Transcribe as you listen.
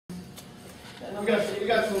We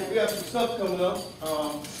got some stuff coming up.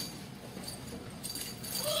 I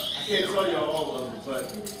can't tell y'all all of it, but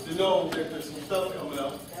to know that there's some stuff coming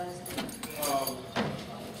up.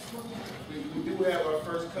 We do have our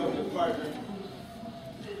first covenant partner,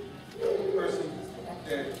 a person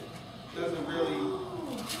that doesn't really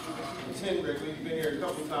attend regularly. He's been here a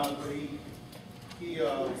couple of times, but he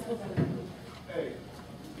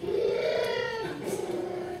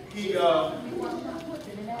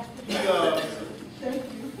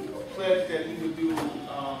pledged that he would do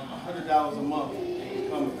 $100 a month and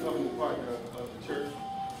become a covenant partner of the church.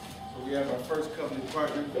 So we have our first covenant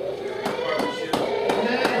partnership.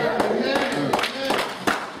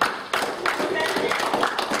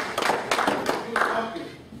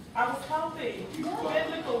 I was helping.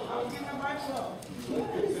 Biblical. I was giving her my club. So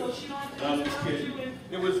she don't have to. No, I'm just kidding.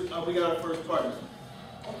 It was we got our first partner.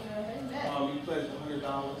 Okay. He pledged $100.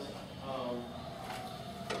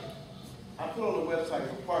 I put on the website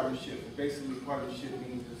a partnership. Basically, partnership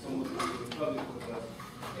means that someone's going to be a covenant with us,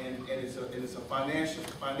 and it's a financial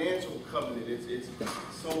covenant. It's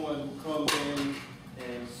someone who comes in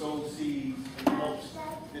and sows seeds and helps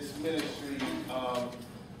this ministry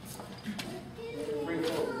bring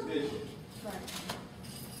forth his vision.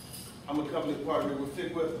 I'm a covenant partner with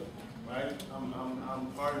Fit With Them, right? I'm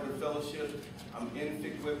part of the fellowship. I'm in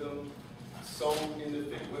Fit With Them. I sow in the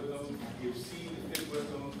Fit With Them. I give seed to Fit With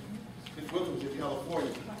Them. Fit With Them's in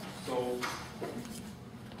California. So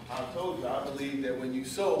I told you, I believe that when you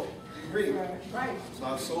sow, you reap. Right. So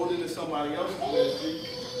I've sold into somebody else's ministry.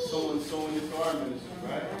 Someone's sowing into our ministry,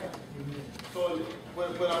 right? So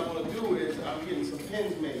what I want to do is I'm getting some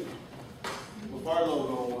pins made with our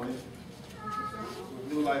logo on it, with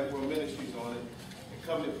New Life World Ministries on it, and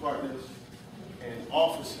covenant partners and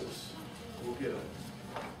officers will get them.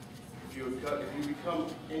 If you become,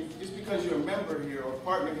 just because you're a member here or a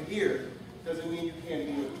partner here, doesn't mean you can't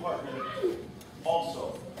be a partner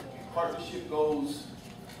also. Partnership goes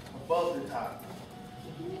above the top.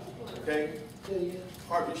 Okay?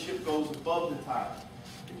 Partnership goes above the top.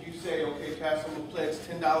 If you say, okay, Pastor, I'm going to pledge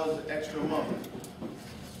 $10 extra a month.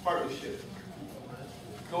 Partnership.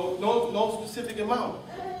 No specific amount.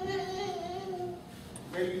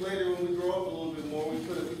 Maybe later when we grow up a little bit more, we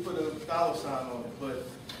put a dollar sign on it. But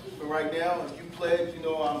for right now, if you pledge, you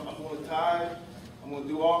know, I'm going to tithe, I'm going to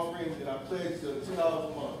do offerings, and I pledge to $10 a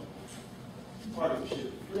month.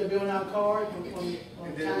 Partnership. Will it be on our card on time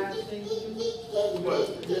things?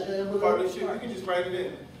 What? Partnership, you can just write it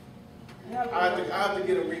in. I have to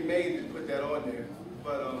get it remade and put that on there.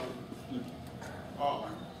 But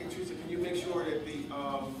Teresa, can you make sure that the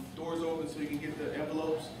door's open so you can get the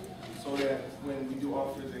envelopes, so that when we do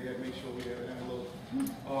offers, they make sure we have an envelope.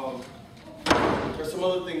 There's some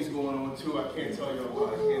other things going on too. I can't tell you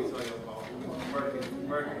about. Working.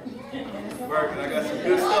 I got some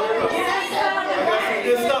good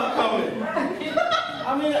stuff coming. I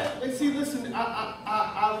mean, see, listen.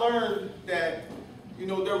 I learned that, you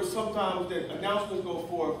know, there was sometimes that announcements go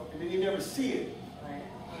forth and then you never see it.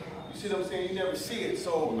 You see what I'm saying? You never see it.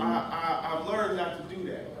 So I've learned not to do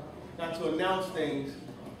that, not to announce things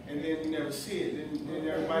and then you never see it. Then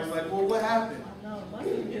everybody's like, well, what happened?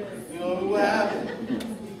 You know, what happened?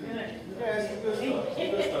 Yeah, it's some good stuff.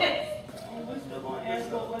 What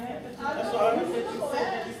happened? That's all right. You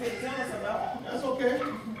said tell us about. That's okay.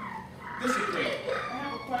 Discipline. I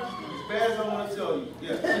have a question. As bad as I want to tell you.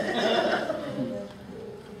 Yes.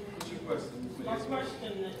 What's your question? My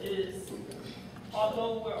question is,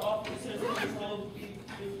 although we're officers, we still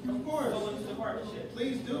Of course. go into the partnership.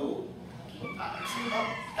 Please do.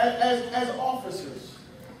 As officers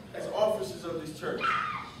of this church,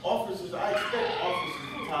 I expect officers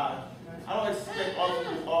to tithe. I don't expect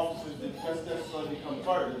officers to necessarily become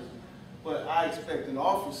partners, but I expect an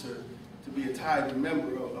officer to be a tithing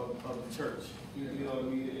member of the church. You know what I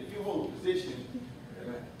mean? If you hold a position,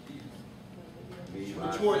 you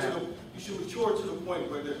should mature to the point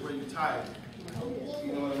where you tithe.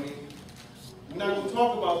 You know what I mean? We're not going to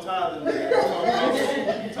talk about tithing today.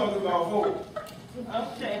 We're talking about hope.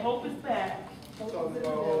 Okay, hope is back. We're talking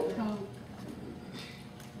about hope.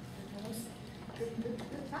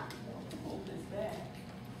 Hope is back.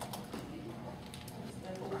 That's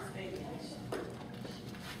that old statement.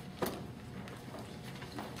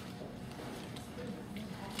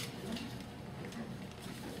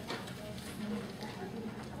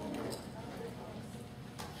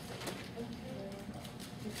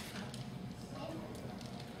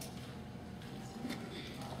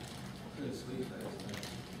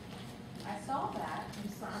 I saw that.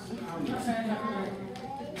 I'm sorry.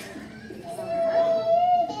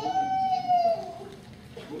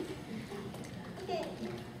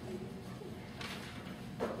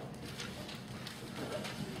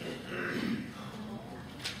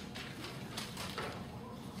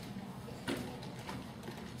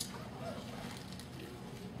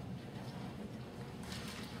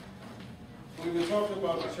 So we've been talking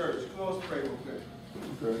about the church. Come on, let's pray real quick.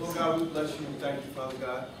 Lord God, we bless you. We thank you, Father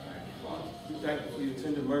God. We thank you for your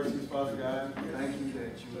tender mercies, Father God. We thank you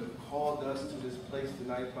that you have called us to this place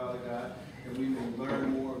tonight, Father God, that we may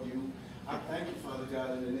learn more of you. I thank you, Father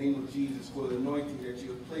God, in the name of Jesus, for the anointing that you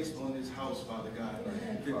have placed on this house, Father God.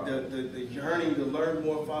 The yearning to learn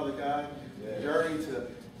more, Father God. The yearning to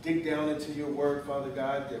dig down into your word, Father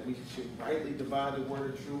God, that we should rightly divide the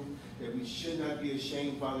word of truth, that we should not be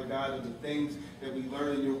ashamed, Father God, of the things that we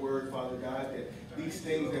learn in your word, Father God, that these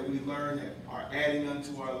things that we learn are adding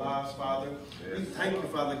unto our lives, Father. We thank you,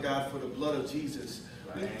 Father God, for the blood of Jesus.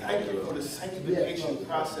 We thank you for the sanctification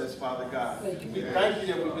process, Father God. We thank you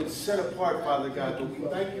that we've been set apart, Father God, but we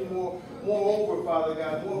thank you moreover, Father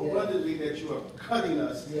God, more abundantly that you are cutting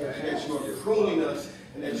us, and that you are pruning us,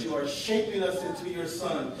 and that you are shaping us into your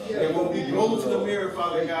Son. And when we go to the mirror,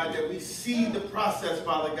 Father God, that we see the process,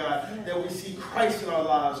 Father God, that we see Christ in our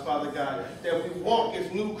lives, Father God, that we walk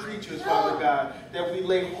as new creatures, Father God, that we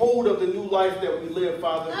lay hold of the new life that we live,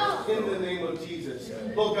 Father, in the name of Jesus.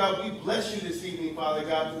 Lord God, we bless you this evening, Father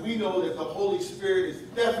God, for we know that the Holy Spirit is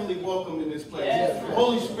definitely welcome in this place.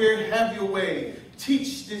 Holy Spirit, have your way.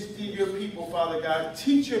 Teach this to your people, Father God.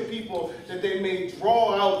 Teach your people that they may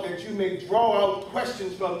draw out, that you may draw out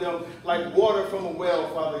questions from them like water from a well,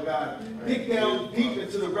 Father God. Dig down deep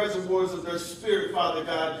into the reservoirs of their spirit, Father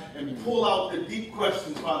God, and pull out the deep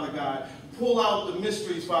questions, Father God. Pull out the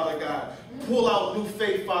mysteries, Father God. Pull out new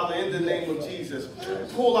faith, Father, in the name of Jesus.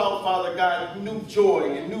 Pull out, Father God, new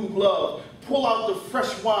joy and new love. Pull out the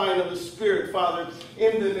fresh wine of the Spirit, Father,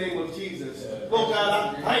 in the name of Jesus. Lord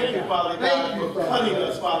God, I thank you, Father God, for cutting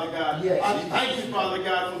us, Father God. I thank you, Father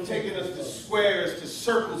God, for taking us to squares, to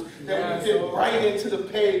circles, that we fit right into the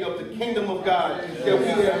peg of the kingdom of God, that we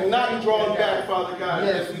have not drawn back, Father God,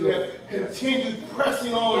 that we have continued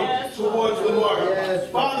pressing on towards the mark.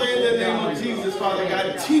 Father, in the name of Jesus, Father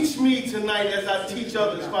God, teach me tonight as I teach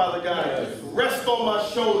others, Father God. Rest on my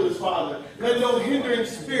shoulders, Father. Let no hindering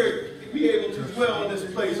spirit be able to dwell in this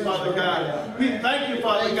place, Father God. We thank you,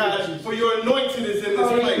 Father God, for your anointing is in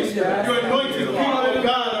this place. Your anointed people of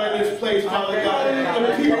God are in this place, Father God.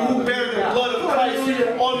 The people who bear the blood of Christ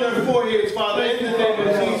on their foreheads, Father, in the name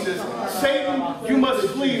of Jesus. Satan, you must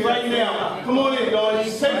flee right now. Come on in, y'all.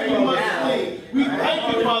 Satan, you must flee. We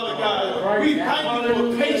thank you, Father God. We thank you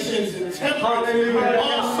for patience and temperance and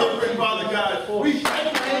long suffering, Father God. We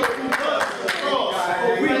thank you for the blood of the cross.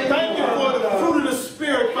 We thank you for the fruit of the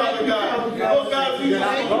Spirit, Father God. Oh God, we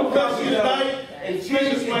bless you tonight. In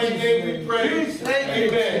Jesus' mighty name we pray.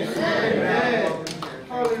 Amen. Amen.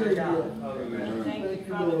 Hallelujah. Thank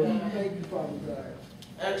you, Lord. Thank you, Father God.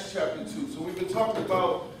 Acts chapter 2. So we've been talking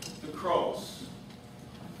about the cross.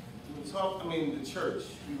 We've been talking, the church.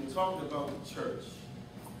 We've been talking about the church.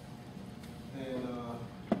 And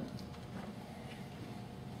can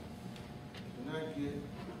I get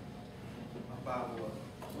my Bible up?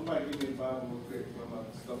 Somebody give me a Bible real quick while my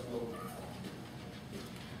stuff's loaded.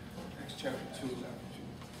 Acts chapter 2.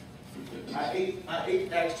 I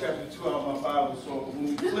ate Acts chapter 2 out of my Bible, so when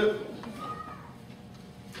we flip,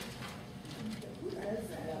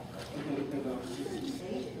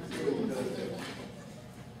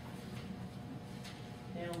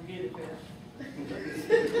 They don't get it, Pastor.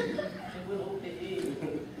 They will open the egg.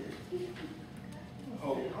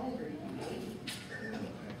 oh.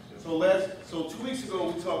 So 2 weeks ago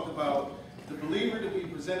we talked about the believer to be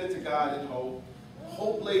presented to God in hope,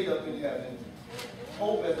 hope laid up in heaven,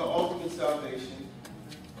 hope as the ultimate salvation,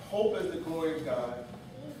 hope as the glory of God,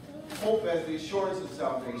 hope as the assurance of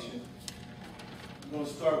salvation. We're going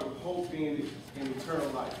to start with hope being in eternal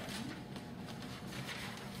life.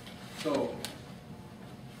 So,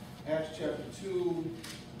 Acts chapter 2,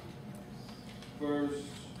 verse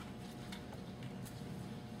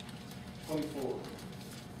 24.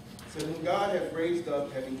 It says, whom God hath raised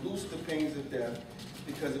up, having loosed the pains of death,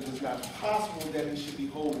 because it was not possible that he should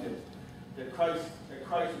behold him. That Christ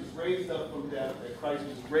was raised up from death, that Christ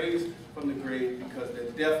was raised from the grave, because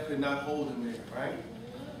that death could not hold him there, right?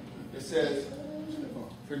 It says,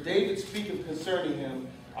 for David speaketh concerning him,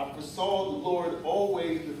 I foresaw the Lord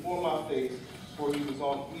always before my face, for he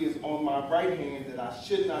is on my right hand, that I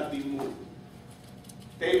should not be moved.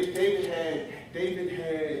 David had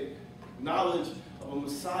knowledge of a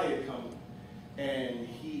Messiah coming, and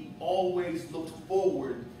he always looked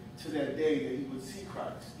forward to that day that he would see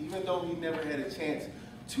Christ. Even though he never had a chance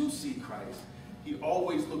to see Christ, he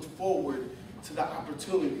always looked forward to the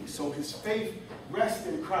opportunity. So his faith rests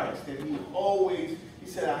in Christ, that he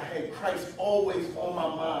said, I had Christ always on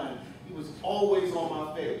my mind. He was always on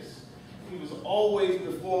my face. He was always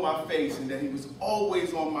before my face, and that he was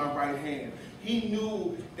always on my right hand. He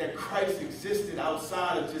knew that Christ existed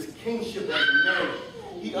outside of just kingship as a man.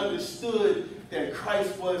 He understood that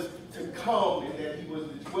Christ was to come and that he was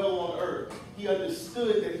to dwell on earth. He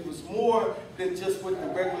understood that he was more than just what the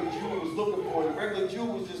regular Jew was looking for. The regular Jew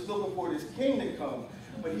was just looking for this king to come.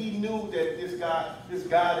 But he knew that this guy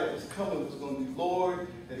that was coming was going to be Lord,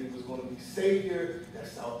 that he was going to be Savior, that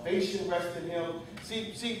salvation rested in him.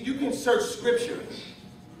 See, you can search Scripture,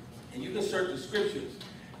 and you can search the Scriptures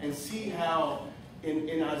and see how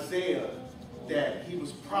in Isaiah that he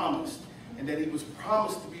was promised, and that he was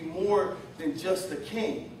promised to be more than just a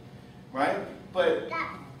king, right? But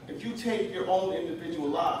if you take your own individual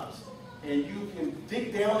lives and you can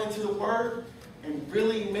dig down into the Word and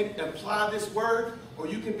really apply this Word, or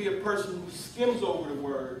you can be a person who skims over the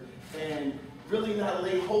Word and really not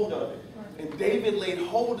lay hold of it. And David laid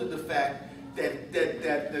hold of the fact that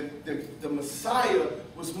the Messiah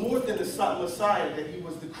was more than the Messiah, that he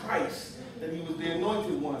was the Christ, that he was the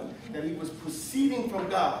anointed one, that he was proceeding from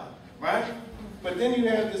God, right? But then you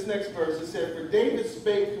have this next verse. It said, "For David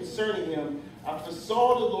spake concerning him, I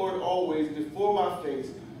foresaw the Lord always before my face,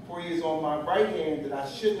 for he is on my right hand, that I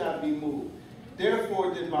should not be moved.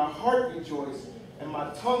 Therefore did my heart rejoice, and my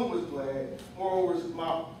tongue was glad.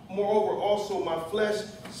 Moreover also my flesh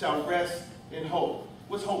shall rest in hope."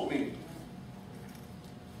 What's hope mean?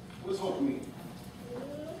 What does hope mean?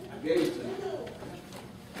 I gave it to you.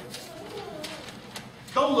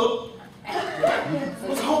 Don't look.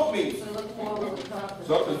 What's hope mean? Something to look forward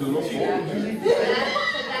to.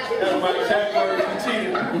 Everybody tap word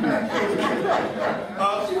continue.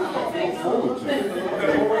 Look forward to.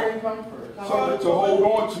 Something to hold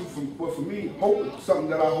on to. But for me, hope is something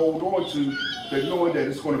that I hold on to, that knowing that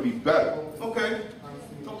it's going to be better. Okay.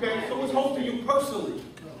 So what's hope to you personally?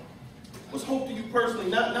 What's hope to you personally?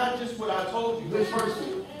 Not just what I told you, but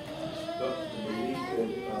personally. The belief that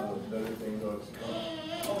better things are to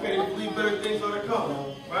come. Okay, to believe better things are to come,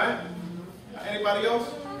 right? Anybody else?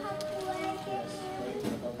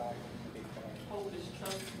 Hope is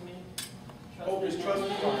trusting me. Hope is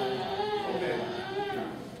trusting. Okay.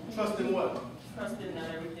 Trust in what? Trusting that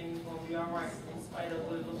everything is going to be all right in spite of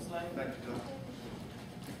what it looks like. Thank you, John.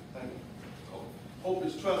 Thank you. Hope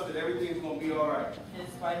is trust that everything's going to be all right, In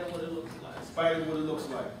spite of what it looks like. in spite of what it looks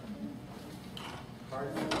like.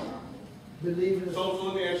 Believe in the So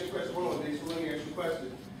let me ask you a question. Hold on, Dave. So let me ask you a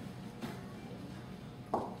question.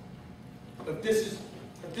 If this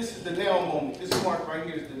is the now moment, this mark right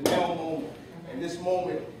here is the now moment, and this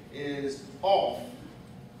moment is off,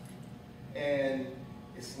 and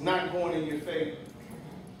it's not going in your favor.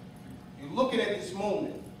 You're looking at this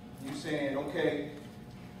moment, you're saying, okay,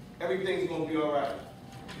 everything's going to be all right.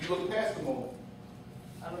 You look past the moment.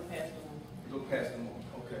 I look past the one. You look past the moment.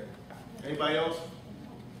 Okay. Anybody else?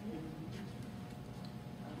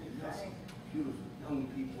 Y'all some beautiful young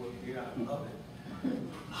people up here. I love it.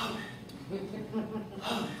 Love it.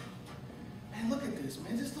 Love it. Man, look at this,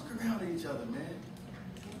 man. Just look around at each other, man.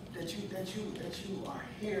 That you are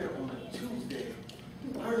here on a Tuesday,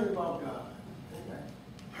 learning about God.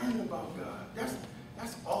 Learning about God.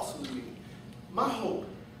 That's awesome to me. My hope,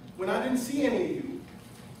 when I didn't see any of you,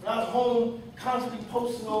 when I was home, constantly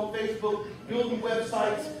posting on Facebook, building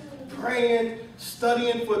websites, praying,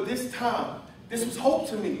 studying for this time, this was hope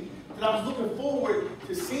to me. That I was looking forward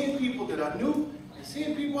to seeing people that I knew and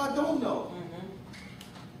seeing people I don't know.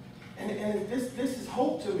 And this is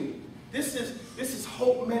hope to me. This is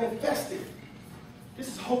hope manifested. This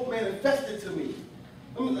is hope manifested to me.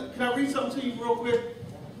 Can I read something to you real quick?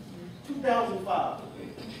 2005.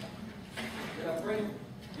 Did I pray?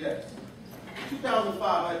 Yes. 2005,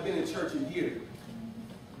 I had been in church a year.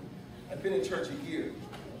 I'd been in church a year.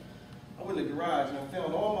 I went in the garage and I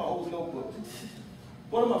found all my old notebooks.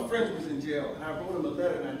 One of my friends was in jail, and I wrote him a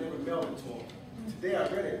letter and I never mailed it to him. Today I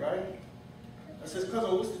read it, right? I said,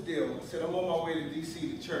 "Cousin, what's the deal?" I said, "I'm on my way to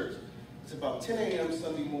D.C. to church. It's about 10 a.m.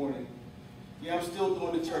 Sunday morning. Yeah, I'm still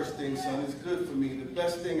doing the church thing, son. It's good for me. The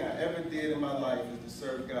best thing I ever did in my life is to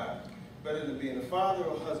serve God. Better than being a father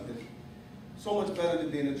or husband. So much better than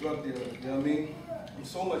being a drug dealer, you know what I mean? I'm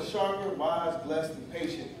so much sharper, wise, blessed, and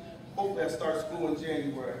patient. Hopefully I start school in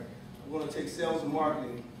January. I'm going to take sales and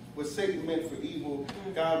marketing. What Satan meant for evil,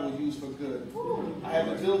 God will use for good. I have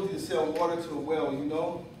the ability to sell water to a well, you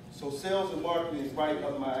know? So sales and marketing is right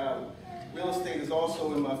up my alley. Real estate is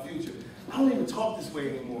also in my future." I don't even talk this way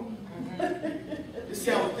anymore. This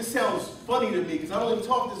sounds funny to me because I don't even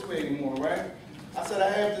talk this way anymore, right? I said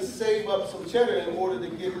I have to save up some cheddar in order to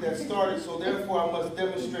get that started, so therefore I must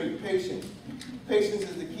demonstrate patience. Patience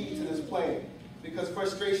is the key to this plan because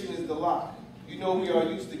frustration is the lock. You know we are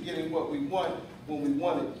used to getting what we want when we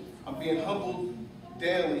want it. I'm being humbled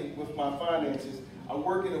daily with my finances. I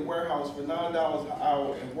work in a warehouse for $9 an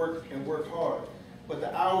hour and work hard. But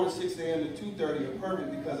the hours 6 a.m. to 2:30 are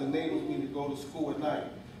perfect because it enables me to go to school at night.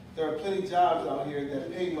 There are plenty of jobs out here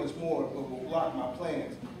that pay much more but will block my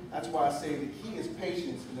plans. That's why I say the key is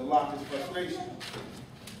patience and the lock is frustration.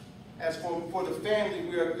 As for the family,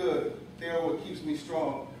 we are good. They are what keeps me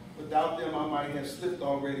strong. Without them, I might have slipped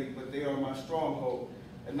already, but they are my stronghold.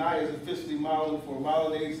 Anaya is officially modeling for a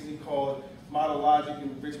modeling agency called Model Logic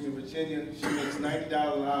in Richmond, Virginia. She makes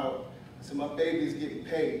 $90 an hour, so my baby is getting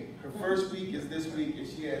paid. Her first week is this week, and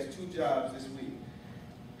she has 2 jobs this week.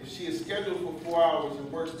 If she is scheduled for 4 hours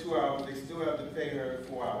and works 2 hours, they still have to pay her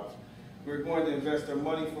 4 hours. We're going to invest our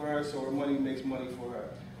money for her, so her money makes money for her.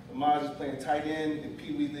 Amaj is playing tight end in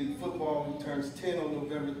Pee Wee League football. He turns 10 on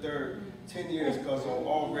November 3rd. 10 years, because I'm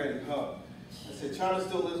already hung. I said, China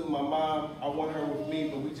still lives with my mom. I want her with me,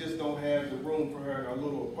 but we just don't have the room for her in our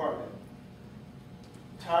little apartment.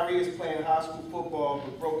 Tyree is playing high school football,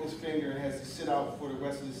 but broke his finger and has to sit out for the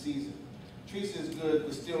rest of the season. Teresa is good,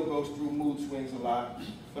 but still goes through mood swings a lot.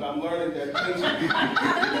 But I'm learning that patience.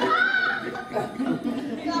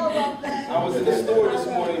 I was in the store this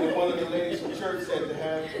morning, and one of the ladies from church said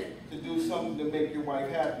to do something to make your wife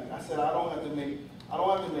happy. I said, I don't have to make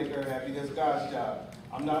her happy. That's God's job.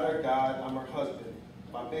 I'm not her God. I'm her husband.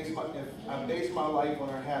 If I base my life on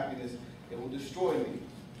her happiness, it will destroy me.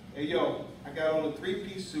 Hey, yo, I got on a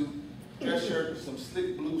 3-piece suit, dress shirt, some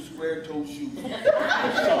slick blue square-toe shoes.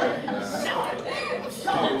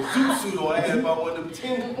 Zoot suit on. I had about one of them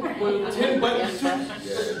 10-button suits.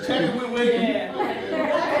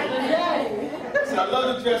 So I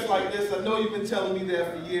love to dress like this. I know you've been telling me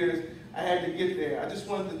that for years. I had to get there. I just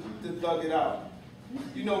wanted to thug it out.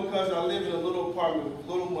 You know, because I live in a little apartment with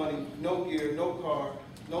little money, no gear, no car,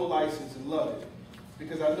 no license, and love it.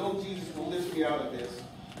 Because I know Jesus will lift me out of this.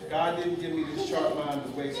 God didn't give me this sharp mind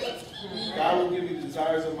to waste it. God will give me the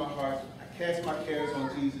desires of my heart. I cast my cares on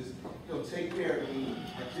Jesus. He'll take care of me.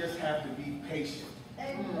 I just have to be patient.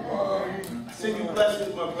 I send you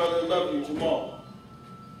blessings, my brother. Love you, Jamal.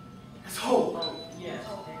 That's hope. Yes.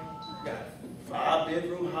 Got a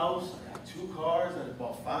 5-bedroom house. 2 cars. I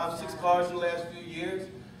bought 5, 6 cars in the last few years.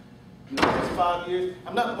 In the last 5 years,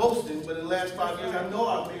 I'm not boasting, but in the last 5 years, I know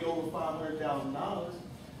I paid over $500,000.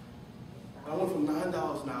 I went from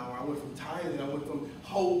 $9 an hour. I went from tithing. I went from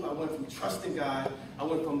hope. I went from trusting God. I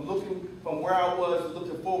went from looking from where I was to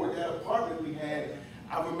looking forward. That apartment we had,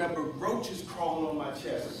 I remember roaches crawling on my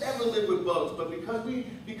chest. I never lived with bugs, but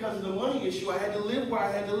because of the money issue, I had to live where I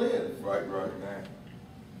had to live. Right.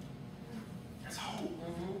 That's hope.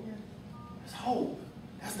 That's hope.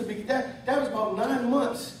 That's the big. That was about 9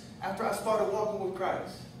 months after I started walking with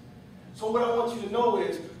Christ. So what I want you to know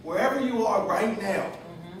is, wherever you are right now,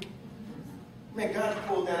 man, God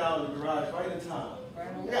pulled that out of the garage right in time. I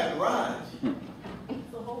got a garage. You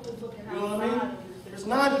know what I mean? There's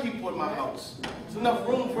 9 people in my house. There's enough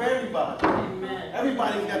room for everybody.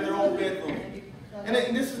 Everybody's got their own bedroom.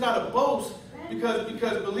 And this is not a boast, because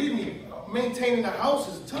believe me, maintaining a house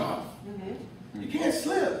is tough. You can't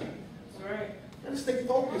slip. That's right. You gotta stay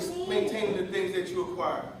focused maintaining the things that you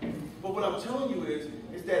acquire. But what I'm telling you is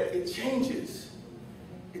that it changes.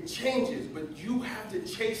 It changes, but you have to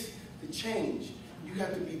chase the change. You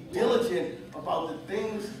have to be diligent about the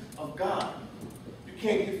things of God. You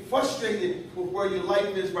can't get frustrated with where your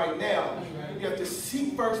life is right now. You have to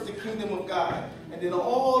seek first the kingdom of God, and then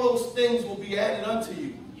all those things will be added unto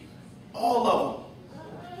you. All of them.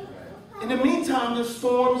 In the meantime, there's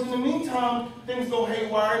storms. In the meantime, things go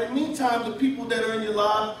haywire. In the meantime, the people that are in your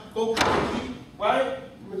life go crazy, right?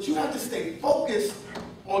 But you have to stay focused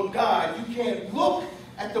on God. You can't look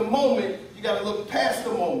at the moment. You got to look past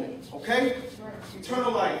the moment, okay?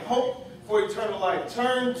 Eternal life. Hope for eternal life.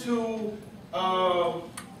 Turn to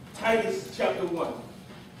Titus chapter 1.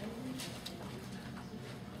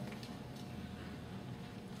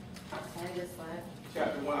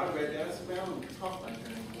 Chapter 1. I read that. I said, man, I don't talk like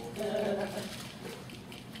that anymore.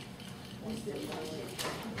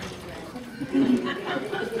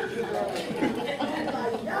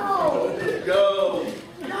 No, Let's go.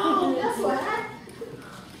 no, that's what happened.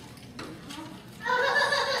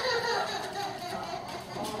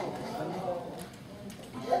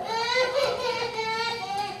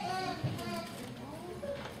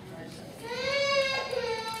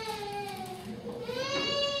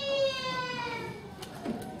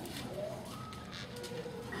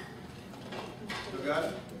 You got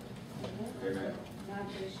it? Amen.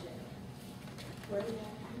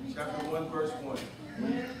 Chapter 1, verse 1.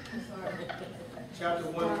 Chapter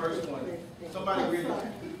 1, verse 1. Somebody read it.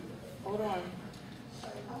 Hold on.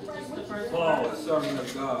 Paul, a servant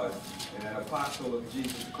of God, and an apostle of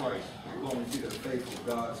Jesus Christ, belonging to the faith of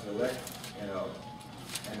God's elect,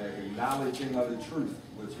 and an acknowledging of the truth,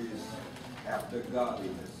 which is after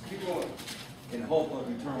godliness. Keep going. In hope of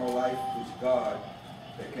eternal life, which God,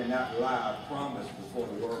 that cannot lie, promised before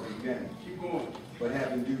the world began. Keep going. But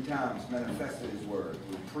having due times manifested his word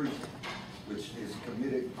with preaching, which is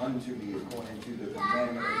committed unto me according to the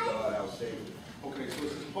commandment of God our Savior. Okay, so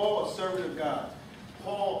this is Paul, a servant of God.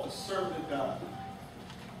 Paul, a servant of God.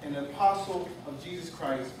 An apostle of Jesus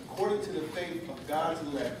Christ, according to the faith of God's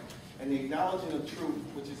elect, and the acknowledging of truth,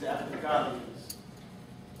 which is after godliness.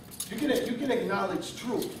 You can acknowledge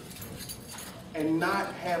truth and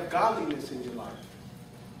not have godliness in your life.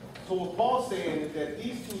 So what Paul's saying is that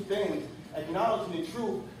these two things, acknowledging the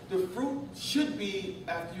truth, the fruit should be,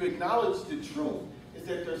 after you acknowledge the truth, is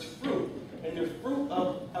that there's fruit. And the fruit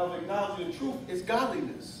of acknowledging the truth is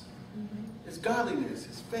godliness. It's godliness,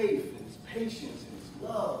 it's faith, and it's patience, and it's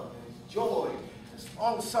love, and it's joy, it's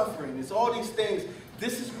long suffering, it's all these things.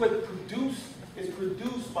 This is what is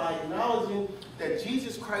produced by acknowledging that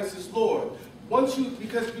Jesus Christ is Lord. Once you,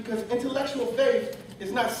 because intellectual faith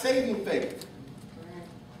is not saving faith.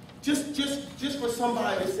 Just for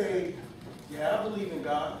somebody to say, yeah, I believe in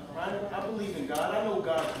God, right? I believe in God. I know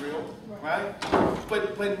God's real, right?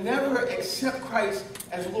 But never accept Christ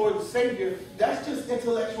as Lord and Savior. That's just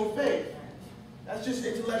intellectual faith. That's just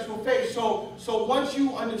intellectual faith. So once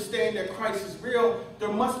you understand that Christ is real,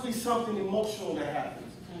 there must be something emotional that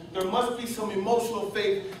happens. There must be some emotional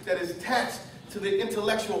faith that is attached to the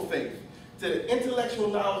intellectual faith, to the intellectual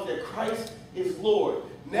knowledge that Christ is Lord.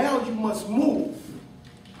 Now you must move.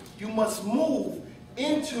 You must move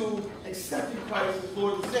into accepting Christ as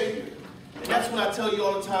Lord and Savior. And that's when I tell you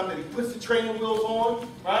all the time that he puts the training wheels on,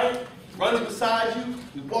 right? Runs beside you,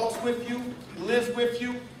 he walks with you, he lives with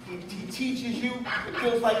you, he teaches you. It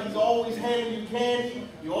feels like he's always handing you candy.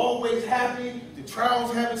 You're always happy. The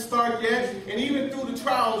trials haven't started yet. And even through the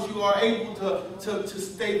trials, you are able to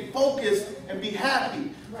stay focused and be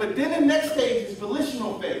happy. But then the next stage is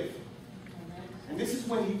volitional faith. And this is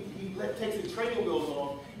when he takes the training wheels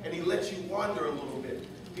off and he lets you wander a little bit.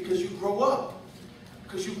 Because you grow up.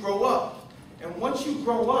 Because you grow up. And once you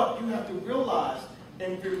grow up, you have to realize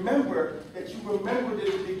and remember that you remembered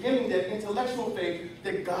at the beginning that intellectual faith,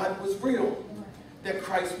 that God was real, that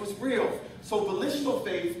Christ was real. So volitional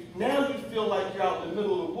faith, now you feel like you're out in the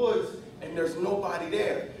middle of the woods and there's nobody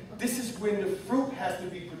there. This is when the fruit has to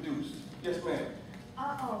be produced. Yes, ma'am.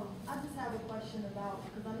 I just have a question about,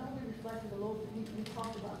 because I know we reflected a little bit, we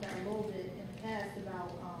talked about that a little bit in the past about,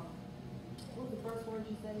 what was the first word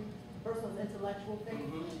you said? First was intellectual faith.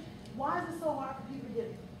 Mm-hmm. Why is it so hard for people to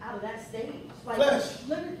get out of that stage? Like, Flesh.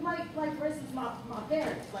 like for instance, my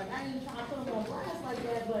parents, like I ain't trying to put them on blast like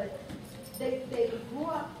that, but they grew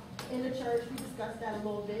up in the church. We discussed that a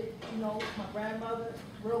little bit. You know, my grandmother,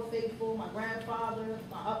 real faithful. My grandfather,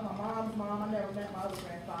 my mom's mom. I never met my other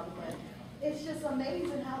grandfather, but it's just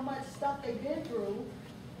amazing how much stuff they've been through.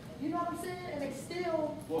 You know what I'm saying? And they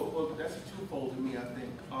still. Well, that's a twofold to me, I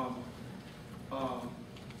think.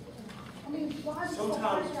 I mean, why is it so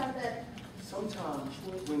hard to have that? Sometimes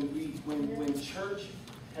when church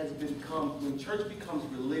when church becomes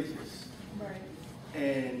religious, Right.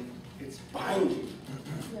 and it's binding,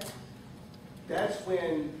 Yeah. that's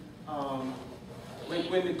when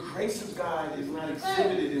the grace of God is not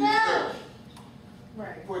exhibited in the church.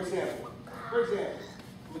 Right. For example,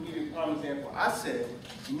 let me give you a prime example. I said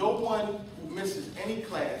no one who misses any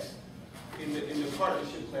class in the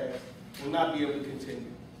partnership class will not be able to continue.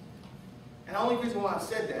 And the only reason why I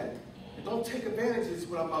said that, and don't take advantage of this,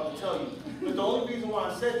 what I'm about to tell you, but the only reason why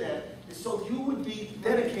I said that is so you would be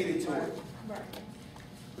dedicated to it. Right.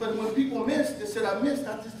 But when people missed, they said I missed,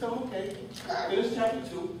 I just tell them, okay, finish chapter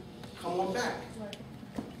 2, come on back. Right.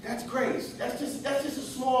 That's grace. That's just a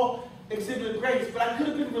small exhibit of grace. But I could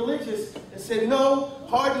have been religious and said, no,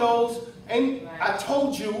 hard nose, and I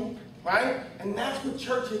told you, right? And that's what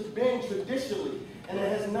church has been traditionally. And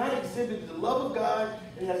it has not exhibited the love of God.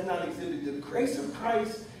 It has not exhibited the grace of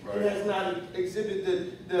Christ. Right. It has not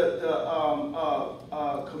exhibited the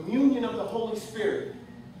communion of the Holy Spirit.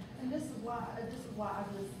 And this is why I just.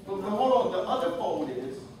 But hold on, the other fold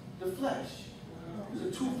is the flesh.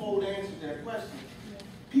 There's a twofold answer to that question.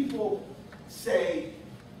 People say,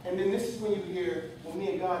 and then this is when you hear, well,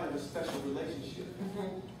 me and God have a special relationship.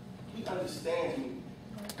 He understands me.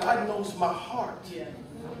 God knows my heart. Yeah.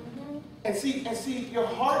 And see, your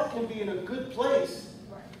heart can be in a good place,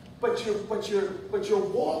 but your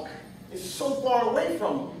walk is so far away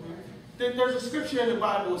from him. There's a scripture in the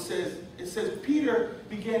Bible that says Peter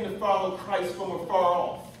began to follow Christ from afar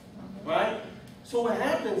off. Right? So what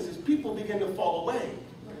happens is people begin to fall away.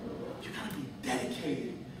 You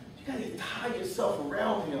dedicated. You got to tie yourself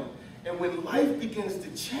around him. And when life begins to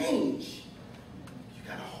change, you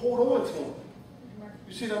got to hold on to him.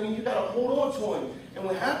 You see what I mean? You got to hold on to him. And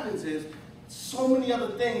what happens is, so many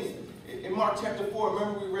other things. In Mark chapter 4,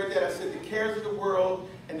 remember we read that? I said the cares of the world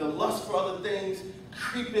and the lust for other things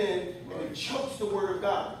creep in and it chokes the word of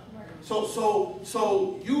God.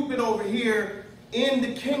 So you've been over here in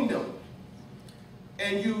the kingdom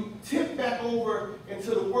and you tip back over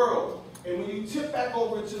into the world. And when you tip back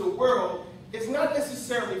over into the world, it's not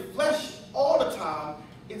necessarily flesh all the time.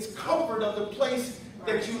 It's comfort of the place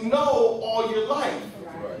that you know all your life.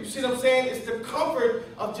 You see what I'm saying? It's the comfort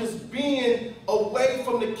of just being away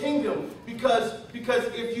from the kingdom. Because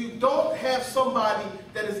if you don't have somebody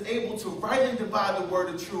that is able to rightly divide the word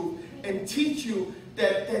of truth and teach you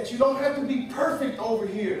that you don't have to be perfect over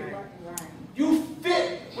here. You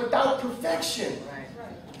fit without perfection.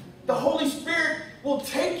 The Holy Spirit will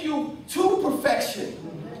take you to perfection.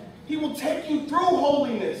 He will take you through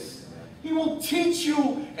holiness. He will teach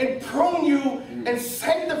you and prune you and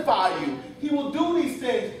sanctify you. He will do these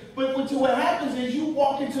things. But what happens is you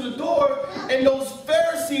walk into the door and those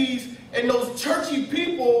Pharisees and those churchy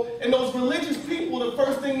people and those religious people, the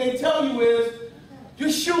first thing they tell you is,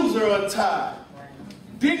 your shoes are untied.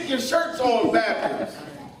 Get your shirts on backwards.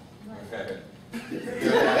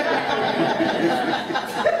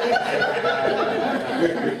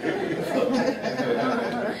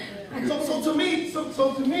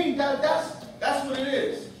 So to me, that's what it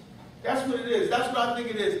is. That's what it is. That's what I think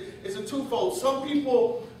it is. It's a twofold. Some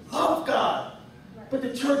people love God, but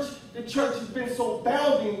the church has been so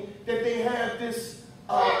bounding that they have this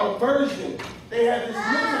aversion. They have this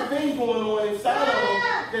mental thing going on inside of them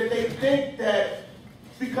that they think that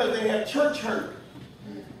because they have church hurt,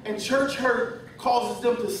 and church hurt causes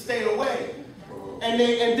them to stay away. And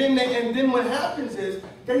then what happens is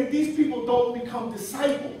these people don't become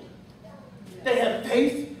discipled. They have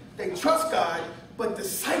faith, they trust God, but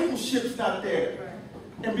discipleship's not there.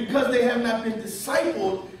 And because they have not been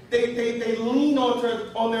discipled, they lean on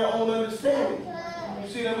their own understanding. You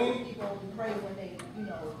see what I mean? People pray when they,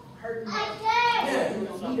 hurting.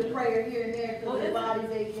 Yeah. Need a prayer here and there because their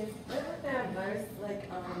body's aching. Isn't there a verse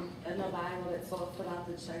in the Bible that talks about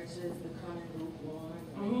the churches becoming lukewarm?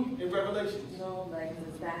 Mm-hmm. In Revelation.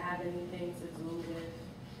 Does that have anything to do with,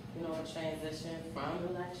 a transition from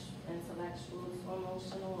intellectual to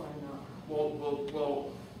emotional or no?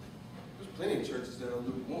 Well, there's plenty of churches that are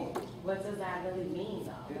lukewarm. What does that really mean,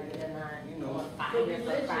 though? Like they're not on the fire religion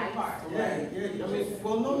for Christ? part. Yeah. I mean,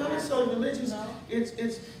 well, no, not necessarily religious. No.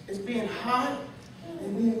 It's being hot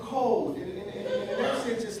and being cold. In that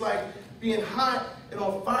sense, it's like being hot and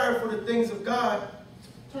on fire for the things of God.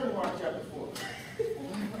 Turn to Mark chapter 4.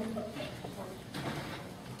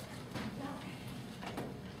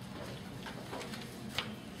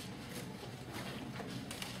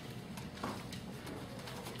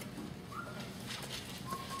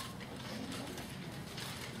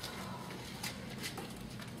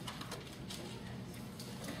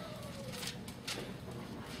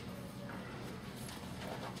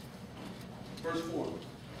 Verse 4.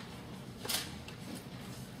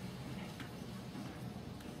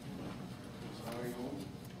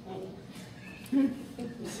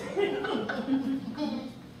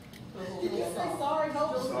 Did you say sorry,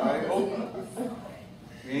 hope? Sorry, hope.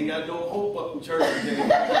 We ain't got no hope up in church today.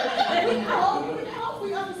 Hope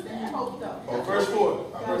we understand hope though. Verse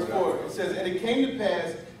 4. Verse 4. It says, and it came to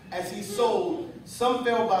pass, as he sowed, some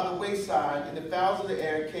fell by the wayside, and the fowls of the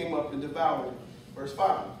air came up and devoured it. Verse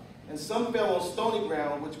 5. And some fell on stony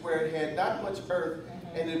ground, where it had not much earth,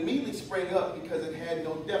 and immediately sprang up because it had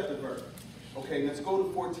no depth of earth. Okay, let's go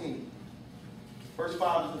to 14. Verse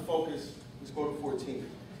 5 is the focus. Let's go to 14.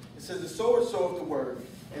 It says, the sower soweth the word,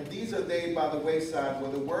 and these are they by the wayside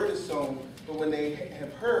where the word is sown, but when they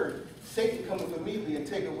have heard, Satan cometh immediately and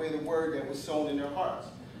take away the word that was sown in their hearts.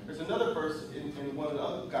 There's another verse in one of the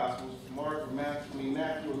other Gospels, Mark or Matthew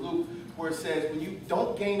or Luke, where it says, when you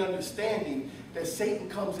don't gain understanding, that Satan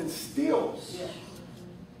comes and steals. Yeah.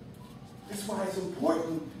 That's why it's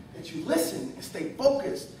important that you listen and stay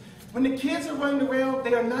focused. When the kids are running around,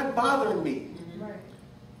 they are not bothering me. Right.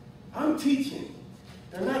 I'm teaching.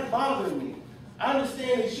 They're not bothering me. I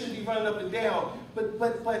understand they shouldn't be running up and down, but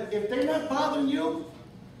if they're not bothering you,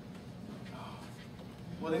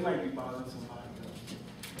 well, they might be bothering somebody else.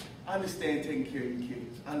 I understand taking care of your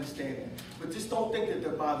kids. I understand that. But just don't think that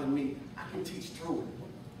they're bothering me. I can teach through it.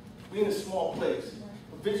 We're in a small place.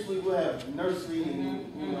 Eventually we'll have nursery and,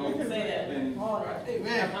 and All that.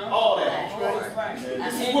 amen, all that. Right.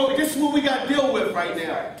 This is what we got to deal with right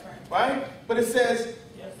now. Right? But it says,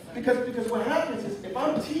 because what happens is, if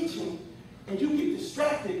I'm teaching and you get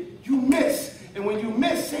distracted, you miss. And when you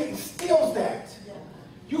miss, Satan steals that.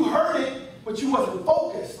 You heard it, but you wasn't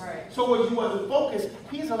focused. Right. So when you wasn't focused,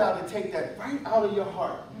 he's allowed to take that right out of your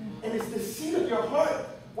heart. And it's the seed of your heart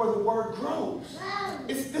where the word grows.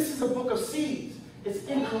 This is a book of seeds. It's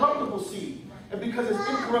incorruptible seed. And because it's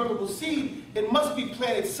incorruptible seed, it must be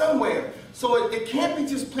planted somewhere. So it can't be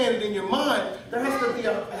just planted in your mind. There has to be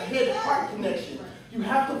a head-heart connection. You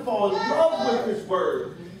have to fall in love with his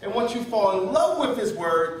word. And once you fall in love with his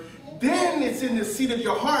word, then it's in the seat of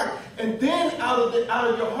your heart. And then out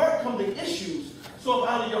of your heart come the issues. So if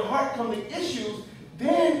out of your heart come the issues,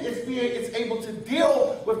 then it's able to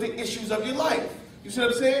deal with the issues of your life. You see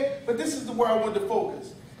what I'm saying? But this is where I wanted to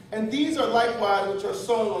focus. And these are likewise which are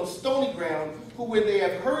sown on stony ground, who when they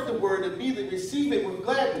have heard the word immediately receive it with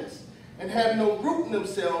gladness, and have no root in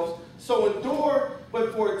themselves, so endure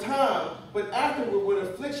but for a time, but afterward when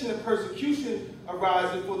affliction and persecution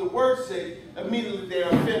arises for the word's sake, immediately they are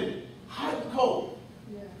offended. Hot and cold.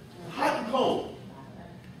 Hot and cold.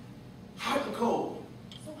 Hot and cold.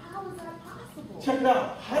 So how is that possible? Check it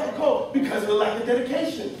out. Hot and cold. Because of the lack of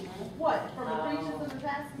dedication. What? From the preachers and the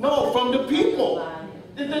pastors? No, from the people.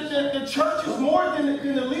 The church is more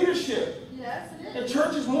than the leadership. Yes, it The is.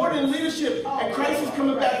 church is more than leadership. And Christ is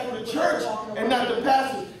coming back for the church and not the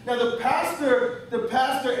pastors. Now the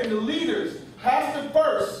pastor and the leaders, pastor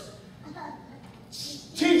first,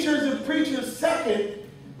 teachers and preachers second,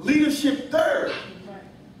 leadership third.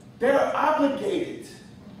 They're obligated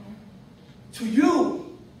to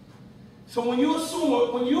you. So when you assume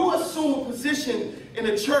a position in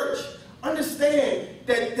a church, understand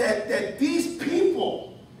that these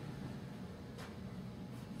people,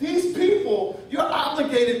 you're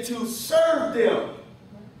obligated to serve them.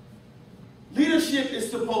 Leadership is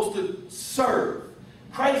supposed to serve.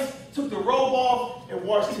 Christ took the robe off and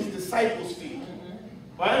washed his disciples' feet.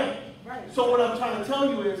 Right? So what I'm trying to tell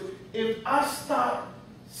you is, if I stop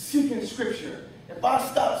seeking scripture, if I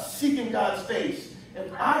stop seeking God's face,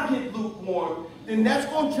 if I get lukewarm, then that's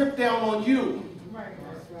going to drip down on you.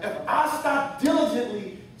 If I stop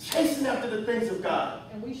diligently chasing after the things of God,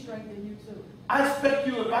 And we strengthen you too. I expect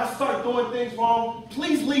you, if I start doing things wrong,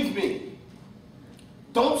 please leave me.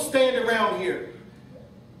 Don't stand around here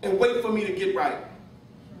and wait for me to get right.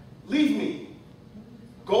 Leave me.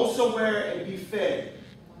 Go somewhere and be fed.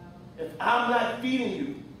 If I'm not feeding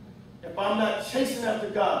you, if I'm not chasing after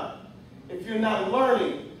God, if you're not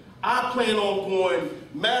learning, I plan on going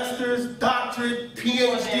master's, doctorate,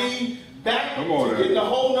 PhD, back to getting a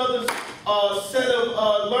whole nother set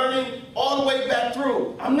of learning all the way back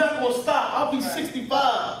through. I'm not going to stop. I'll be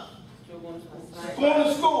 65 going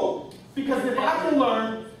to school. Because if I can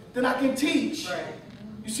learn, then I can teach.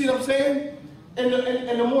 You see what I'm saying? And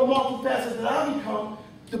the more multifaceted that I become,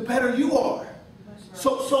 the better you are.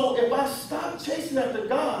 So if I stop chasing after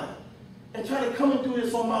God and try to come and do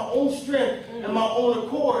this on my own strength and my own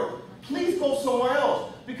accord, please go somewhere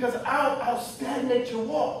else, because I'll stagnate your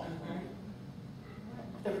walk.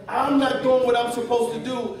 If I'm not doing what I'm supposed to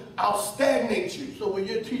do, I'll stagnate you. So when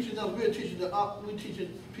you're teaching us, we're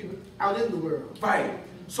teaching people out in the world. Right.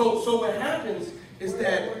 So what happens is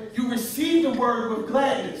that you receive the word with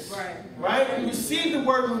gladness. Right? You receive the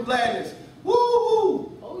word with gladness.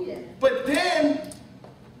 Woo-hoo! Oh yeah. But then,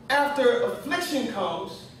 after affliction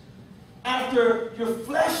comes, after your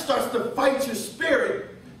flesh starts to fight your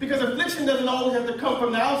spirit, because affliction doesn't always have to come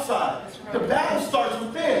from the outside. The battle starts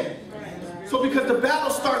within. So because the battle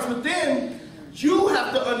starts within, you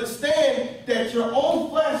have to understand that your own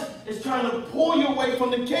flesh is trying to pull you away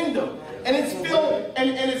from the kingdom. And it's filled, and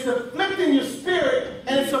it's afflicting your spirit,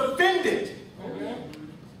 and it's offended.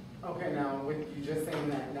 Okay, now, with you just saying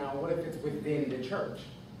that, now what if it's within the church?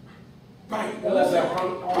 Right. All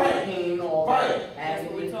that pain, all that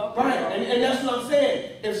agony. Right, and that's what I'm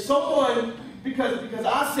saying. If someone, because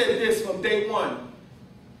I said this from day one,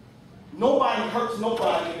 nobody hurts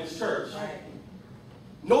nobody in this church.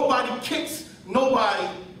 Nobody kicks nobody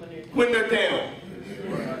when they're down.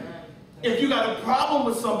 If you got a problem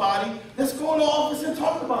with somebody, let's go in the office and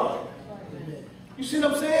talk about it. You see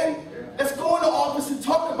what I'm saying? Let's go in the office and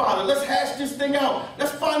talk about it. Let's hash this thing out.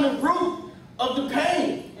 Let's find the root of the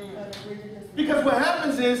pain. Because what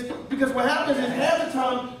happens is half the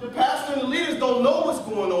time the pastor and the leaders don't know what's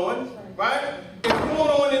going on, right? It's going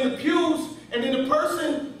on in the pews, and then the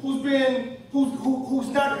person who's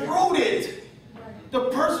not rooted, the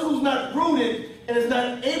person who's not rooted and is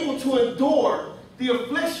not able to endure the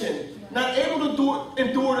affliction, not able to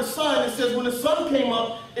endure the sun. It says when the sun came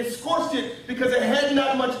up, it scorched it because it had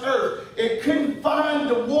not much earth. It couldn't find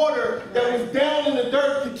the water that was down in the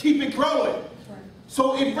dirt to keep it growing.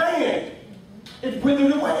 So it ran. It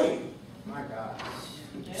withered away. My God.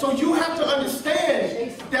 So you have to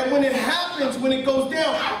understand that when it happens, when it goes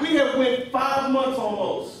down, we have went 5 months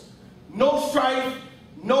almost. No strife,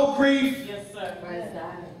 no grief Yes, sir. Praise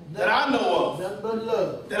God. that I know of. Nothing but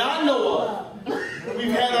love. That I know of.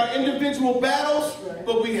 We've had our individual battles,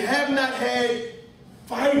 but we have not had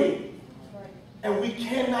fighting. And we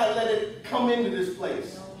cannot let it come into this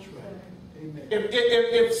place. Amen.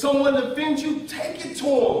 If someone offends you, take it to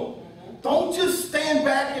them. Don't just stand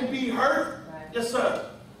back and be hurt. Yes, sir.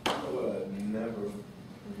 What I never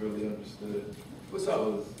really understood What's I up?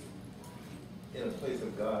 was in a place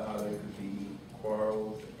of God, how there could be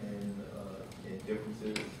quarrels and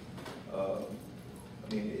differences. I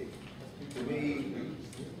mean, to me,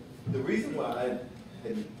 the reason why I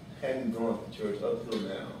hadn't gone to church up till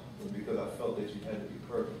now was because I felt that you had to be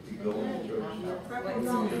perfect to go into church. You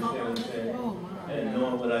understand what I'm saying? And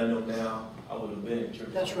knowing what I know now, I would have been in church.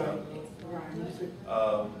 That's right.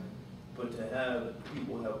 But to have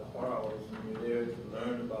people have quarrels and you're there to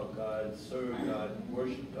learn about God, serve God, and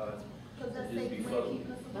worship God, and just be fun.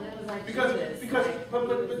 But it was like Because Judas, but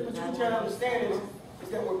what you gotta understand is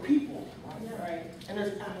that we're people. Right. And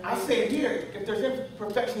I say it here, if there's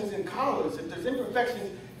imperfections in college, if there's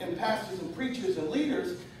imperfections in pastors and preachers and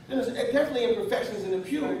leaders, then there's definitely imperfections in the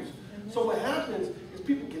pews. So what happens is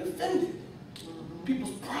people get offended.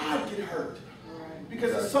 People's pride get hurt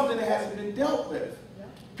because it's something that hasn't been dealt with.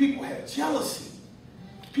 People have jealousy.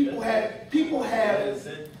 People,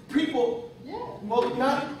 well,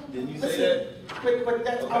 not, Didn't you say listen, but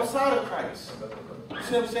that's outside of Christ. You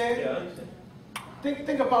see what I'm saying? Yeah, I understand.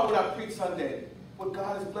 Think about what I preached Sunday. What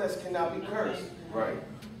God has blessed cannot be cursed. Right.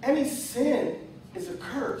 Any sin is a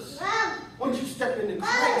curse. Once you step into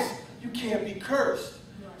Christ, you can't be cursed.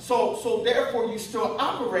 So therefore, you're still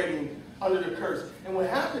operating under the curse. And what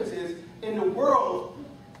happens is, in the world,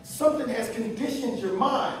 something has conditioned your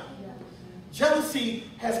mind. Jealousy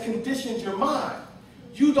has conditioned your mind.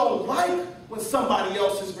 You don't like when somebody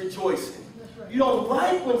else is rejoicing. You don't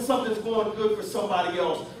like when something's going good for somebody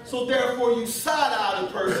else. So therefore, you side-eye the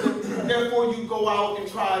person. Therefore, you go out and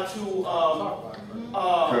try to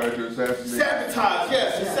Character assassinate. sabotage,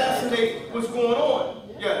 yes, assassinate what's going on.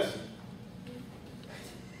 Yes.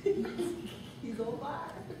 He's on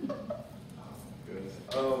fire. Good.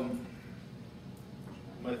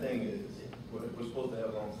 My thing is, we're supposed to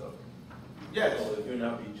have long suffering. Yes. So if you're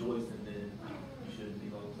not rejoicing, then you shouldn't be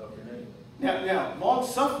long suffering anyway. Now, long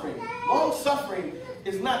suffering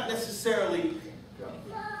is not necessarily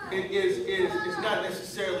is not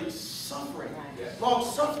necessarily suffering. Long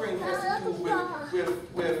suffering has to do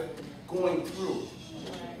with going through.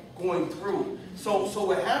 So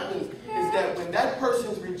what happens is that when that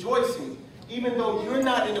person's rejoicing, even though you're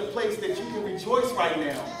not in a place that you can rejoice right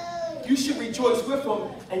now, you should rejoice with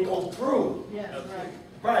them and go through. Yes, right.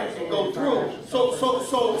 Right, and go through. So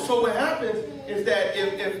what happens is that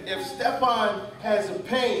if Stefan has a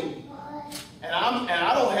pain and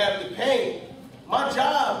I don't have the pain, my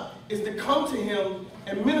job is to come to him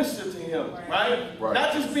and minister to him, right?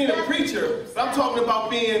 Not just being a preacher, but I'm talking about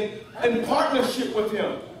being in partnership with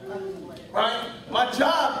him, right? My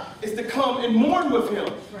job is to come and mourn with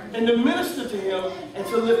him and to minister to him and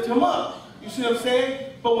to lift him up. You see what I'm saying?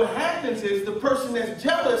 But what happens is the person that's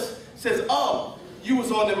jealous says, oh, you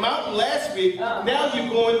was on the mountain last week, now you're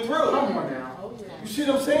going through. Come on now. You see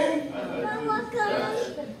what I'm saying?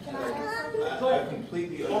 I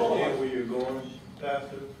completely understand where you're going,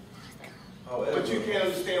 Pastor. However, But you can't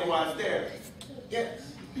understand why it's there. Yes.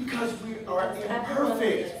 Because we are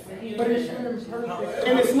imperfect. But it's imperfect.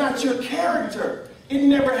 And it's not your character. It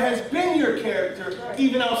never has been your character,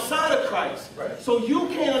 even outside of Christ. Right. So you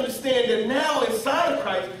can't understand it now inside of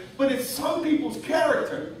Christ, but it's some people's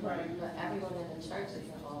character. Right. But everyone in the church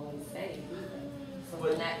isn't always saved either. So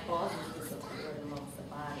when that causes discord amongst the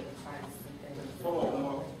body of Christ and things. Hold on,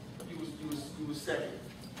 Mom. You was second.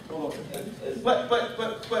 Hold on.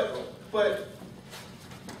 But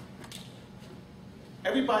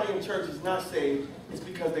everybody in church is not saved. It's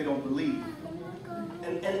because they don't believe.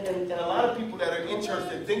 And a lot of people that are in church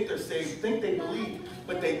that think they're saved think they believe,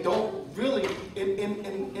 but they don't really.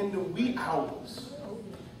 In the wee hours,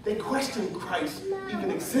 they question Christ even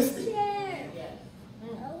existing.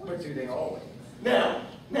 But do they always? Now,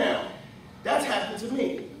 that's happened to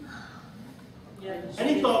me. Yeah.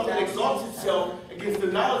 Any thought that exalts itself against the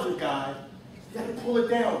knowledge of God, you got to pull it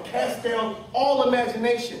down, cast down all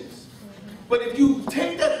imaginations. But if you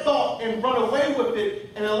take that thought and run away with it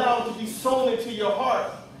and allow it to be sown into your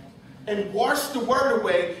heart and wash the word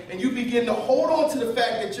away, and you begin to hold on to the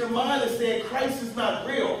fact that your mind is saying Christ is not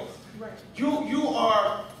real, you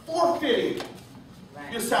are forfeiting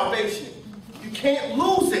your salvation. You can't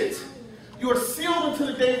lose it. You are sealed until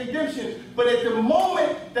the day of redemption. But at the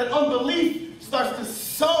moment that unbelief starts to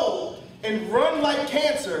sow and run like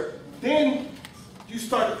cancer, then you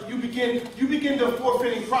begin the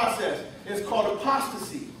forfeiting process. It's called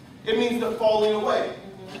apostasy. It means the falling away.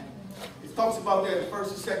 It talks about that in 1st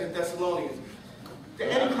and 2nd Thessalonians.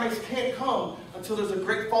 The Antichrist can't come until there's a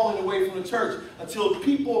great falling away from the church, until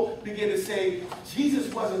people begin to say,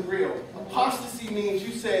 Jesus wasn't real. Apostasy means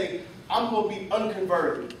you say, I'm going to be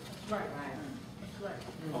unconverted. Right. Right.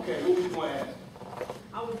 Okay, what was you going to ask?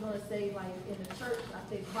 I was gonna say, like, in the church, I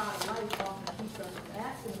think pride of life often keeps us from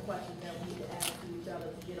asking the questions that we need to ask to each other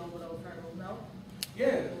to get over those hurdles, no?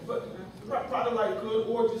 Yeah, but probably like good,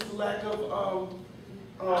 or just a lack of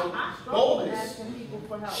I struggle with boldness. asking people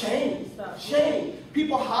for help. Shame. And stuff. Shame.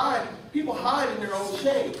 People hide in their own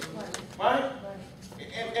shame. Right? Right.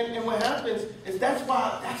 And what happens is that's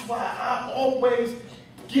why I always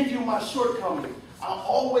give you my shortcomings. I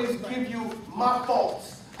always give you my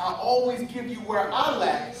faults. I always give you where I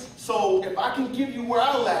lack. So if I can give you where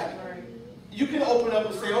I lack, you can open up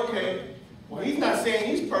and say, okay, well, he's not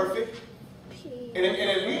saying he's perfect. And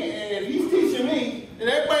if he's teaching me, then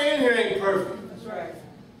everybody in here ain't perfect. That's right.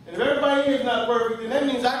 And if everybody in here is not perfect, then that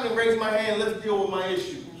means I can raise my hand and let's deal with my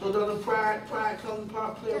issue. So does pride come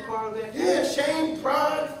play a part of that? Yeah, shame,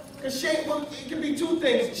 pride. Because shame, well, it can be two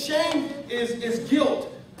things. Shame is guilt.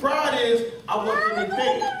 Pride is, I want them to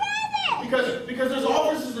think. Because there's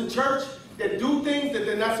officers in church that do things that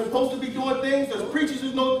they're not supposed to be doing things. There's preachers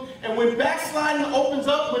who know. And when backsliding opens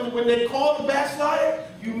up, when they call the backslider,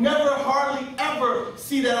 you never hardly ever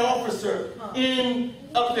see that officer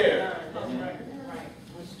up there.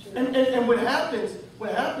 And what happens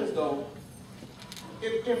though,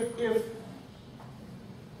 if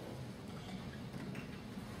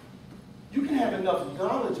you can have enough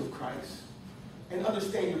knowledge of Christ and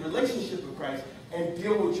understand your relationship with Christ and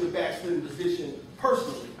deal with your backslidden position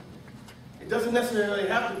personally. It doesn't necessarily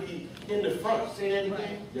have to be in the front. Say that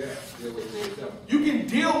again. Yeah, deal with yourself. You can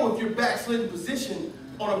deal with your backslidden position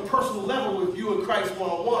on a personal level with you and Christ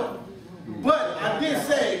one-on-one. But I did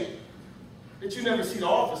say that you never see the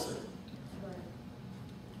officer.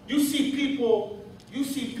 You see people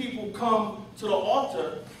come to the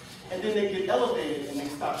altar and then they get elevated and they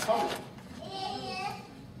stop coming.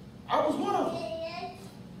 I was one of them.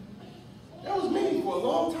 That was me for a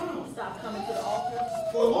long time. Stop coming to the altar.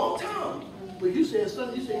 For a long time. But you said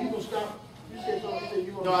something, you said you gonna stop. You said something, you said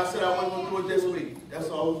you gonna. No, I said I wasn't going to do it this week. That's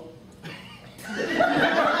all. That's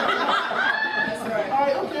right. All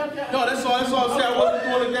right, okay. No, that's all I said. I wasn't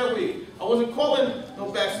doing it that week. I wasn't calling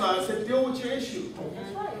no backslide. I said deal with your issue.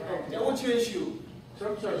 That's right. Deal with your issue.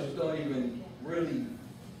 Some churches don't even really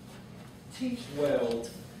teach well,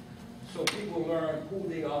 so people learn who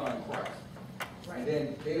they are in Christ. And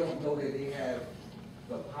then they don't know that they have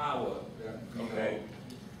the power. Okay.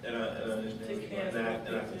 And I understand,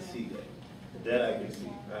 and I can see that. That I can see.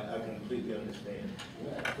 I completely understand.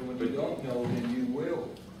 Yeah. So when you don't know, then you will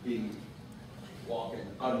be walking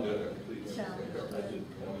under the complete. I do. You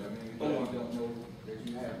know what I mean? You don't know that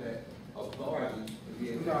you have that authority to be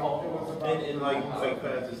able to No, talk. it was about- And like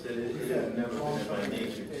Pastor said, it has never been in my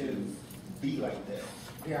nature to be like that.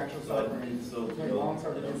 The actual So, suffering. so Okay, you know, long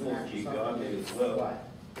suffering I'm is an supposed to actual keep suffering. godly as well.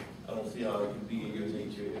 I don't see how it can be in your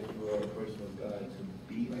nature if you are a person of God to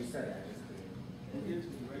be You like said that. that. It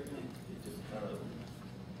just kind of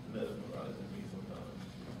mesmerizes me sometimes.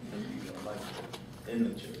 People are like that in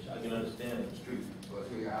the church. I can understand in the street. But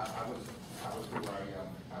see, I was who I am,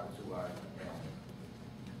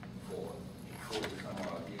 for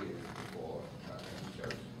 40-some-odd years before I came to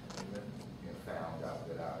church. And found out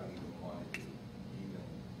that I even wanted to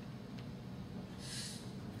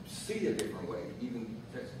see a different way, even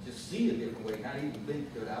just see a different way, not even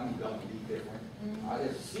think that I'm going to be different. I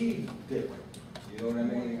just see different. You know what I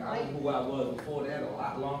mean? I was who I was before that a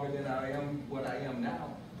lot longer than I am what I am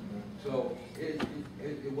now. So it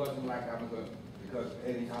wasn't like I'm going to, because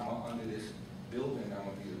anytime I'm under this building, I'm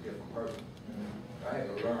going to be a different person. I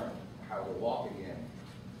had to learn how to walk again.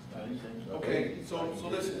 Okay, so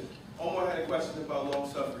listen. Omar had a question about long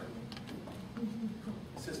suffering.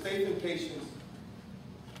 It says faith and patience,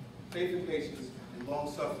 and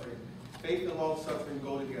long suffering. Faith and long suffering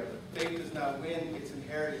go together. Faith does not win, it's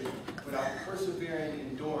inherited without persevering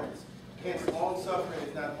endurance. Hence, long suffering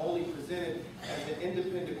is not only presented as an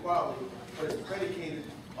independent quality, but it's predicated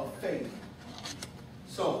of faith.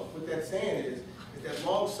 So, what that's saying is that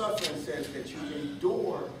long suffering says that you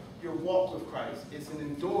endure your walk with Christ. It's an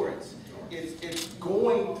endurance. It's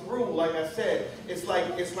going through, like I said, it's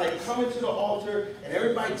like coming to the altar and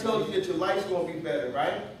everybody tells you that your life's going to be better,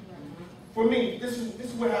 right? For me, this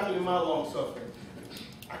is what happened in my long suffering.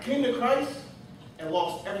 I came to Christ and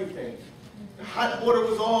lost everything. The hot water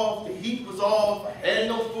was off, the heat was off, I had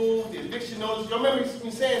no food, the eviction notice. You remember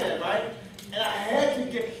me saying that, right? And I had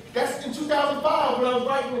to get, that's in 2005 when I was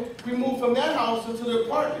writing, we moved from that house into the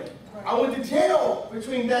apartment. I went to jail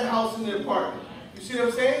between that house and the apartment. You see what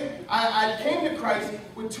I'm saying? I came to Christ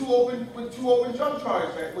with two open drug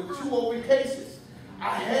charges, right? With 2 open cases.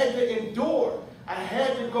 I had to endure. I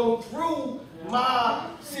had to go through my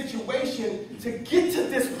situation to get to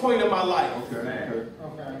this point in my life. Okay.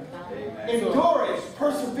 Endurance,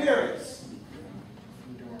 perseverance.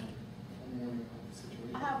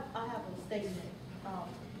 I have a statement.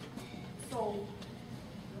 So,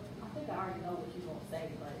 I think I already know what you're going to say,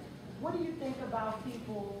 but what do you think about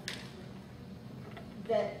people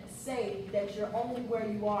that say that you're only where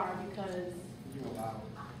you are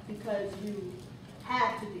because you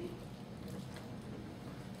had to be?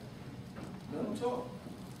 Let them talk.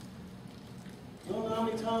 You don't know how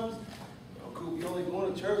many times you only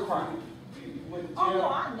going to church, you went to jail. Oh no,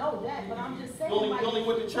 I know that, but I'm just saying. You only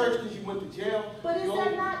went to church because you went to jail. But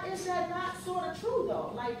is that not sort of true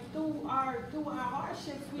though? Like through our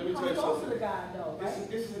hardships, we come closer to God though,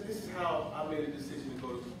 right? This is how I made a decision to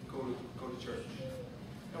go to church.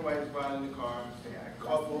 Everybody's riding in the car. I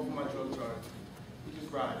called both of my drug charges. We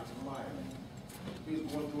just ride. Why? We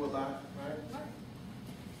was going through a lot, right?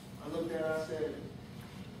 I looked at her and I said,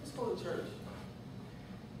 let's go to church.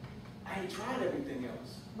 I ain't tried everything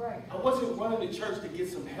else. Right. I wasn't running to church to get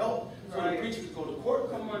some help so the preacher could go to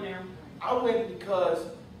court. Come on now. I went because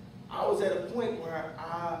I was at a point where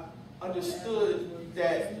I understood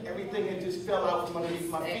that everything had just fell out from underneath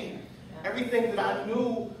my feet. Everything that I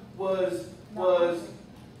knew was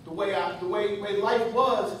the way life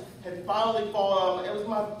was had finally fallen out. It was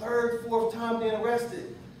my 3rd, 4th time being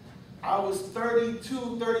arrested. I was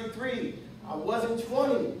 32, 33. I wasn't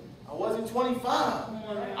 20. I wasn't 25.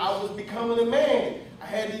 I was becoming a man. I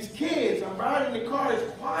had these kids. I'm riding in the car.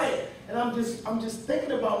 It's quiet, and I'm just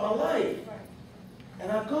thinking about my life.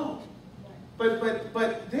 And I go. But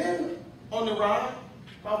then on the ride,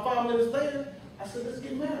 about 5 minutes later, I said, let's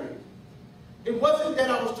get married. It wasn't that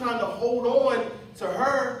I was trying to hold on to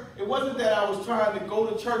her. It wasn't that I was trying to go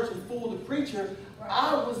to church and fool the preacher.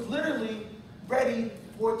 I was literally ready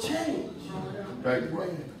for a change.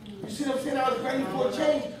 You see what I'm saying? I was ready for a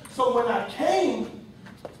change. So when I came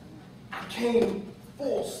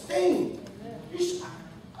full steam.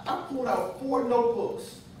 I pulled out 4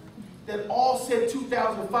 notebooks that all said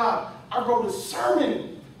 2005. I wrote a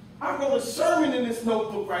sermon. In this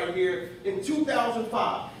notebook right here in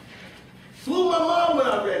 2005. Blew my mind when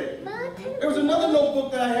I read it. There was another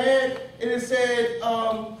notebook that I had, and it said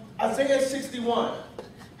Isaiah 61,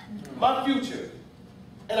 my future.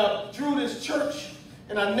 And I drew this church,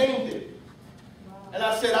 and I named it. And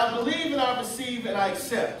I said, I believe and I receive and I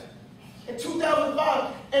accept. In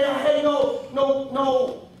 2005, and I had no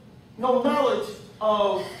knowledge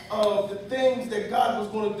of the things that God was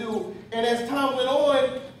going to do. And as time went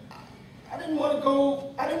on, I didn't want to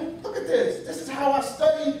go, look at this. This is how I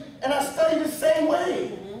studied, and I studied the same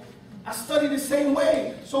way. I studied the same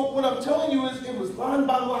way. So what I'm telling you is it was line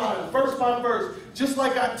by line, verse by verse, just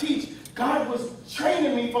like I teach. God was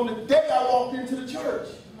training me from the day I walked into the church.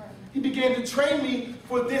 He began to train me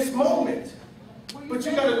for this moment. But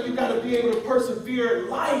you gotta be able to persevere in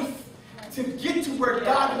life to get to where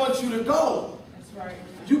God wants you to go. That's right.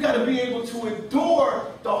 You gotta be able to endure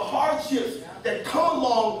the hardships that come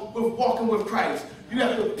along with walking with Christ. You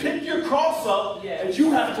have to pick your cross up and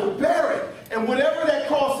you have to bear it. And whatever that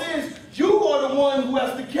cross is, you are the one who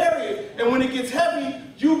has to carry it. And when it gets heavy,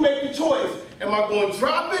 you make the choice. Am I going to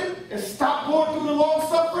drop it and stop going through the long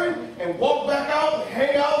suffering and walk back out and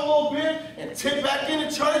hang out a little bit and tip back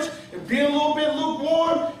into church and be a little bit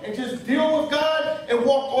lukewarm and just deal with God and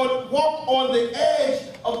walk on the edge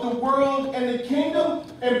of the world and the kingdom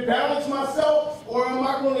and balance myself? Or am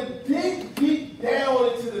I going to dig deep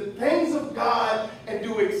down into the things of God and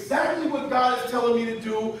do exactly what God is telling me to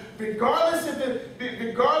do, regardless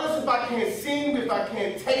if I can't see Him, if I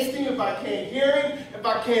can't taste Him, if I can't hear Him, if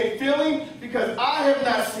I can't feel Him, because I have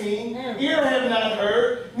not seen, ear have not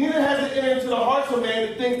heard, neither has it entered into the hearts of man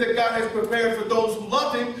the things that God has prepared for those who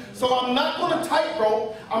love Him. So I'm not going to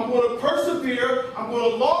tightrope. I'm going to persevere. I'm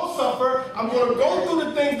going to long suffer. I'm going to go through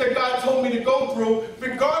the things that God told me to go through,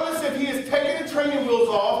 regardless if He is taking the training wheels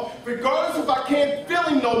off, regardless if I can't feel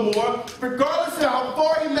Him no more, regardless of how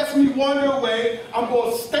far He lets me wander away. I'm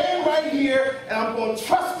going to stand right here and I'm going to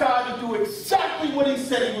trust God to do exactly what He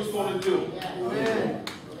said He was going to do. Amen.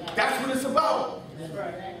 That's what it's about.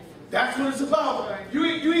 That's what it's about. You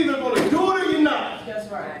either going to do it or you're not. That's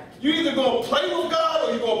right. You're either going to play with God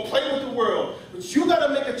or you're going to play with the world. But you got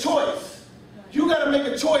to make a choice. You got to make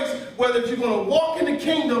a choice whether you're going to walk in the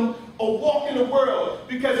kingdom or walk in the world.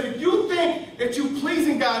 Because if you think that you're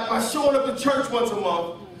pleasing God by showing up to church once a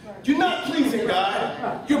month, you're not pleasing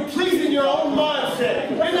God. You're pleasing your own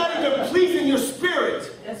mindset. You're not even pleasing your spirit.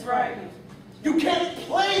 That's right. You can't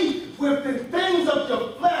play with the things of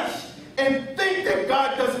the flesh and think that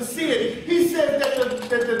God doesn't see it. He says that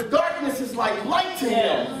the darkness is like light to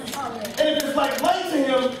him. And if it's like light to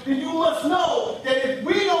him, then you must know that if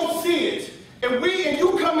we don't see it, and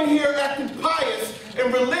you come in here acting pious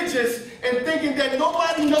and religious and thinking that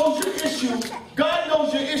nobody knows your issue, God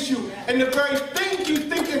knows your issue, and the very thing you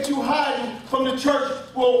think that you're hiding from the church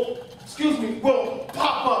will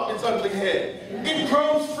pop up its ugly head. It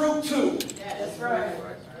grows fruit too. That's right.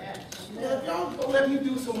 Now, if y'all gonna let me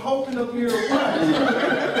do some hoping up here, I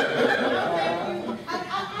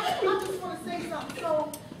just want to say something.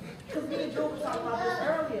 So, because me and Joe were talking about this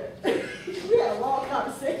earlier, we had a long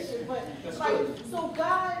conversation, but so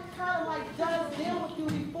God kind of like does deal with you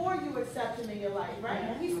before you accept Him in your life,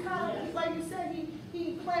 right? He's kind of, like you said,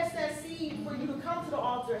 he plants that seed for you to come to the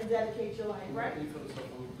altar and dedicate your life, right?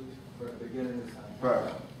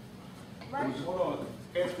 Right. Right. hold on,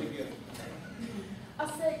 ask me again. I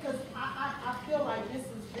said because I feel like this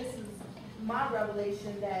is my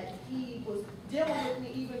revelation that He was dealing with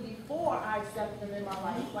me even before I accepted Him in my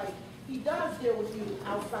life. Like He does deal with you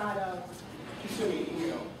outside of. You sent me an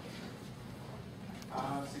email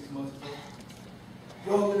 6 months ago.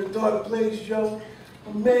 Yo, I'm in a dark place, yo.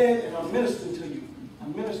 I'm mad, and I'm ministering to you.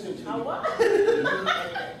 I'm ministering to you. What?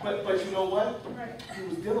 But you know what? Right. He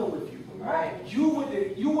was dealing with you. Right. You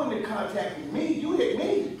wouldn't have contacted me. You hit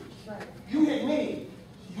me. Right. You hit me.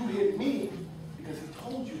 You hit me because He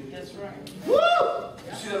told you. That's right. Woo!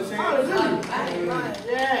 You see what I'm saying?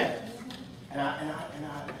 Yeah. And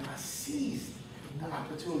I seized the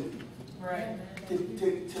opportunity. Right. To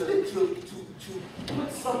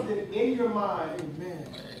put something in your mind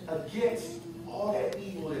against all that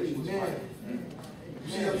evil that you was fighting.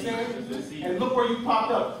 You see what I'm saying? And look where you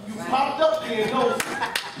popped up. You popped up being nosy.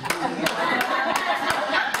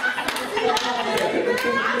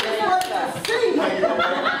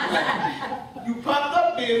 You popped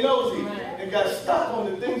up being nosy and got stuck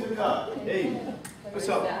on the things of God. Hey, what's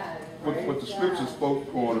up? What the scripture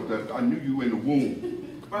spoke on, that I knew you in the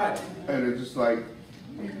womb. Right. And it's just like,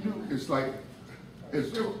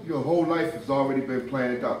 your whole life has already been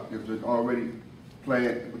planned out. It's been already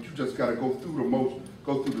planned, but you just got to go through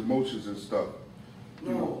the motions and stuff.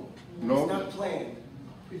 No, No? it's not planned.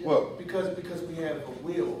 What? Because we have a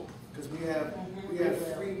will. Because we have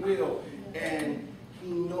free will, and He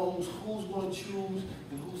knows who's going to choose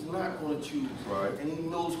and who's not going to choose. Right. And He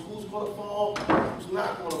knows who's going to fall and who's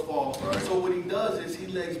not going to fall. Right. So what He does is He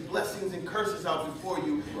lays blessings and curses out before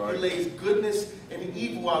you. Right. He lays goodness and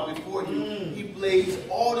evil out before you. He lays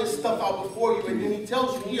all this stuff out before you, and then He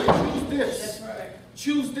tells you, here, choose this. That's right.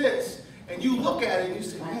 Choose this. And you look at it and you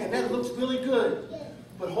say, man, that looks really good.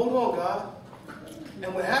 But hold on, God.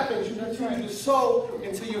 And what happens, you continue to sow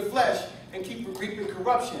into your flesh and keep reaping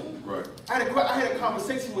corruption. Right. I had a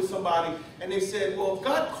conversation with somebody, and they said, well, if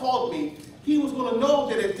God called me, He was going to know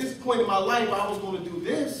that at this point in my life I was going to do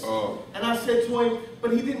this. And I said to him,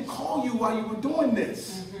 but He didn't call you while you were doing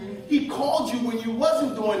this. He called you when you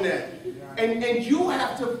wasn't doing that. And you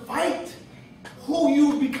have to fight who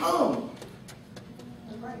you become.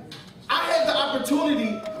 I have the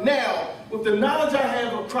opportunity now, with the knowledge I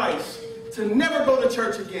have of Christ, to never go to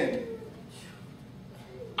church again.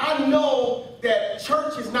 I know that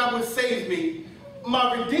church is not what saved me.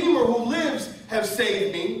 My Redeemer who lives has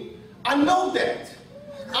saved me. I know that.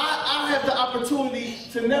 I have the opportunity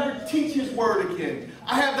to never teach His word again.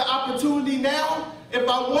 I have the opportunity now, if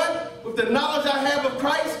I want, with the knowledge I have of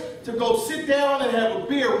Christ, to go sit down and have a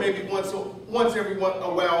beer maybe once every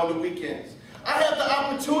while on the weekends. I have the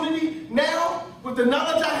opportunity now, with the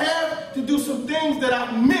knowledge I have, to do some things that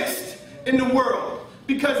I've missed in the world.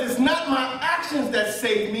 Because it's not my actions that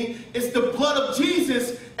saved me, it's the blood of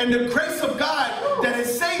Jesus and the grace of God that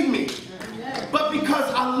has saved me. But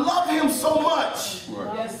because I love Him so much,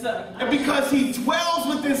 Yes, sir. and because He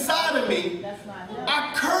dwells within inside of me,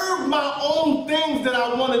 I curb my own things that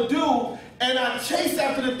I want to do, and I chase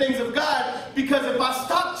after the things of God, because if I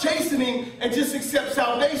stop chastening and just accept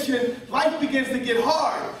salvation, life begins to get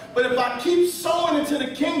hard. But if I keep sowing into the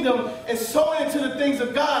kingdom and sowing into the things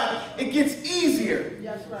of God, it gets easier.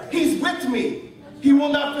 He's with me. He will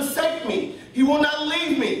not forsake me. He will not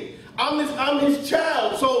leave me. I'm his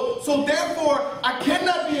child. So therefore, I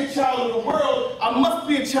cannot be a child of the world. I must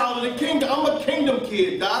be a child of the kingdom. I'm a kingdom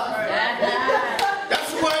kid, Doc.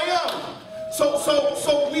 That's who I am.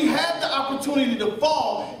 So we have the opportunity to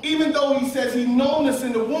fall. Even though he says he known us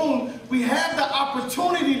in the womb, we have the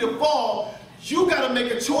opportunity to fall. You got to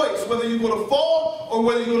make a choice whether you're going to fall or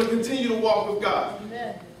whether you're going to continue to walk with God.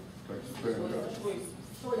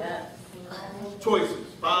 Choices.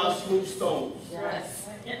 5 smooth stones. Yes.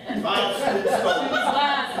 5 smooth stones.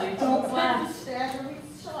 Wisely.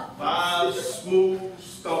 5 smooth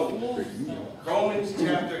stones. Romans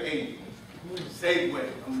chapter 8. Segue.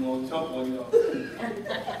 I'm going to jump on y'all.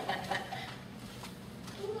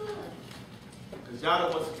 Because y'all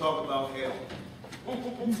don't want to talk about hell.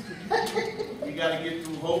 We got to get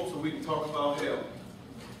through hope so we can talk about hell.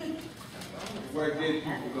 Where did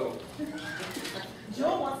people go?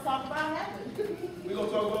 Joe wants to talk about heaven. We're going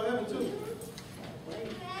to talk about heaven too.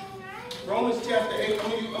 Romans chapter 8. I'm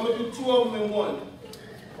going to do 2 of them in one.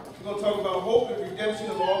 We're going to talk about hope and redemption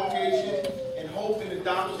of all creation and hope and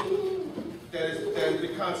adoption that has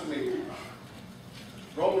been consummated.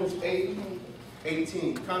 Romans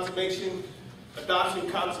 8:18. Consummation, adoption,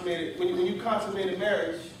 consummated. When you consummate a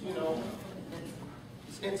marriage, you know,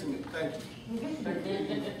 it's intimate. Thank you.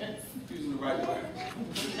 Using the right word.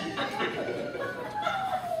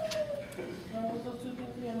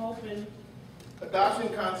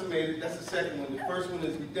 Adoption consummated, that's the second one. The first one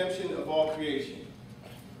is redemption of all creation.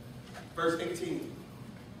 Verse 18.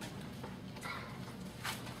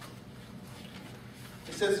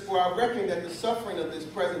 It says, "For I reckon that the suffering of this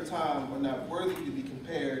present time are not worthy to be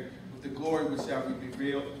compared with the glory which shall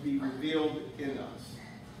be revealed in us."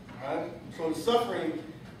 Right? So the suffering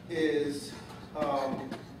is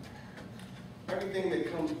everything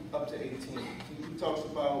that comes up to 18. He talks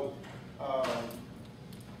about,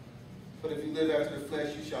 but if you live after the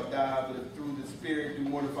flesh, you shall die. But if through the Spirit you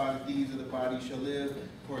mortify the deeds of the body, you shall live.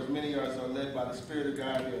 For as many as are led by the Spirit of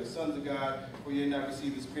God, they are the sons of God. For you have not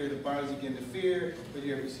received the spirit of bondage again to fear, but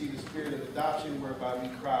you have received the spirit of adoption, whereby we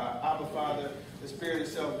cry, Abba, Father. The Spirit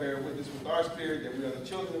itself bears witness with our spirit that we are the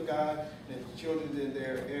children of God, and if the children, then they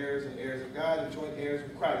are heirs and heirs of God, and joint heirs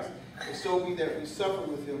with Christ. And so be that we suffer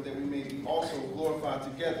with him, that we may be also glorified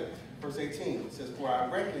together. Verse 18 says, "For I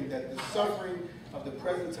reckon that the suffering of the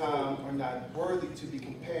present time are not worthy to be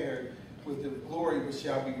compared with the glory which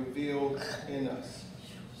shall be revealed in us."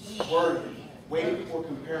 Worthy, weighted or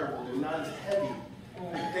comparable. They're not as heavy.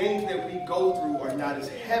 The things that we go through are not as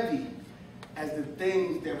heavy as the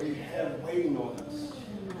things that we have waiting on us.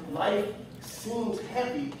 Life seems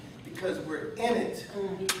heavy because we're in it.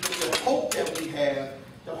 But the hope that we have,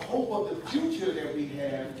 the hope of the future that we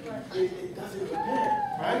have, it doesn't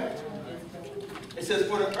compare, right? It says,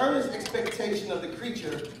 "For the earnest expectation of the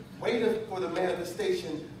creature waiteth for the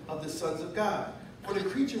manifestation of the sons of God. For the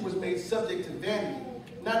creature was made subject to vanity,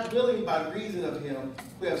 not willing by reason of him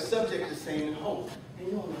who have subject the same in hope." And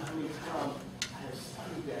you don't know how many times I have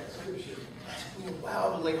studied that scripture. It's been a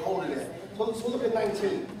while to lay hold of that. So look at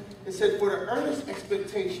 19. It said, "For the earnest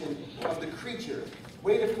expectation of the creature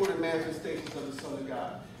waiteth for the manifestations of the Son of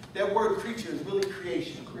God." That word creature is really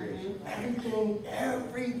creation.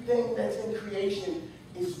 Everything that's in creation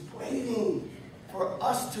is waiting for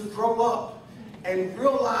us to grow up and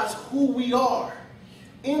realize who we are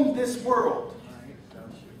in this world.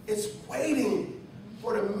 It's waiting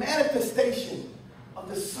for the manifestation of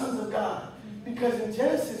the sons of God. Because in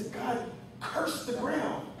Genesis, God cursed the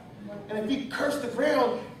ground. And if he cursed the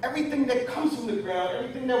ground, everything that comes from the ground,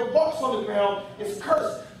 everything that walks on the ground is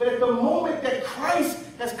cursed. But at the moment that Christ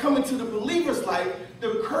has come into the believer's life,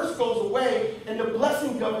 the curse goes away and the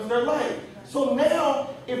blessing governs their life. So now,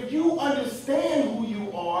 if you understand who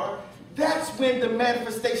you are, that's when the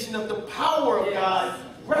manifestation of the power of God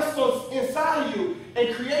rests inside of you.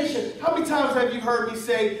 And creation, how many times have you heard me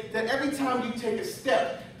say that every time you take a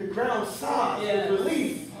step, the ground sighs with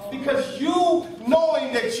relief? Because you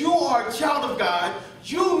knowing that you are a child of God,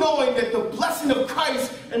 you knowing that the blessing of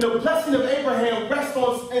Christ and the blessing of Abraham rests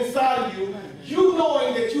inside of you, you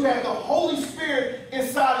knowing that you have the Holy Spirit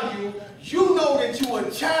inside of you, you know that you are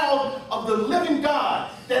a child of the living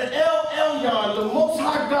God, that El Elyon, the Most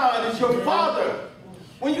High God, is your Father.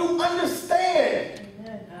 When you understand,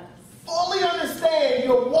 fully understand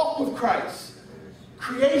your walk with Christ,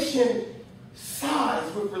 creation sighs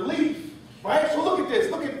with relief. Right? So look at this.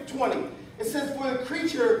 Look at 20. It says, "For the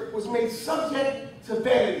creature was made subject to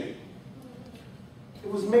vanity."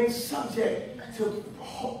 It was made subject to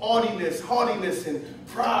haughtiness, and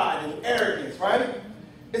pride, and arrogance, right?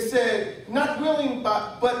 It said, "Not willing,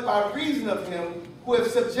 but by reason of him who have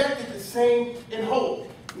subjected the same in hope."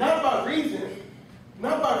 Not by reason,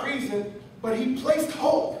 Not by reason, but he placed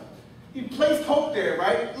hope. He placed hope there,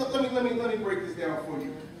 right? Look, let me break this down for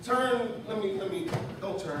you.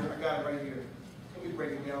 Don't turn, I got it right here. Let me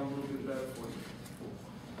break it down a little bit better for you.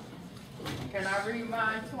 Can I read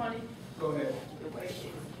mine, 20? Go ahead. The way it is.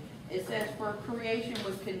 It says, for creation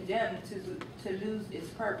was condemned to lose its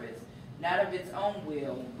purpose, not of its own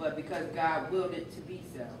will, but because God willed it to be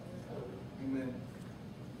so. Amen.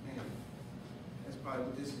 Man, that's probably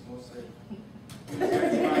what this is going to say.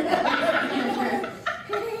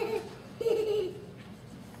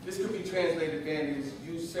 This could be translated, Vanity,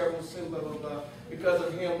 use several symbols, blah, blah, blah, because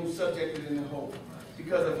of him who subjected it in hope.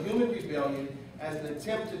 Because of human rebellion, as an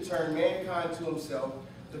attempt to turn mankind to himself,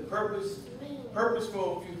 the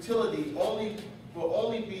purposeful futility will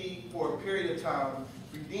only be for a period of time.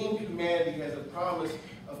 Redeemed humanity has a promise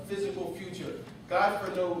of physical future. God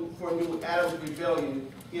foreknew Adam's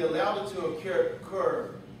rebellion. He allowed it to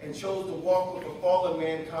occur and chose to walk with a fallen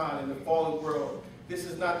mankind in the fallen world. This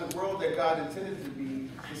is not the world that God intended it to be.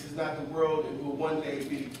 This is not the world it will one day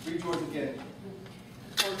be. Read yours again.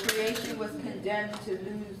 For creation was condemned to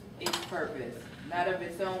lose its purpose, not of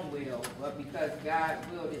its own will, but because God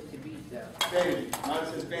willed it to be so. Vanity. Mine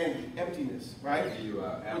says vanity, emptiness, right? You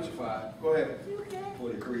amplify. Go ahead. For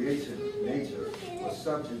the creation, nature was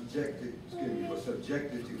subjected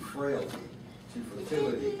to frailty, to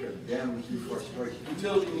fertility, condemned to frustration.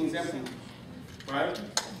 Futility means empty, right?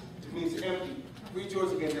 It means empty. Read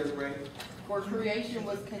yours again, Desiree. For creation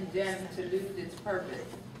was condemned to lose its purpose,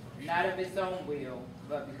 not of its own will,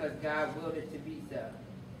 but because God willed it to be so.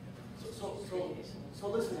 So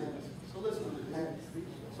listen to this. So listen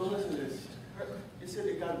to this. It said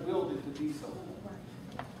that God willed it to be so.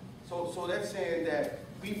 So that's saying that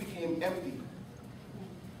we became empty.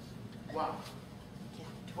 Why?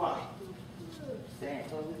 Why? Saying,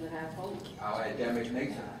 so we can have hope. Our Adamic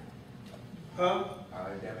nature. Huh?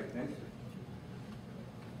 Our Adamic nature.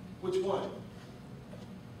 Which one?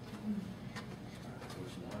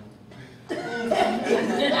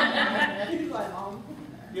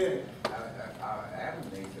 Yeah. Our Adam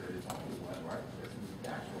nature is only one, right? This is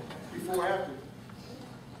natural. Before or after?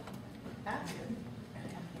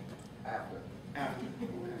 After. After.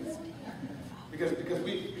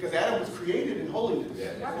 Because Adam was created in holiness.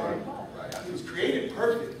 Yeah, that's right. He was created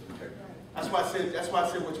perfect. Okay. That's why I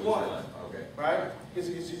said which one. Okay. Right?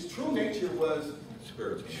 His true nature was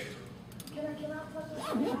Spiritual nature. Can I touch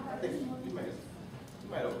on that? I think you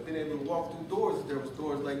might have been able to walk through doors if there was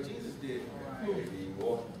doors like Jesus did. I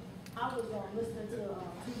was listening to 2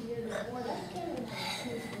 years before that,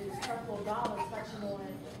 his Purple Dollar touching on,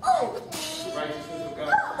 The righteousness of God.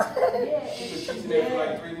 yeah, He was teaching that for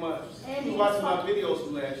like 3 months. And He was watching my videos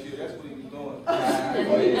from last year. That's what he was doing.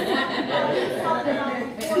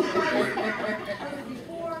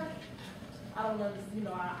 before, I don't know,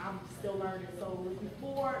 I'm still learning, so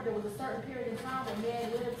before, there was a certain period in time when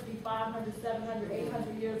man lived to be 500, 700,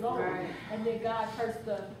 800 years old, Right. and then God cursed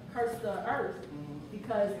the earth,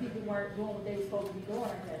 because people weren't doing what they were supposed to be doing,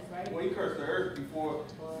 I guess, right? Well, he cursed the earth before.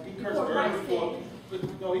 He cursed Before the earth Christ before.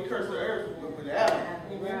 No, he cursed the earth with Adam.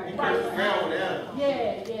 He cursed the ground with Adam.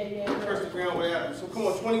 Yeah. He cursed the ground with Adam. So come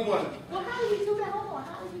on, 21. Well, how did he do that? Hold on,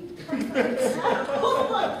 how did he curse the earth?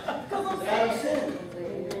 Because I'm Adam saying, sinned.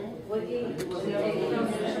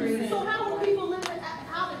 so how were people living,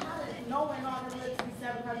 how did Noah and all them live to be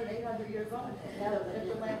 700, 800 years old? If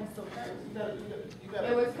the land was still cursed.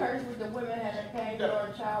 It was cursed with the women had a pain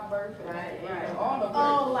during childbirth. Right. All of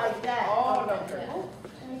Oh, it. like that. All of it. Oh,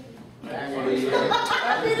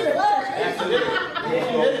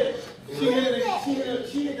 She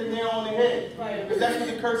hit the nail on the head. Because that's what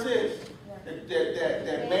the curse is.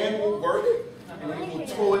 That man will work, and he will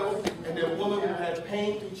toil, and that woman will have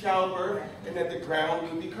pain through childbirth, and that the ground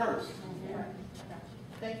will be cursed.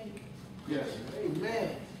 Thank you. Yes.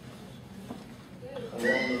 Amen. Along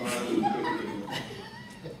the line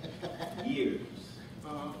of years,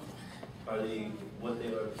 are they what they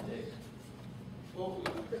are today? Well,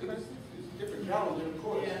 it's a different calendar, of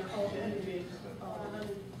course.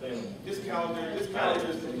 This calendar is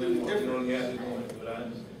completely You different. don't have to go into it, I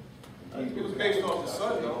understand. It was based off the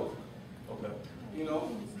sun, though. Okay. You know,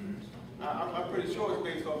 I'm pretty sure it's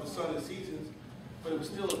based off the sun and seasons, but it was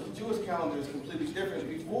still, the Jewish calendar is completely different.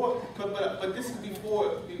 Before, but this is before.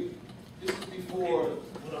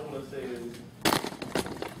 What I want to say is,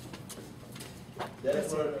 that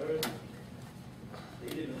part of the earth, they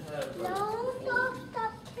didn't have. No,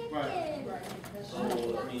 stop kicking. Right. So, I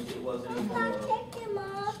mean, it wasn't even Stop kicking,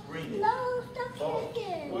 Mom. spring. No, stop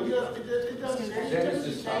kicking. Well, yeah, it does change.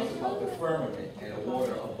 Genesis talks about the firmament and the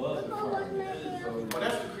water above the firmament. Well,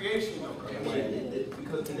 that's the creation, though. Because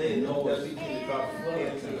because today that's between the drop of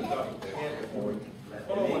hands and the drop of the hand before.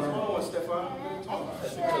 Hold on, Stefan.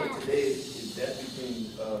 Today that's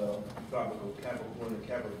between tropical Capricorn and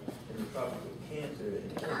tropical Cancer and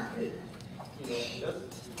you know,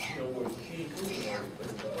 that's where King Cruise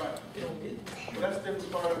Right. That's the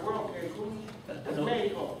different part of the world, Cancun. That's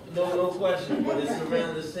Mexico. No question, but it's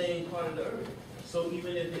around the same part of the earth. So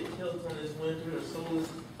even if it tilts on this winter or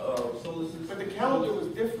solar system. But the calendar was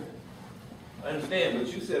different. I understand,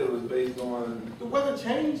 but you said it was based on The weather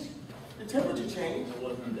changed, the temperature changed. It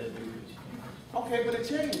wasn't that big. Okay, but it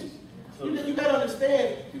changed. You gotta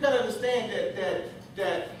understand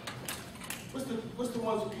that what's the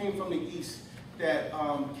ones who came from the east that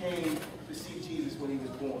came to see Jesus when he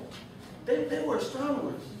was born? They were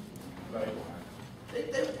astronomers. right.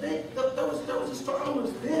 There was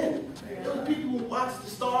astronomers then. There were people who watched the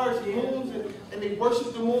stars and moons and they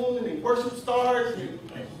worshiped the moon and they worshiped stars.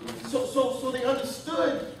 So they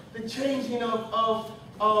understood the changing of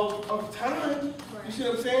time. You see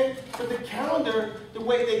what I'm saying? But the calendar, the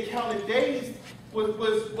way they counted days was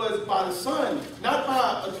by the sun, not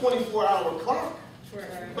by a 24-hour clock,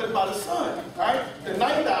 but by the sun, right? The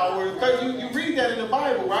ninth hour, you read that in the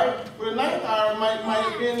Bible, right? But the ninth hour might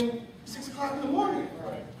have been 6 o'clock in the morning.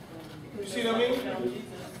 You see what I mean?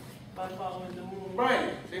 By following the moon.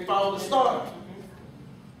 Right. They follow the star.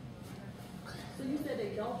 So you said they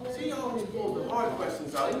don't believe? See, you always pull the hard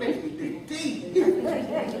questions out. It makes me dig deep.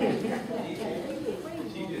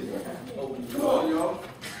 She just opened the Come door. on, y'all.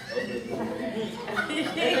 And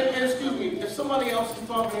excuse me, if somebody else is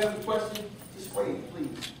talking and has a question, just wait,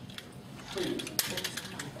 please. Please.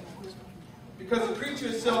 Because the creature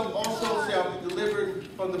itself also shall be delivered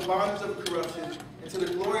from the bondage of corruption into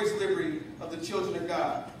the glorious liberty of the children of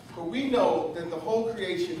God. For we know that the whole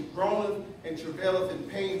creation groaneth and travaileth in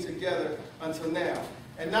pain together until now.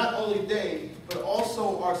 And not only they, but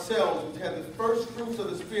also ourselves, which have the first fruits of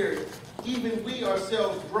the Spirit, even we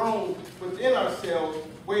ourselves groan within ourselves,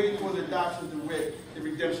 waiting for the adoption of the wit, the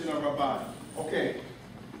redemption of our body. Okay,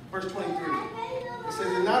 verse 23. It says,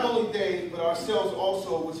 and not only they, but ourselves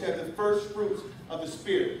also, which have the first fruits of the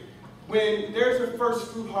Spirit. When there's a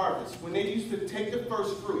first fruit harvest, when they used to take the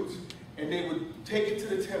first fruits, and they would take it to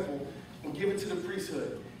the temple and give it to the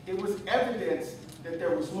priesthood, it was evidence that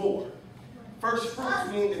there was more. First fruits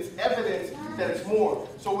mean it's evidence that it's more.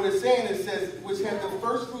 So what it's saying, it says, which have the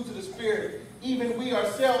first fruits of the Spirit, even we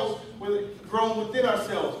ourselves will grown within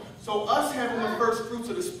ourselves. So us having the first fruits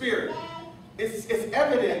of the Spirit, it's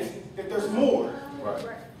evidence that there's more. Right.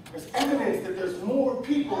 There's evidence that there's more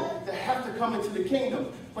people that have to come into the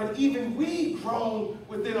kingdom. But even we groan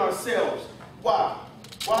within ourselves. Why?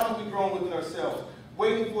 Why do we groan within ourselves?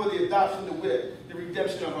 Waiting for the adoption of wit, the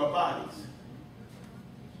redemption of our bodies.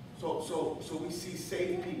 So we see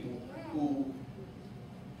saved people who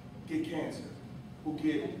get cancer, who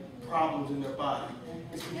get problems in their body.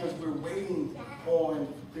 It's because we're waiting on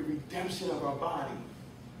the redemption of our body.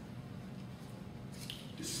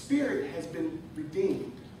 The spirit has been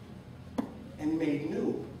redeemed and made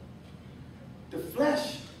new. The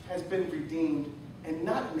flesh has been redeemed and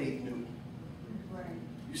not made new.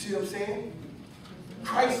 You see what I'm saying?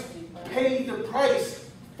 Christ paid the price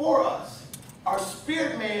for us. Our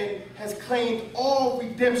spirit man has claimed all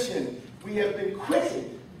redemption. We have been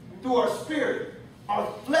quickened through our spirit. Our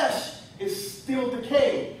flesh is still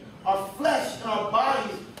decaying. Our flesh and our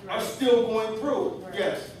bodies are still going through.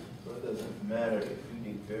 Yes. So it doesn't matter if you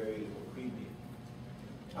get buried or creepy.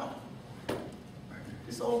 Oh.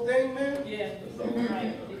 This whole thing, man. Yeah,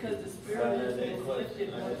 right. Because the spirit has been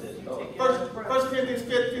lifted once you take it. First Corinthians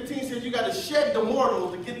 15 says you got to shed the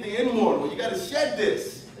mortal to get the immortal. You got to shed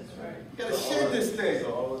this. That's right. You got to shed this thing.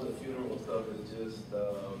 So all of the funeral stuff is just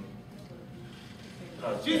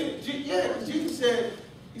Jesus said,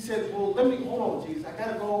 he said, well, hold on, Jesus, I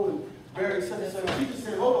got to go and bury such and such. Jesus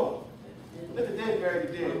said, hold on. Let the dead bury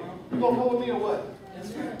the dead. You going to come with me or what? That's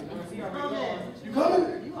right. You already Come gone. on. You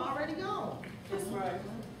coming? You already gone. That's right.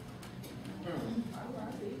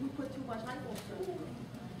 We put too much hype on stuff.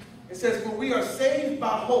 It says, for we are saved by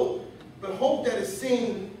hope, but hope that is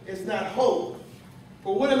seen is not hope.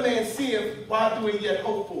 For what a man seeth, why do we yet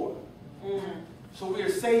hope for? So we are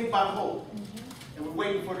saved by hope. And we're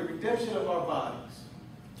waiting for the redemption of our bodies.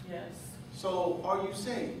 Yes. So are you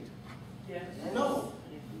saved? Yes. No.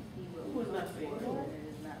 Who was not saved?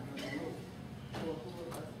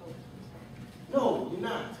 No, you're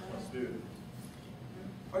not. spirit.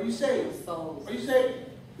 Are you saved? Souls. Are you saved?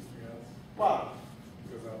 Why?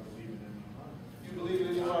 Because I believe it in my heart. You believe it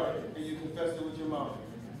in your heart and you confess it with your mouth.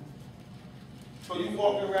 So you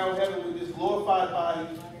walking around heaven with this glorified body,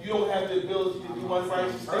 you don't have the ability to do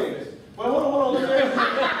unrighteous things. Well, hold on.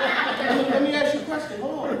 Let me ask you a question.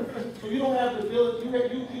 Hold on. So you don't have the ability,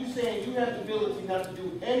 you saying you have the ability not to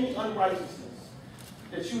do any unrighteousness,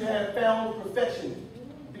 that you have found perfection.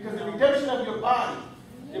 Because the redemption of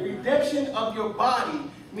your body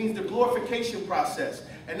means the glorification process.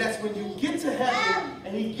 And that's when you get to heaven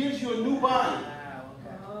and he gives you a new body.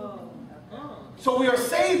 So we are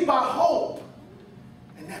saved by hope.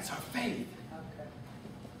 And that's our faith.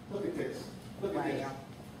 Look at this. Look at this.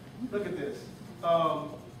 Look at this.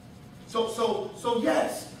 So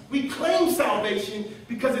yes, we claim salvation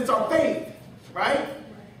because it's our faith, right?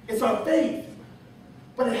 It's our faith.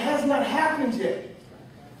 But it has not happened yet.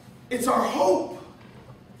 It's our hope.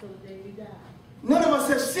 None of us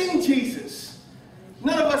have seen Jesus.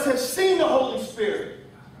 None of us have seen the Holy Spirit.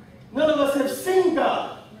 None of us have seen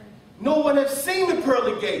God. No one has seen the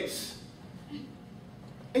pearly gates.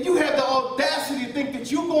 And you have the audacity to think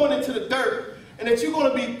that you're going into the dirt and that you're going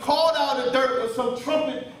to be called out of the dirt with some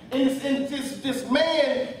trumpet, and this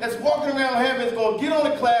man that's walking around heaven is going to get on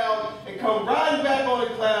the cloud and come riding back on the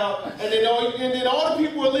cloud, and then all the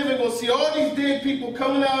people who are living going to see all these dead people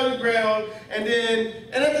coming out of the ground, and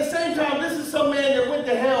at the same time, this is some man that went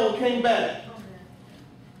to hell and came back.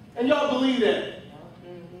 And y'all believe that?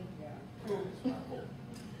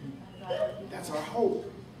 That's our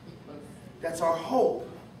hope. That's our hope.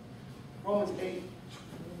 Romans 8,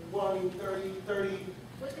 20, 30.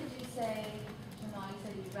 What did you say? You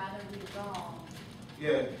said you'd rather be wrong.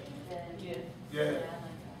 Yeah. Than, Yeah.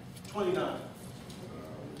 29.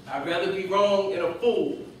 I'd rather be wrong and a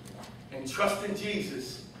fool and trust in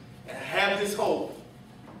Jesus and have this hope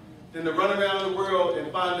than to run around the world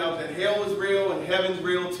and find out that hell is real and heaven's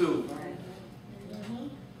real too.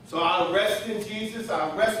 So I rest in Jesus.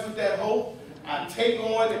 I rest with that hope. I take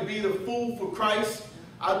on and be the fool for Christ.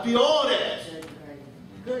 I'll be all that.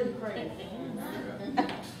 Good and great.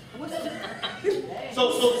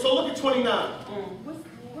 So look at 29.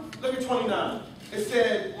 Look at 29. It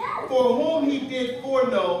said, for whom he did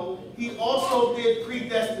foreknow, he also did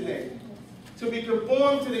predestinate, to be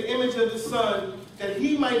conformed to the image of the Son, that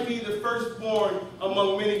he might be the firstborn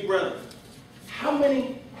among many brethren. How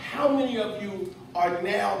many of you are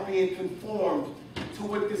now being conformed to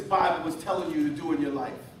what this Bible was telling you to do in your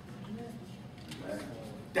life?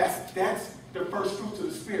 That's the first fruits of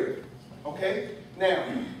the Spirit. Okay? Now,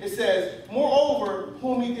 it says, moreover,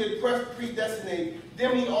 whom he did predestinate,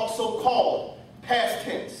 them he also called. Past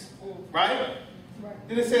tense. Right?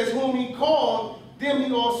 Then it says, whom he called, them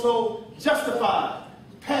he also justified.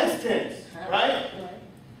 Past tense. Right?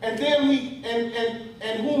 And then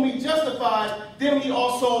and whom he justified, them he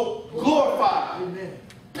also glorified.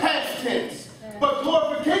 Past tense. But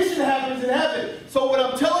glorification happens in heaven. So what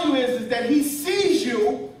I'm telling you is that he sees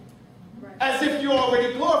you as if you're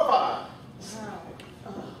already glorified.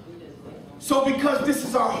 So because this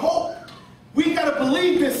is our hope, we got to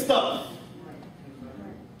believe this stuff.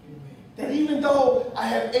 That even though I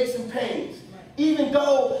have aches and pains, even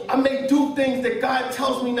though I may do things that God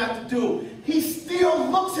tells me not to do, he still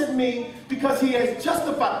looks at me because he has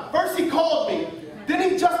justified. First he called me, then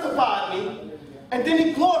he justified me, and then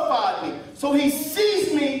he glorified me. So he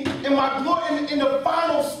sees me in my glory, in the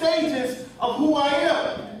final stages of who I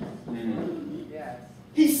am.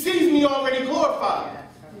 He sees me already glorified.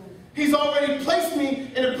 He's already placed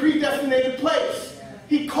me in a predestinated place.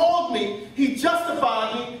 He called me, he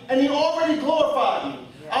justified me, and he already glorified me.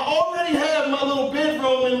 I already have my little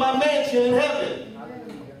bedroom in my mansion in heaven.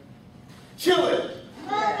 Chilling.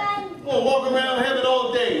 I'm going to walk around heaven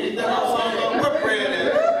all day. That's how I'm going to work bread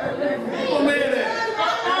at. Oh, man,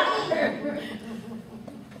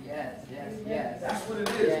 Yes. That's what it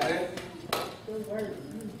is, man. Good word.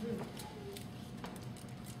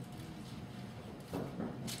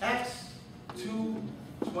 Acts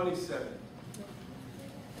 2:27.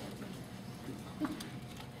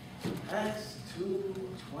 Acts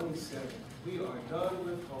 2:27. We are done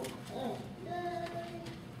with hope.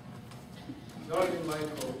 Done in my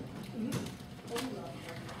hope.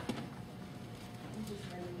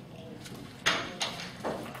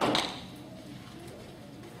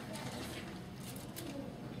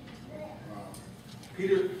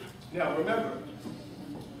 Peter, now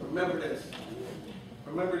remember this.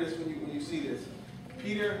 Remember this when you see this.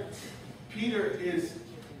 Peter is,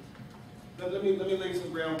 let me lay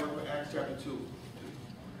some groundwork for Acts chapter 2.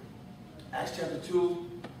 Acts chapter 2,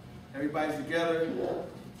 everybody's together,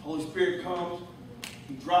 Holy Spirit comes,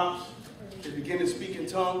 he drops, they begin to speak in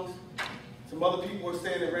tongues. Some other people are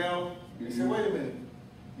standing around, they say, wait a minute,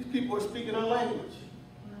 these people are speaking a language,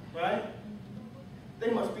 right? They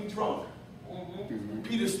must be drunk.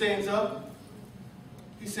 Peter stands up,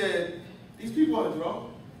 he said, these people aren't drunk.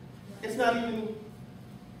 it's not even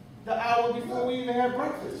the hour before we even have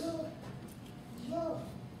breakfast.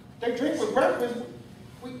 They drink with breakfast.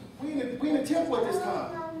 We in the temple at this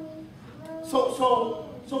time. So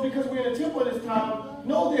because we're in the temple at this time,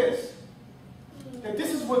 know this. That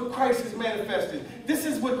this is what Christ has manifested. This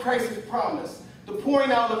is what Christ has promised. The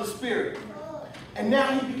pouring out of the Spirit. And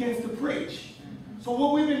now he begins to preach. So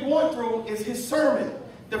what we've been going through is his sermon.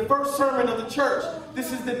 The first sermon of the church.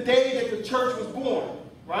 This is the day that the church was born.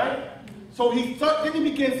 Right? So then he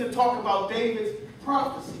begins to talk about David's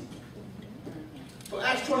prophecy. So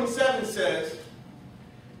Acts 27 says,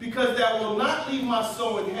 because thou wilt not leave my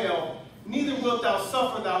soul in hell, neither wilt thou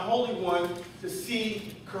suffer thy Holy One to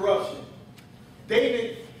see corruption.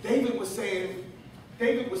 David was saying,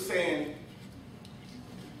 man,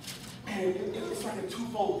 it's like a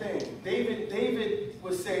twofold thing. David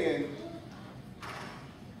was saying,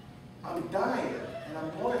 I'm dying, and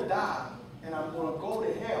I'm going to die, and I'm going to go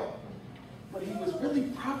to hell. But he was really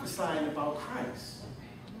prophesying about Christ.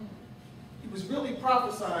 He was really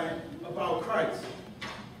prophesying about Christ.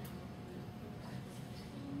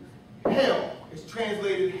 Hell is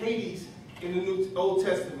translated Hades in the Old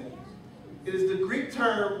Testament. It is the Greek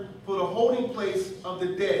term for the holding place of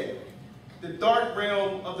the dead, the dark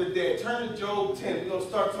realm of the dead. Turn to Job 10. We're going to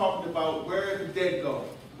start talking about where the dead go.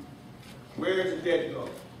 Where the dead go.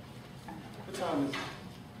 What time is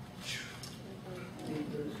it?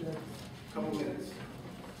 Couple minutes.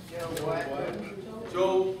 Job,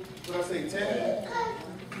 what did I say, 10?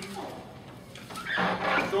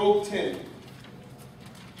 Job 10.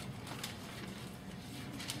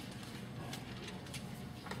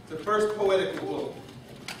 The first poetical book.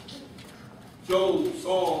 Job,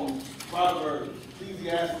 Psalms, Proverbs,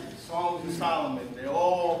 Ecclesiastes, Songs of Solomon. They're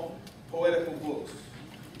all poetical books.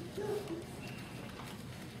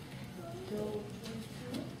 Job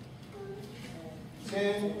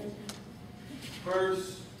 10,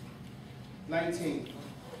 verse 19.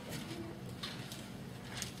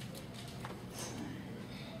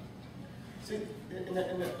 See, and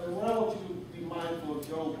what I want you to be mindful of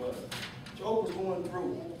Job was going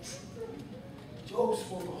through. Job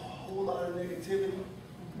spoke a whole lot of negativity.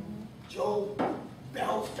 Job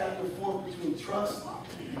bounced back and forth between trust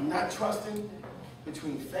and not trusting,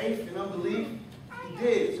 between faith and unbelief. He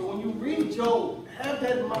did. So when you read Job, have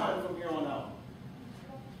that in mind from here on out.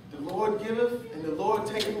 The Lord giveth and the Lord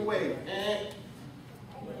taketh away.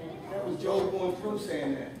 That was Job going through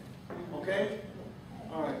saying that. Okay?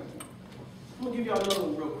 All right. I'm going to give y'all another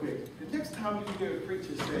one real quick. The next time you hear a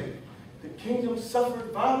preacher say, the kingdom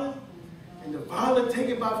suffered violence, and the violent take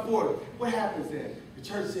it by force, what happens then? The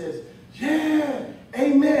church says, yeah,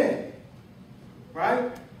 amen.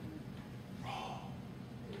 Right?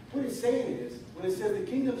 What it's saying is, when it says the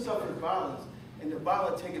kingdom suffered violence, and the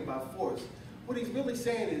violent take it by force, what he's really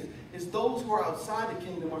saying is those who are outside the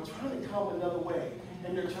kingdom are trying to come another way,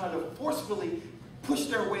 and they're trying to forcefully push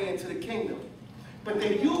their way into the kingdom. But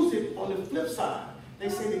they use it on the flip side. They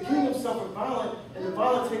say the kingdom suffered violence, and the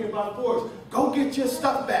violent take it by force. Go get your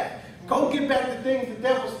stuff back. Go get back the things the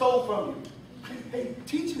devil stole from you. They're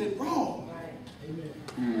teaching it wrong. Right.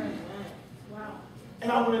 Amen. Wow.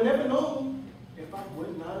 And I would have never known if I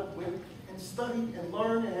would not have went and studied and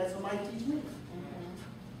learned and had somebody teach me.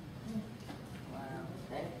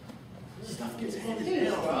 Stuff gets handed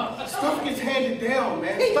down. Stuff gets handed down,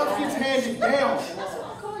 man. Stuff gets handed down. That's what I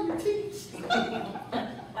call you teach.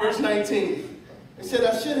 Verse 19. It said,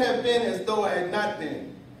 I should have been as though I had not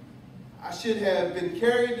been. I should have been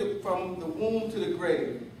carried from the womb to the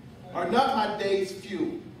grave. Are not my days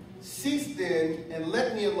few? Cease then, and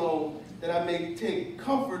let me alone, that I may take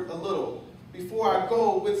comfort a little. Before I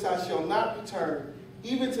go, which I shall not return,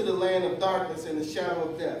 even to the land of darkness and the shadow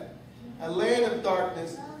of death. A land of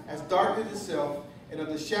darkness, as darkness itself, and of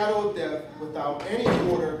the shadow of death, without any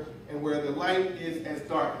order, and where the light is as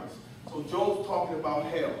darkness. So Job's talking about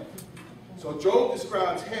hell. So Job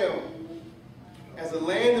describes hell as a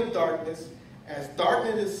land of darkness, as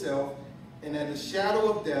darkness itself, and as the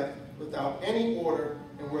shadow of death, without any order,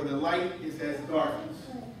 and where the light is as darkness.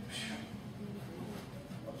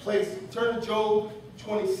 A place, turn to Job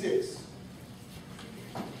 26.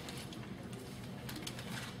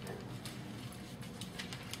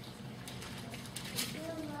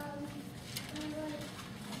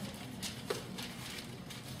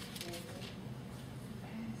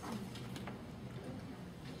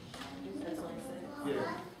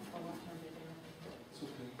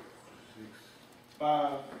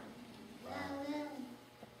 So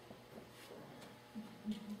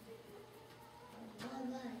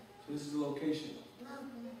this is the location. It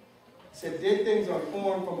said, dead things are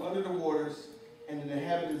formed from under the waters, and in the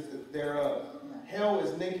inhabitants thereof. Hell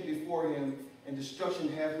is naked before him, and destruction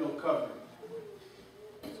has no covering.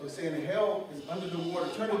 So it's saying hell is under the water.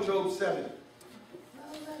 Turn to Job 7.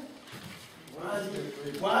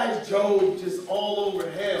 Why is Job just all over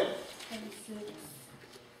hell?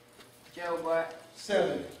 Job what?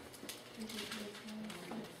 7.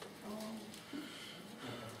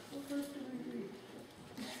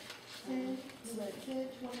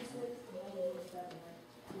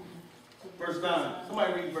 Verse 9.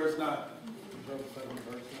 Somebody read verse 9.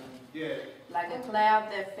 Yeah. Like a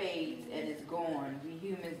cloud that fades and is gone, we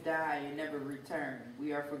humans die and never return.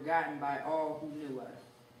 We are forgotten by all who knew us.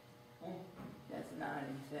 That's not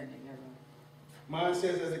intended, never. Mine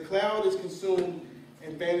says, as a cloud is consumed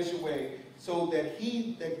and vanish away, so that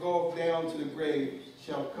he that goeth down to the grave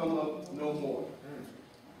shall come up no more.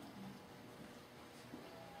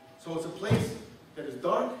 So it's a place that is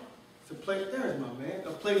dark. It's a place, there's my man,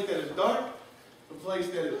 a place that is dark, a place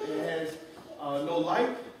that it has no light,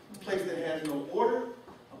 a place that has no order,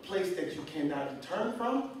 a place that you cannot return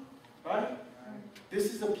from, right?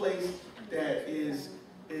 This is a place that is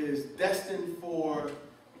destined for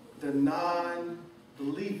the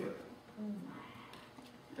non-believer.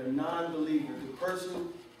 The non-believer, the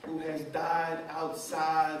person who has died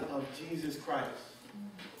outside of Jesus Christ.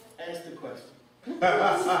 Ask the question. Man, I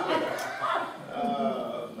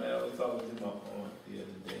was talking to my aunt the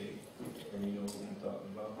other day, and you know what I'm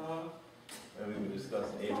talking about? And we were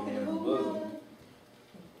discussing Abraham's bosom.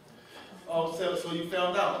 Oh, so you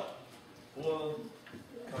found out? Well,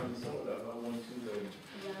 kind of sort of. I want you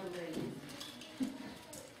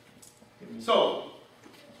to. So,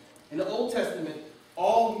 in the Old Testament,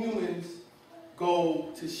 all humans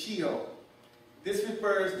go to Sheol. This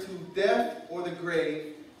refers to death or the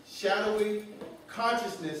grave, shadowy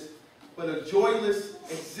consciousness, but a joyless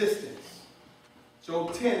existence.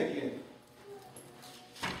 Job 10 again.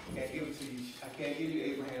 I can't give it to you. I can't give you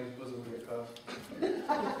Abraham's bosom here, cuz.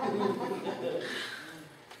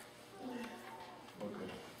 Okay.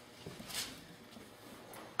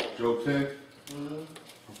 Job 10? Mm-hmm.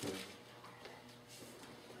 Okay.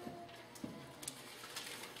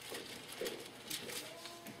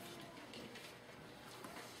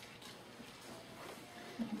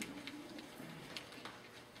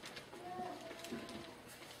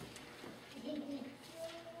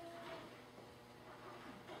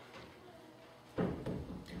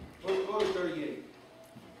 Go to 38.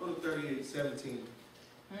 Go to 38:17.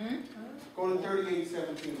 Go to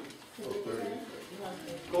 38:17.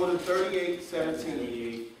 Go to 38:17.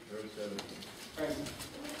 38, verse 17. Thank you.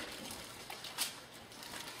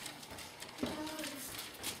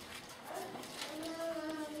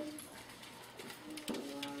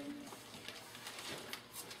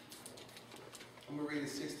 I'm going to read it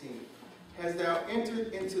 16. Hast thou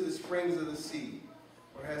entered into the springs of the sea,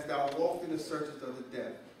 or hast thou walked in the searches of the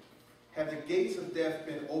depth? Have the gates of death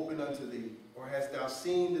been opened unto thee, or hast thou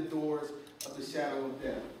seen the doors of the shadow of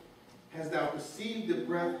death? Hast thou perceived the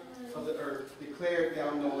breath of the earth? Declare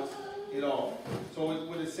thou knowest it all. So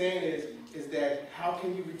what it's saying is that how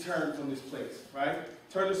can you return from this place, right?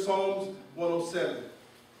 Turn to Psalms 107.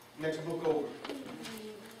 Next book over.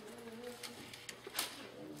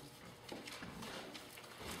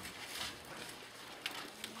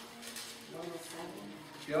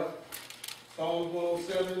 Yep. Psalms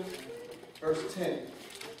 107, verse 10.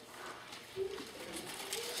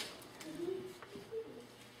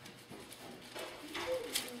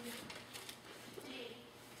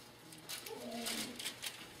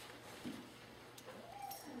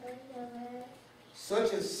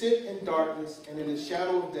 Such as sit in darkness and in the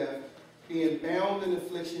shadow of death, being bound in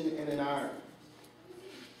affliction and in iron.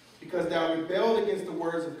 Because thou rebelled against the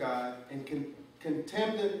words of God and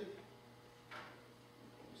contemned,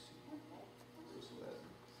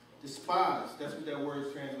 despised, that's what that word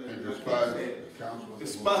is translated.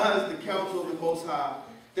 Despised the counsel of the Most High.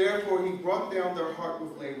 Therefore he brought down their heart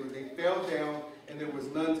with labor. They fell down, and there was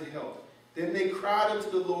none to help. Then they cried unto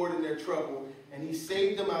the Lord in their trouble, and he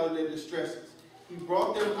saved them out of their distresses. He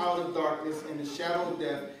brought them out of darkness and the shadow of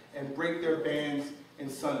death, and brake their bands in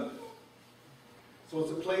sunder. So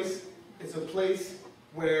it's a place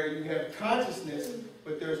where you have consciousness,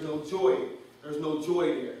 but there's no joy. There's no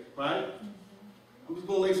joy there, right? I'm just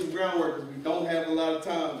going to lay some groundwork because we don't have a lot of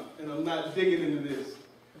time, and I'm not digging into this.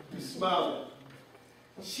 You're smiling.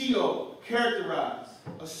 Sheol, characterized,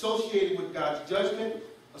 associated with God's judgment,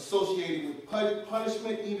 associated with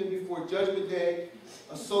punishment even before Judgment Day,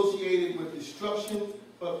 associated with destruction,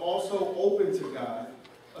 but also open to God,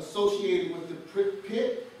 associated with the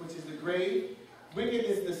pit, which is the grave.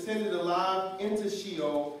 Wickedness descended alive into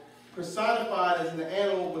Sheol, personified as an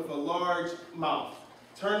animal with a large mouth.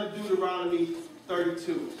 Turn to Deuteronomy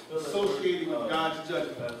 32. Associated with God's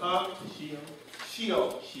judgment. Huh?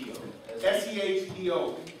 Sheol.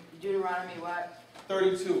 S-E-H-E-O. Deuteronomy what?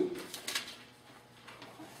 32.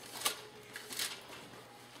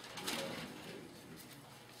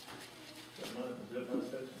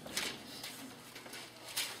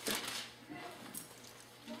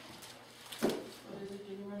 What is it,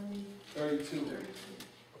 Deuteronomy? 32.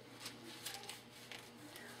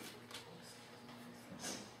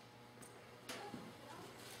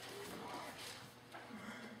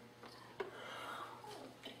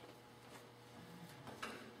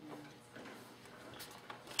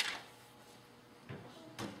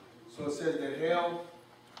 So it says that hell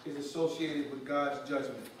is associated with God's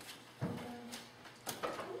judgment.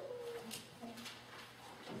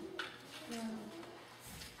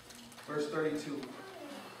 Verse 32.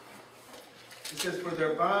 It says, for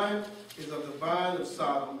their vine is of the vine of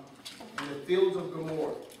Sodom and the fields of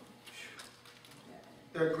Gomorrah.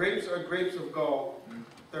 Their grapes are grapes of gall.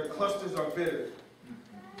 Their clusters are bitter.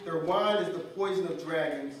 Their wine is the poison of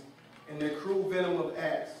dragons and their cruel venom of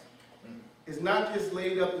asps. Is not this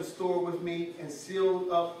laid up in store with me and sealed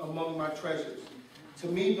up among my treasures? To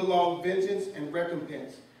me belong vengeance and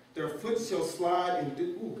recompense. Their foot shall slide in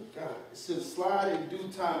due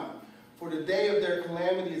time. For the day of their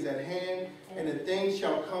calamity is at hand, and the thing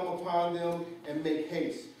shall come upon them and make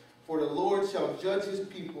haste. For the Lord shall judge his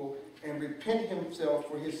people and repent himself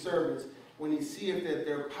for his servants when he seeth that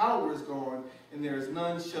their power is gone and there is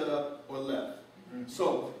none shut up or left.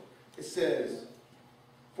 So it says,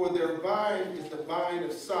 for their vine is the vine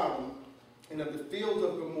of Sodom and of the fields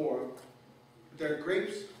of Gomorrah. Their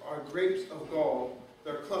grapes are grapes of gall.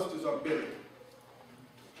 Their clusters are bitter.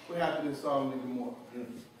 What happened in Sodom and Gomorrah?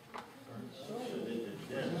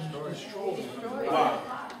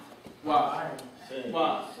 Why?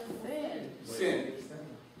 Why? Sin.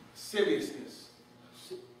 Seriousness.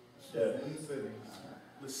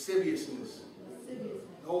 Lasciviousness.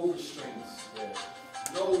 No restraints.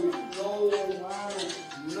 No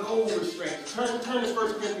restraints. Turn to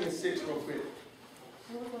 1 Corinthians 6 real quick.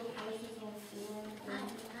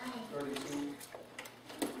 32.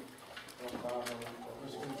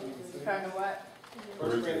 Turn to what?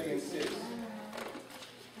 1 Corinthians 6.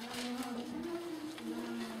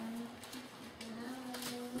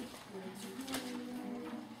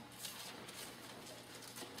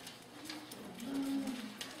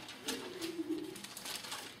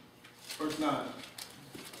 Verse 9.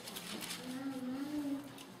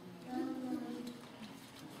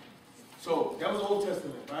 So that was Old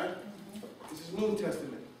Testament, right? This is New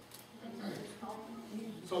Testament.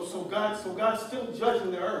 So God's still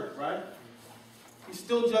judging the earth, right? He's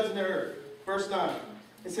still judging the earth. Verse 9.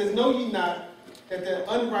 It says, know ye not that the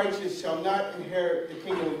unrighteous shall not inherit the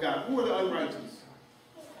kingdom of God. Who are the unrighteous?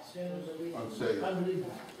 Unsaved.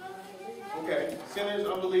 Okay, sinners,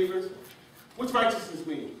 unbelievers. What's righteousness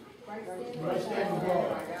mean? Right standing with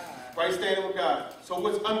God. Right standing with God. So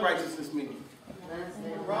what's unrighteousness mean?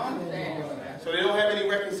 Wrong standing. So they don't have any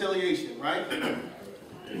reconciliation, right?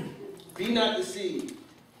 Be not deceived,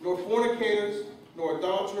 nor fornicators, nor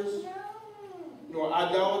adulterers, nor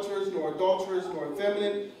idolaters, nor adulterers, nor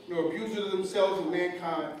effeminate, nor abusers of themselves and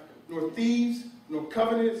mankind, nor thieves, nor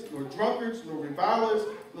covetous, nor drunkards, nor revilers,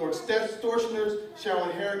 nor extortioners shall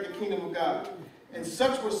inherit the kingdom of God. And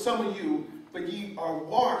such were some of you, but ye are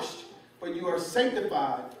washed, but you are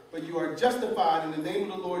sanctified, but you are justified in the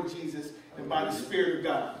name of the Lord Jesus and by the Spirit of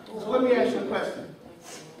God. So let me ask you a question.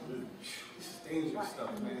 This is dangerous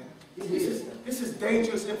stuff, man. This is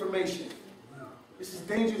dangerous information. This is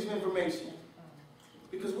dangerous information.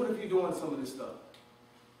 Because what if you're doing some of this stuff?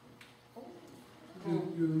 You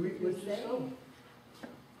reap what you sow.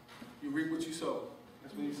 You reap what you sow.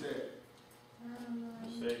 That's what he said.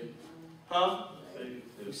 Saved. Huh?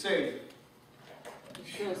 You saved.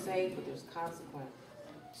 You're still saved, but there's consequences.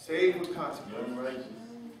 Saved with consequences. You're unrighteous.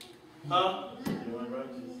 Huh? You're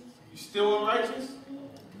unrighteous. You still unrighteous?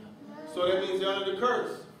 So that means you're under the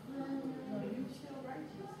curse.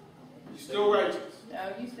 You're still righteous. No,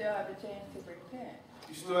 you still have the chance to repent.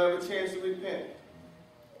 You still have a chance to repent.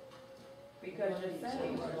 Because you're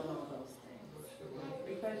saved.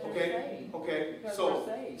 Because you're Okay? saved. Okay. Because So, we're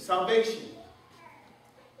saved. salvation.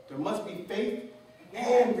 There must be faith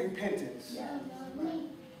and repentance.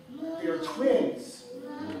 They are twins.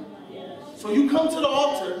 So you come to the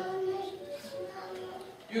altar,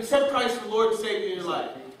 you accept Christ as Lord and Savior in your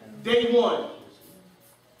life. Day one.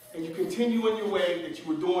 And you continue in your way that you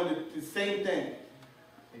were doing the same thing.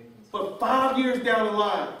 But 5 years down the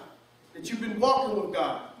line, that you've been walking with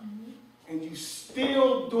God, and you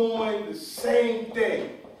still doing the same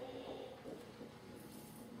thing.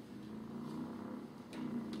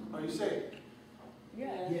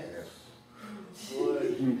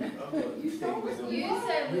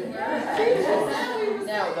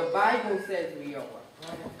 The Bible says we are.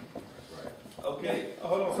 Okay,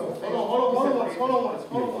 hold on. Hold on.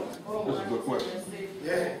 That's a good question.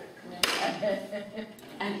 Yeah.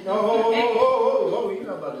 Oh, you're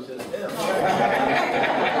not about to shut it down.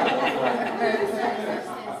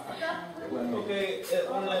 Okay,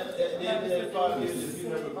 on that, at the end of that 5 years, if you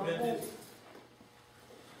have repented.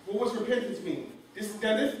 Well, what's repentance mean? This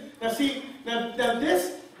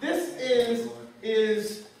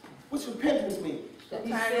is what's repentance mean? To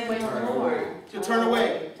turn away from the Lord. To turn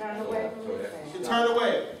away. Turn away from the To turn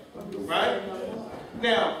away. Right?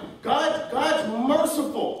 Now, God's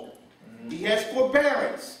merciful. He has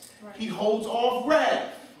forbearance. He holds off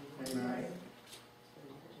wrath.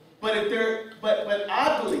 But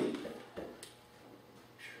I believe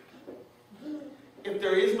if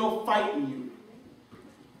there is no fight in you,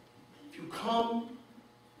 if you come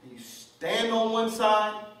and you stand on one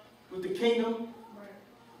side with the kingdom,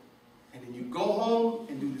 and then you go home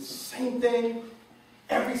and do the same thing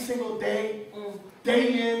every single day,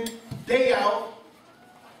 day in, day out,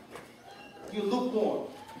 you're lukewarm.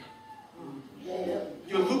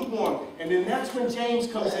 You're lukewarm. And then that's when James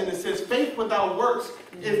comes in and says, faith without works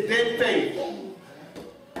is dead faith.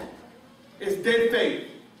 It's dead faith.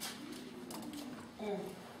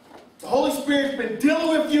 The Holy Spirit's been dealing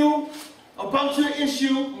with you about your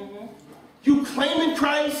issue. You claiming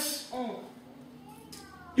Christ.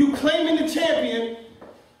 You claiming the champion.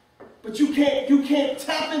 But you can't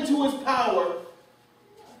tap into his power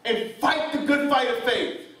and fight the good fight of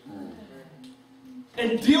faith.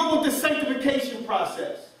 And deal with the sanctification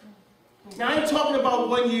process. Now, I ain't talking about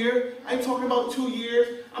 1 year. I ain't talking about 2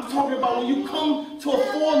 years. I'm talking about when you come to a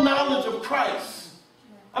full knowledge of Christ.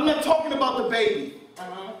 I'm not talking about the baby.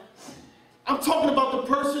 I'm talking about the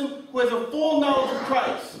person who has a full knowledge of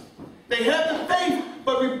Christ. They have the faith,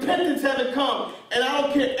 but repentance hasn't come. And I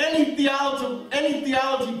don't care any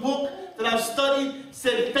theology book that I've studied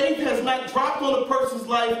said faith has not dropped on a person's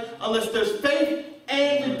life unless there's faith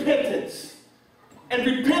and repentance. And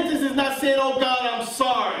repentance is not saying, oh God, I'm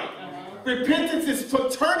sorry. Repentance is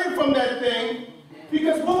turning from that thing.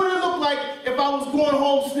 Because what would it look like if I was going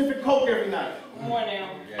home sniffing coke every night?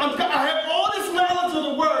 I have all this knowledge of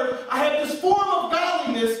the word. I have this form of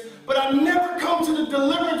godliness, but I never come to the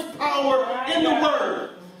deliverance power in the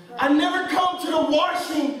word. I never come to the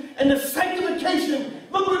washing and the sanctification.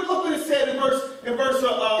 Look what it said in verse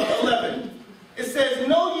 11. It says,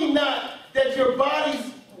 know ye not that your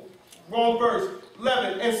bodies, wrong verse,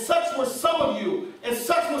 11, and such were some of you, and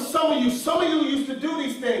such were some of you. Some of you used to do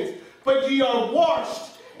these things, but ye are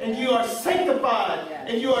washed, and you are sanctified,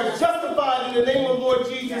 and you are justified in the name of the Lord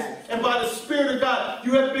Jesus, and by the Spirit of God.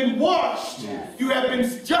 You have been washed, you have been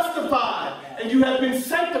justified, and you have been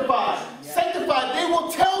sanctified. Sanctified, they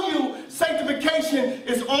will tell you sanctification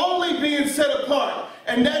is only being set apart,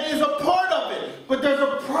 and that is a part of it, but there's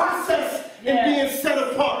a process in being set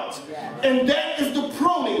apart, and that is the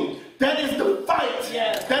pruning. That is the fight.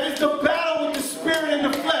 That is the battle with the spirit and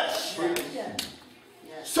the flesh.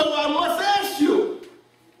 So I must ask you,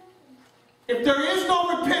 if there is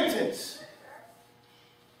no repentance,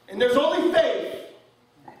 and there's only faith,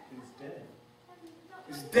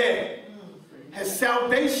 it's dead. Has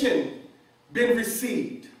salvation been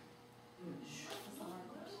received?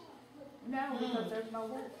 No, because there's no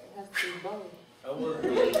work. It has to be both.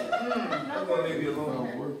 I'm going to leave you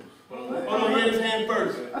alone. Hold on, get his hand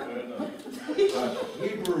first.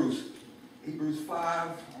 Hebrews 5,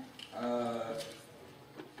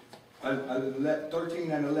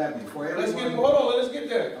 13 and 11. For everyone, Hold on, let's get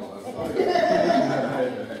there.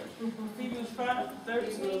 Hebrews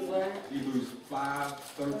 5:13. Hebrews 5,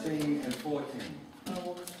 13 and 14.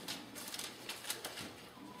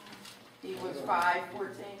 Hebrews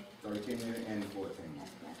 5:14. 13 and 14.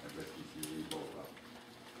 Let's you read both of them.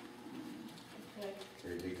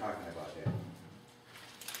 They're talking about that.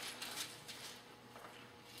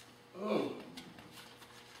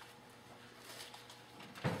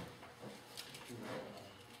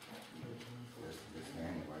 This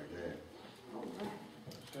man right there.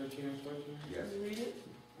 13 and 14? Yes. Read it.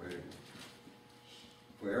 Wait.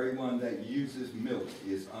 For everyone that uses milk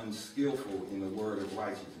is unskillful in the word of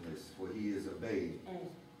righteousness, for he is a babe.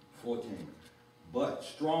 14. But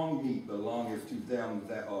strong meat belongeth to them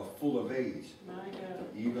that are full of age,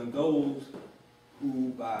 even those who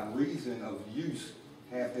by reason of use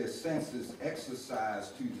have their senses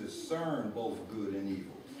exercised to discern both good and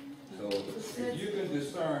evil. So if you can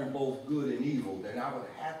discern both good and evil, then I would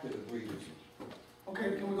have to agree with you.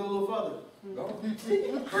 Okay, can we go a little further? Go.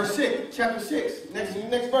 Verse 6, chapter 6,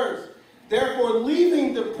 next verse. Therefore,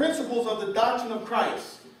 leaving the principles of the doctrine of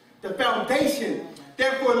Christ, the foundation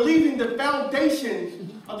Therefore, leaving the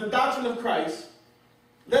foundation of the doctrine of Christ,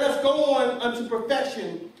 let us go on unto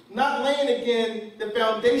perfection, not laying again the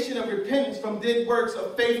foundation of repentance from dead works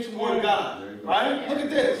of faith toward God. Right? Look at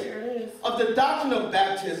this. Of the doctrine of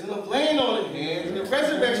baptism, of laying on of hands, and the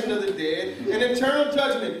resurrection of the dead, and eternal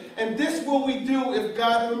judgment. And this will we do if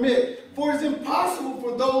God permit. For it is impossible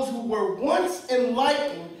for those who were once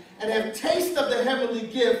enlightened and have tasted of the heavenly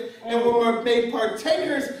gift and were made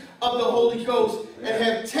partakers of the Holy Ghost and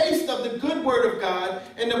have tasted of the good word of God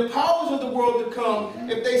and the powers of the world to come,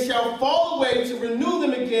 if they shall fall away, to renew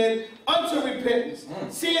them again unto repentance,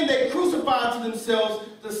 seeing they crucify to themselves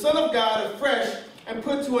the Son of God afresh and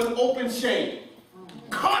put to an open shame.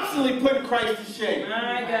 Constantly putting Christ to shame.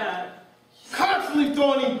 My God. Constantly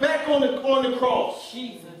throwing him back on the cross.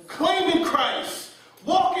 Jesus. Claiming Christ,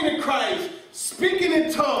 walking in Christ, speaking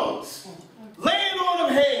in tongues, laying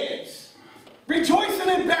on of hands, rejoicing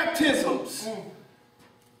in baptisms,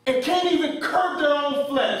 and can't even curb their own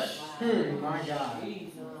flesh. My God.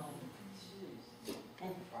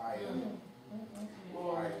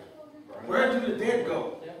 Where do the dead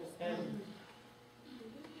go?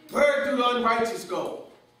 Where do the unrighteous go?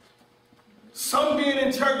 Some being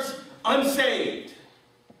in church unsaved.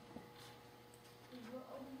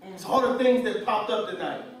 It's all the things that popped up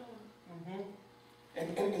tonight.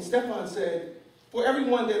 And Stephan said, for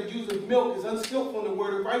everyone that uses milk is unskillful in the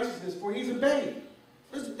word of righteousness, for he's a babe.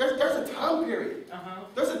 There's a time period.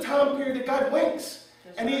 There's a time period that God winks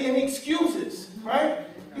and he excuses, right?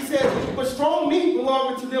 He said, but strong meat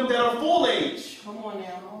belongs to them that are full age. Come on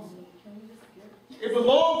now. It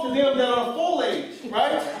belongs to them that are full age,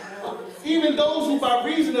 right? Even those who by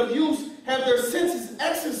reason of use have their senses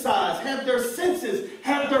exercised, have their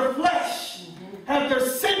flesh, have their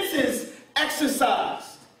senses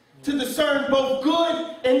exercised to discern both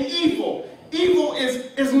good and evil. Evil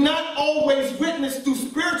is not always witnessed through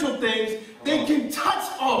spiritual things. They can touch,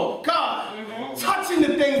 oh God, touching the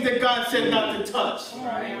things that God said not to touch.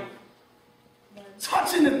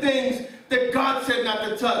 Touching the things that God said not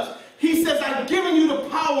to touch. He says, I've given you the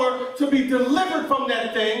power to be delivered from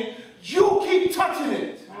that thing. You keep touching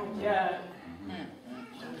it. Yeah.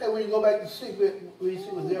 And when you go back to 6, where you see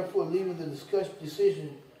was therefore leaving the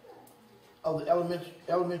decision of the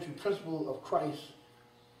elementary principle of Christ.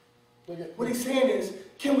 What he's saying is,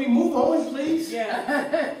 can we move on, please?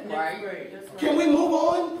 Yeah. Right. Can we move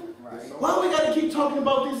on? Right. Why do we got to keep talking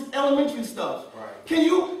about this elementary stuff? Right.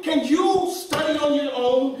 Can you study on your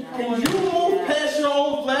own? Can you move past your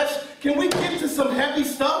own flesh? Can we get to some heavy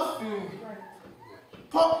stuff?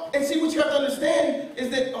 Paul, and see, what you have to understand is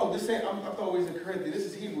that, this ain't, I thought it was in Corinthians. This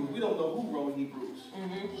is Hebrews. We don't know who wrote Hebrews.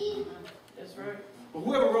 That's right. But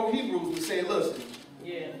whoever wrote Hebrews would say, listen.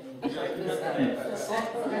 Yeah.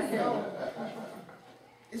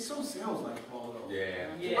 It so sounds like Paul, though.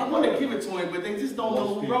 Yeah. I want to give it to him, but they just don't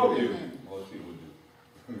know who wrote it. Most people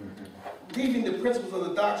do. Leaving the principles of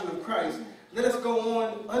the doctrine of Christ, let us go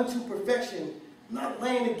on unto perfection, not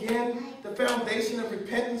laying again the foundation of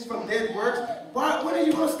repentance from dead works. When are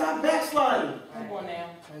you going to stop backsliding? Come on now.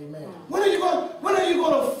 Amen. When are you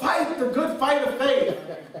going to fight the good fight of faith?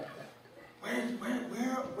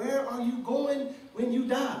 Where are you going when you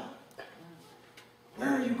die? Where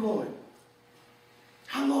are you going?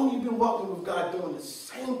 How long you been walking with God doing the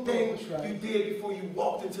same thing you did before you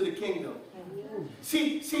walked into the kingdom?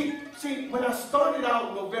 See, when I started out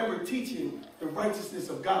in November teaching the righteousness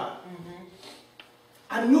of God,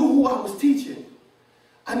 I knew who I was teaching.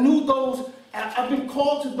 I knew I've been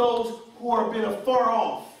called to those who have been afar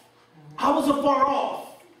off. I was afar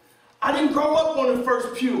off. I didn't grow up on the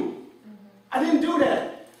first pew. I didn't do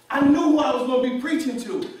that. I knew who I was going to be preaching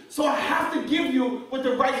to. So I have to give you what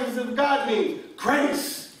the righteousness of God means.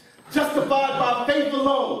 Grace, justified by faith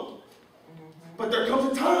alone. But there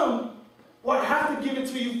comes a time where I have to give it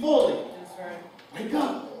to you fully. That's right. Wake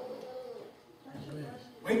up.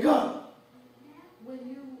 Wake up. When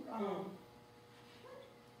you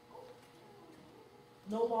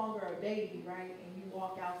no longer a baby, right, and you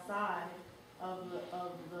walk outside of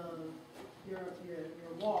your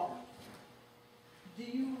walk, do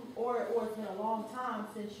you, or it's been a long time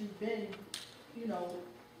since you've been,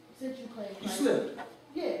 since you claimed You Christ? slipped.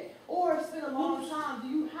 Yeah, or it's been a long time.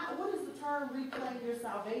 What is the term reclaim your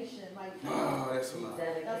salvation? Like, That's a lot.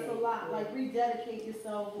 that's a lot. Like rededicate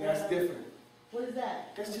yourself. Or That's whatever. different. What is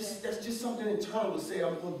that? That's just something internal to say,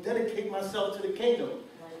 I'm going to dedicate myself to the kingdom.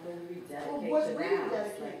 What's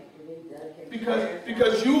rededicate?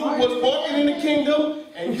 Because you was walking in the kingdom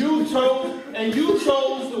and you chose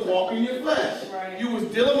to walk in your flesh. Right. You was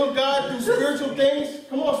dealing with God through spiritual things.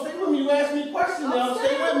 Come on, stay with me. You asked me a question now.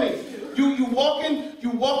 Stay with me. You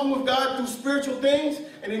You walking with God through spiritual things,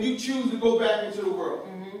 and then you choose to go back into the world.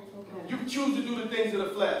 You choose to do the things of the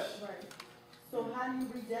flesh. Right. So how do you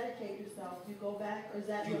rededicate yourself? You go back, or is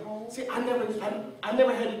that your own? See, I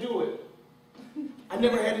never had to do it. I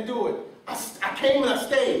never had to do it. I came and I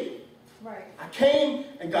stayed. Right. I came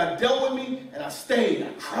and God dealt with me and I stayed.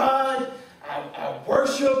 I cried. I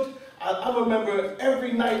worshiped. I remember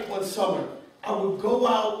every night one summer, I would go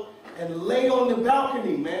out and lay on the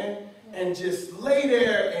balcony, man, and just lay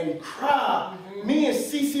there and cry. Me and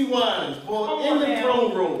CeCe Winans, boy, in the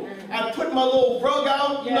throne room. I put my little rug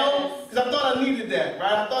out, you know, because I thought I needed that,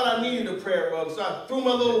 right? I thought I needed a prayer rug. So I threw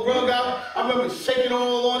my little rug out. I remember shaking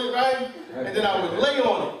all on it, right? And then I would lay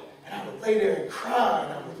on it. And I would lay there and cry.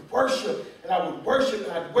 And I would worship. And I would worship.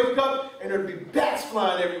 And I'd wake up and there'd be bats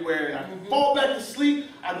flying everywhere. And I'd fall back to sleep.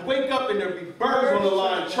 I'd wake up and there'd be birds on the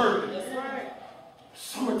line chirping. That's right.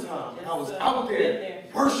 Summertime. And I was out there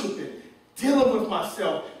worshiping, dealing with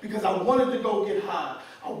myself because I wanted to go get high.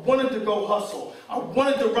 I wanted to go hustle. I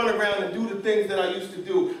wanted to run around and do the things that I used to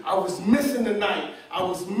do. I was missing the night. I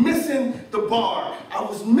was missing the bar. I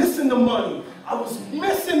was missing the money. I was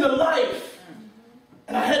missing the life.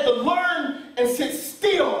 And I had to learn and sit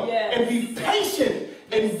still and be patient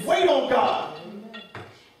and wait on God.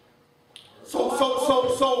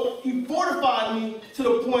 So he fortified me to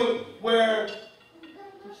the point where,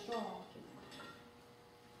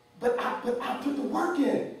 but I put the work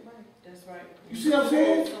in. That's right. You see what I'm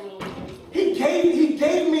saying? He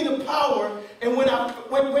gave me the power, and when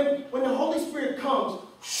the Holy Spirit comes,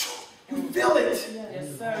 you feel it.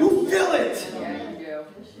 Yes, sir. You feel it.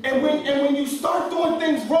 And when you start doing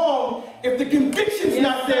things wrong, if the conviction's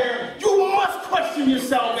not there, you must question your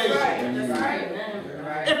salvation. That's right.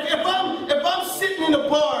 If I'm sitting in a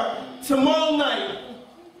bar tomorrow night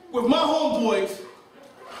with my homeboys,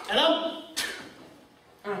 and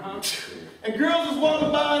and girls is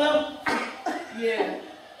walking by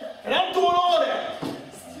and I'm doing all that.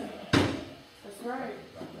 That's right.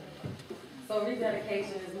 So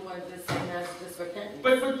rededication is more just saying that's just repentance.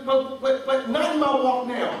 But not in my walk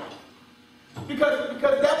now. Because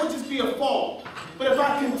that would just be a fault. But if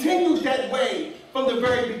I continued that way from the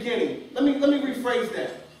very beginning, let me rephrase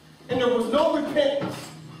that. And there was no repentance.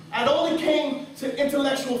 I only came to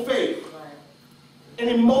intellectual faith and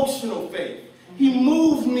emotional faith. He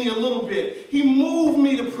moved me a little bit. He moved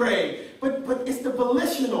me to pray. But it's the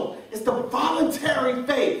volitional. It's the voluntary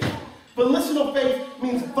faith. Volitional faith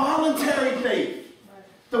means voluntary faith.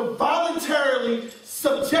 The voluntarily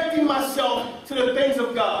subjecting myself to the things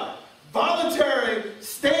of God. Voluntarily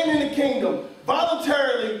staying in the kingdom.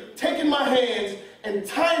 Voluntarily taking my hands and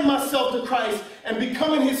tying myself to Christ and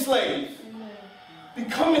becoming his slave.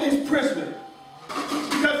 Becoming his prisoner.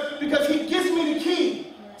 Because he gives me the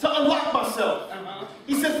key to unlock myself.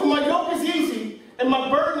 He says, for my yoke is easy and my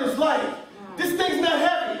burden is light. This thing's not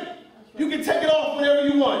heavy. You can take it off whenever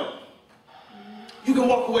you want. You can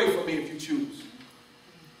walk away from me if you choose.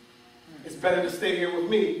 It's better to stay here with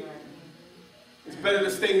me. It's better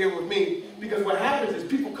to stay here with me. Because what happens is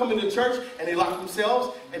people come into church and they lock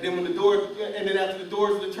themselves, and then after the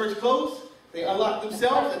doors of the church close, they unlock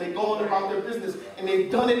themselves and they go on about their business. And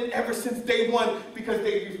they've done it ever since day one because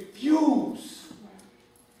they refuse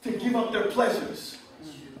to give up their pleasures.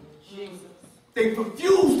 They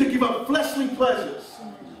refuse to give up fleshly pleasures.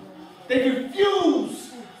 They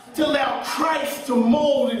refuse to allow Christ to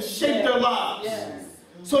mold and shape their lives.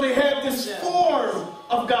 So they have this form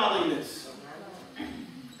of godliness.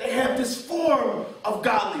 They have this form of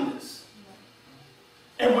godliness.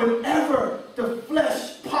 And whenever the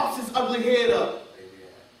flesh pops its ugly head up,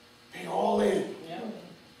 they all in.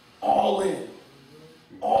 All in.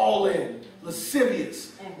 All in.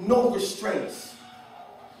 Lascivious. No restraints.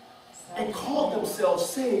 And call themselves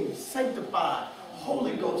saved, sanctified,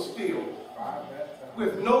 Holy Ghost filled.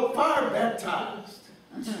 With no fire baptized.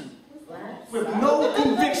 With no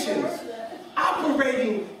convictions.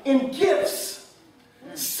 Operating in gifts.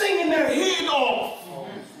 Singing their head off.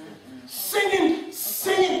 Singing,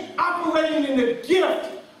 operating in the gift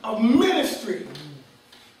of ministry.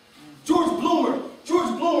 George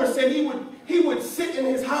Bloomer said he would sit in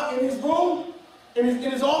his house, in his room, in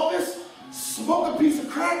his office, smoke a piece of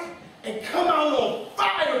crack, and come out on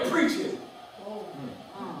fire preaching.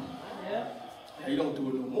 Now he don't do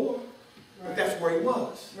it no more, but that's where he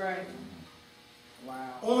was. Right.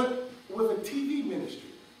 Wow. With a TV ministry.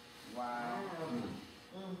 Wow.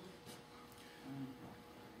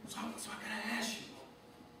 So I gotta ask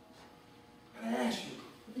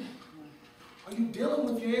you. Are you dealing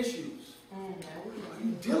with your issues? Are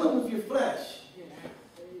you dealing with your flesh?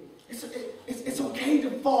 It's okay to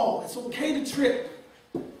fall. It's okay to trip.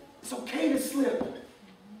 It's okay to slip.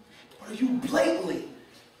 are you blatantly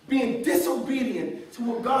being disobedient to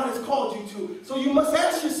what God has called you to? So you must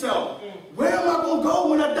ask yourself, where am I going to go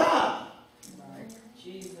when I die?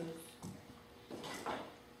 Jesus.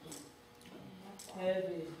 Heavy.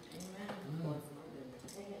 Amen.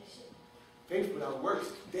 Faith without works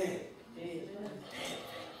is dead. Dead.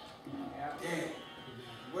 Dead.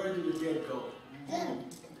 Where do the dead go?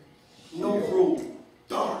 No rule.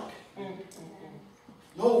 Dark.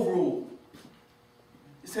 No rule.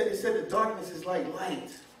 It said the darkness is like light.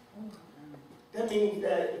 That means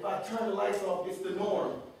that if I turn the lights off, it's the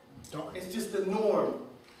norm. It's just the norm.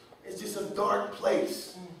 It's just a dark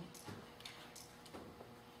place.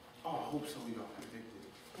 Oh, I hope some of y'all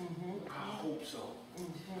convicted. I hope so.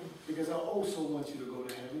 Because I also want you to go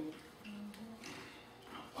to heaven.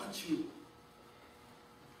 I want you.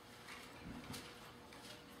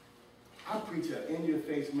 I preach an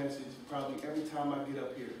in-your-face message probably every time I get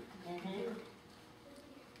up here.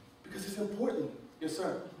 Because it's important. Yes,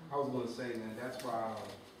 sir. I was going to say, man, that's why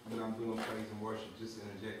when I'm doing praise and worship, just to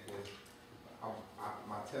interject this,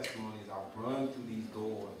 my testimony is I've run through these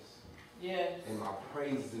doors. Yes. And my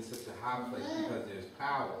praise is in such a high place because there's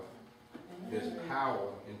power. There's power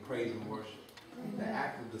in praise and worship. The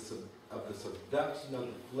act of the seduction of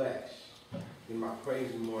the flesh in my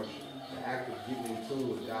praise and worship, the act of getting in tune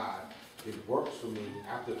with God, it works for me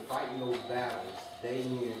after fighting those battles day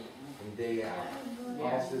in and day out.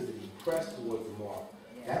 Paul says that he pressed towards the mark.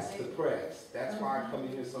 That's the press. That's why I come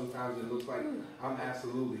in here sometimes and it looks like I'm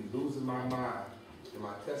absolutely losing my mind. And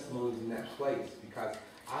my testimony is in that place because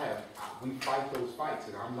we fight those fights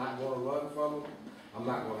and I'm not going to run from them. I'm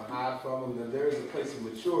not going to hide from them. And there is a place of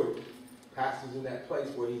maturity. Pastor's in that place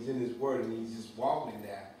where he's in his word and he's just walking in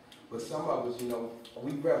that. But some of us,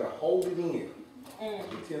 we'd rather hold it in.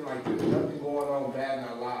 Pretend like there's nothing going on bad in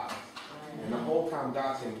our lives. And the whole time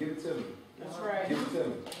God's saying, give it to me. That's right. Give it to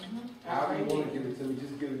me. However you want to give it to me,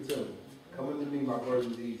 just give it to me. Come unto me, my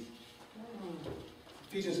burden's easy.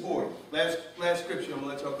 Ephesians 4. Last scripture, I'm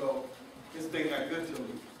going to let y'all go. This thing got good to me.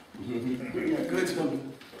 It got good to me.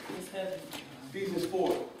 It's heavy. Ephesians 4.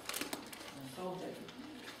 So heavy.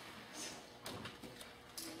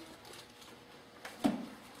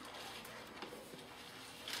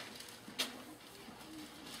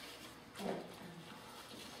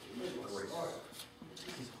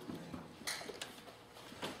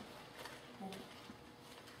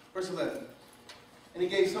 Verse 11. And he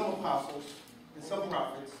gave some apostles, and some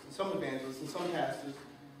prophets, and some evangelists, and some pastors,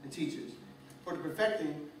 and teachers, for the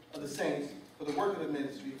perfecting of the saints, for the work of the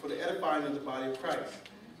ministry, for the edifying of the body of Christ,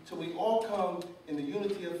 till we all come in the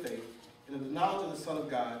unity of faith, and of the knowledge of the Son of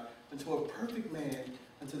God, unto a perfect man,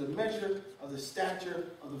 unto the measure of the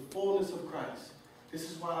stature of the fullness of Christ.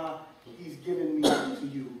 This is why he's given me to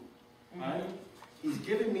you. Right? He's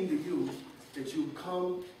given me to you that you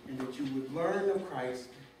come and that you would learn of Christ,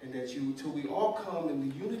 and that you, till we all come in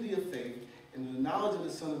the unity of faith, and in the knowledge of the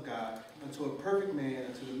Son of God, unto a perfect man,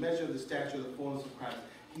 unto the measure of the stature of the fullness of Christ.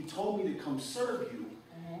 He told me to come serve you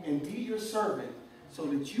and be your servant, so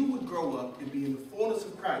that you would grow up and be in the fullness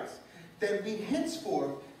of Christ, that we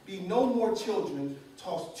henceforth be no more children,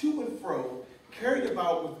 tossed to and fro, carried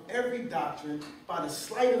about with every doctrine by the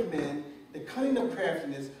sleight of men, the cunning of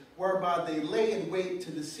craftiness, whereby they lay in wait to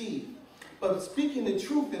deceive. But speaking the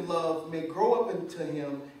truth in love may grow up into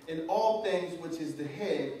him in all things which is the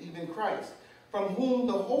head, even Christ, from whom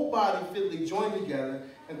the whole body fitly joined together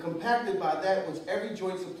and compacted by that which every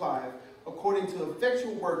joint supplieth, according to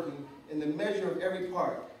effectual working in the measure of every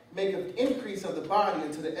part, maketh increase of the body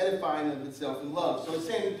unto the edifying of itself in love. So it's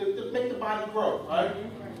saying to make the body grow, right?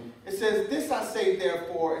 It says, this I say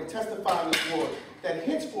therefore, and testify in the Lord, that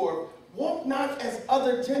henceforth walk not as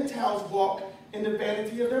other Gentiles walk in the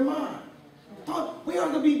vanity of their mind. We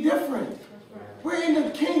are to be different. We're in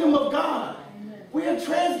the kingdom of God. We are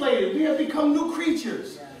translated. We have become new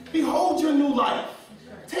creatures. Behold your new life.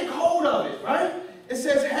 Take hold of it, right? It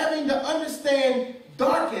says, having to understand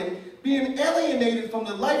darkened, being alienated from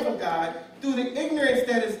the life of God through the ignorance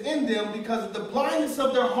that is in them because of the blindness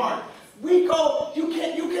of their heart. We go, you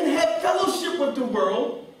can have fellowship with the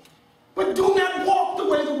world, but do not walk the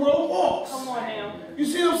way the world walks. Come on now. You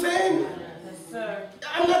see what I'm saying? Yes, sir.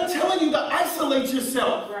 I'm not telling you to isolate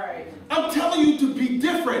yourself. Right. I'm telling you to be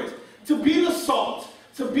different, to be the salt,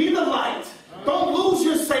 to be the light. Don't lose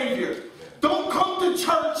your Savior. Don't come to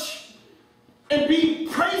church and be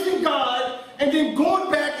praising God and then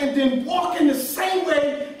going back and then walk in the same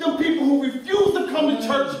way the people who refuse to come to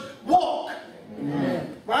church walk.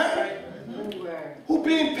 Right? Who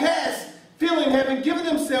being past feeling having given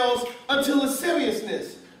themselves unto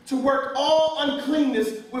lasciviousness, to work all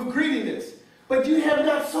uncleanness with greediness. But you have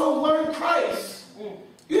not so learned Christ.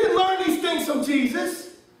 You didn't learn these Jesus.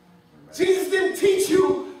 Jesus didn't teach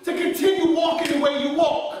you to continue walking the way you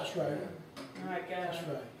walk. That's right. My God. That's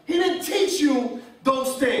right. He didn't teach you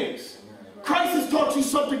those things. Christ has taught you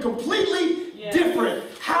something completely different.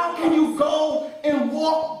 How can you go and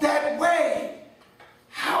walk that way?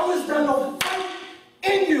 How is there no fight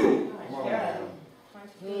in you?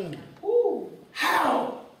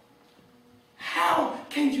 How? How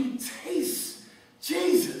can you taste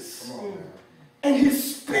Jesus and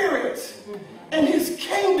his spirit and his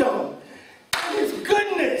kingdom and his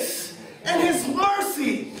goodness and his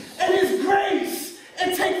mercy and his grace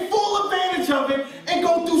and take full advantage of it and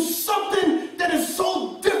go through something that is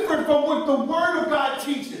so different from what the Word of God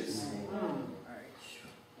teaches?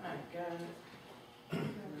 My God.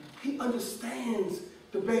 He understands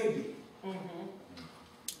the baby.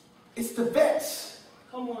 It's the vets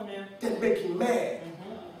Come on now. that make him mad.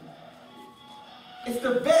 It's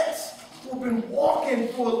the vets who've been walking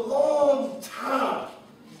for a long time.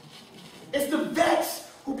 It's the vets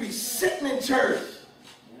who be sitting in church,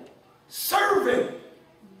 serving,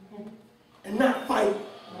 and not fighting.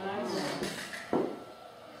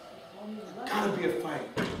 Gotta be a fight.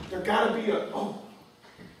 There gotta be a,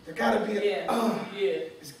 there gotta be a,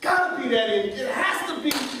 it's gotta be that in, it has to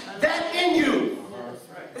be that in you.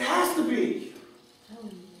 It has to be.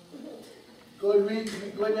 Go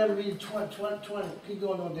ahead and read 20. Keep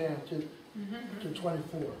going on down to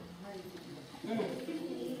 24.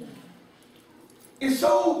 It's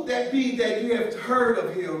so that be that you have heard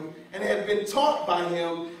of him and have been taught by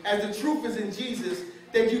him, as the truth is in Jesus,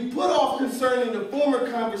 that you put off concerning the former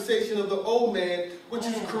conversation of the old man, which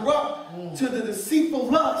is corrupt to the deceitful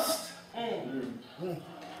lust. Come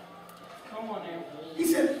on now. He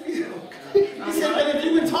said that if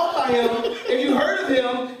you've been taught by him, if you heard of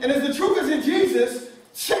him, and as the truth is in Jesus,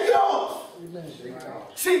 shake it off.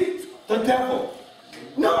 See, the devil.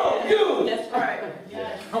 No, you. That's right.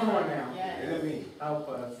 Yes. Come on now. Yes. Help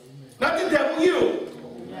us. Not the devil, you.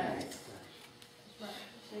 Yes.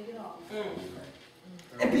 Shake it off.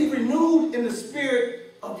 And be renewed in the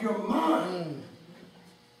spirit of your mind.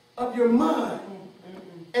 Of your mind.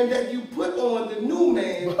 And that you put on the new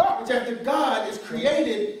man, which after God is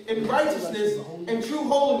created in righteousness and true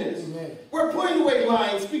holiness. We're putting away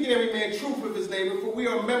lying, speaking every man truth with his neighbor, for we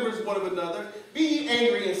are members one of another. Be ye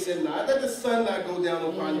angry and sin not. Let the sun not go down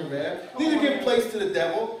upon your wrath. Neither give place to the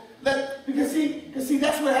devil. Because see,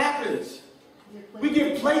 that's what happens. We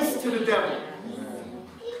give place to the devil.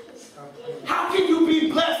 How can you be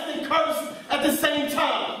blessed and cursed at the same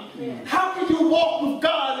time? How can you walk with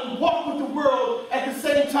God and walk with the world at the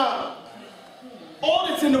same time? All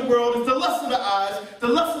that's in the world is the lust of the eyes, the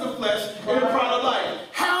lust of the flesh, and the pride of life.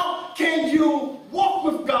 How can you walk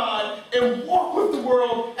with God and walk with the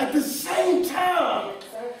world at the same time?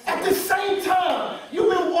 At the same time,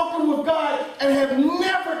 you've been walking with God and have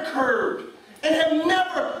never curbed, and have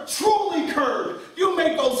never truly curbed. You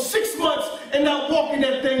may go 6 months and not walk in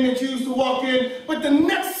that thing that you used to walk in, but the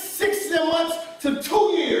next 6 months to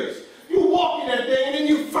 2 years, you walk in that thing, and then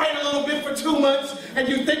you fight a little bit for 2 months, and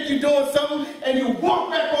you think you're doing something, and you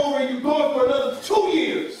walk back over and you're going for another 2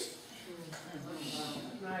 years.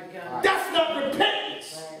 My God. That's not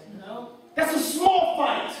repentance. No. That's a small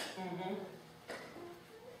fight.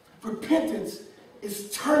 Repentance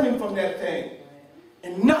is turning from that thing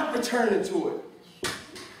and not returning to it.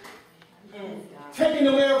 Taking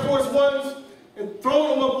them Air Force Ones and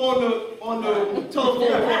throwing them up on the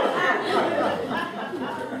telephone pole.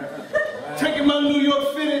 Taking my New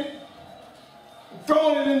York Fitted and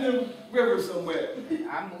throwing it in the river somewhere.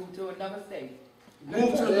 I moved to another state.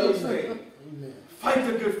 Move to another state. Fight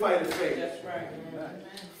the good fight of faith. That's right.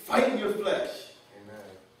 Fight in your flesh.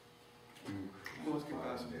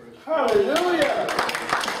 Hallelujah.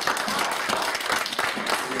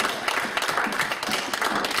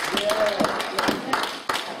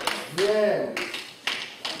 Yeah.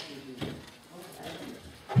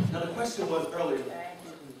 Now the question was earlier,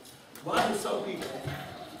 why do some people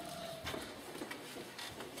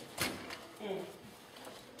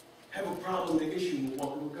have a problem, the issue with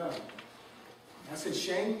walking with God? I said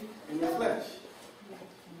shame in your flesh.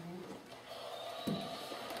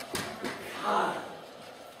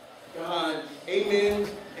 God, amens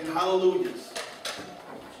and hallelujahs.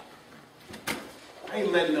 I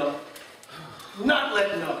ain't letting up. I'm not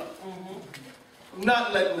letting up. I'm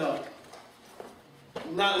not letting up.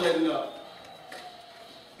 I'm not letting up.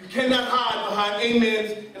 You cannot hide behind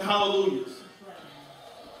amens and hallelujahs.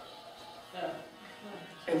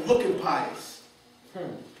 And looking pious. What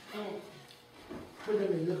do you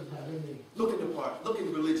mean, look about it? Looking the part.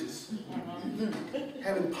 Looking religious.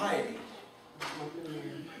 Having piety.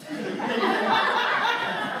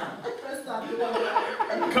 stop doing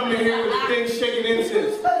that. Come in here with the thing shaking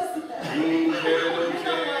incense.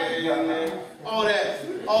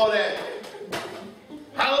 All that.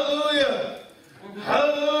 Hallelujah.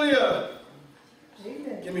 Hallelujah.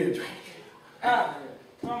 Amen. Give me a drink. Come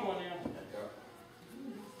on now.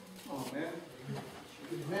 Oh, man.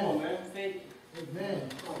 Come on, man. Say, Amen.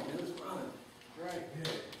 Come on, man. Let's run. right.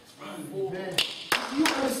 Amen. You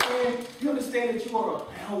understand that you are a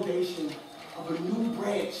foundation of a new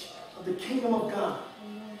branch of the kingdom of God.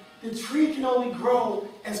 The tree can only grow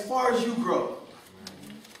as far as you grow.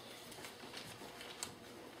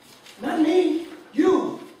 Not me,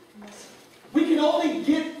 you. We can only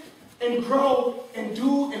get and grow and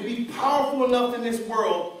do and be powerful enough in this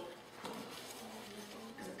world.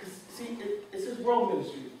 Because, see, it's his world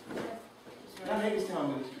ministry, not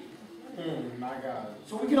Hagerstown ministry. My God.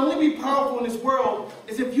 So we can only be powerful in this world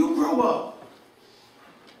is if you grow up.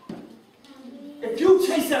 If you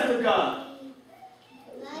chase after God.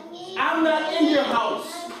 I'm not in your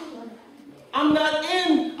house. I'm not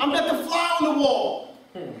the fly on the wall.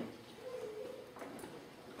 But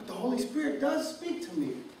the Holy Spirit does speak to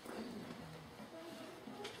me.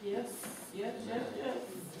 Yes.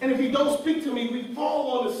 And if he don't speak to me, we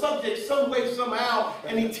fall on the subject some way, somehow,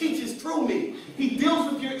 and he teaches through me. He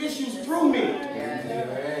deals with your issues through me.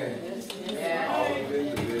 Amen.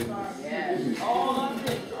 Yes. All of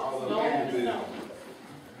it. All No, of it. no.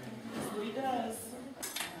 That's what he does.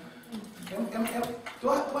 Do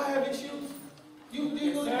I have issues? You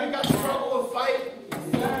got to struggle and fight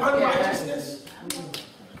unrighteousness?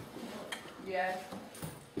 Yes.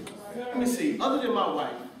 Let me see. Other than my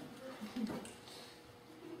wife,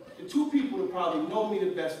 the two people that probably know me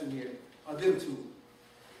the best in here are them two.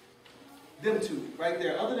 Them two, right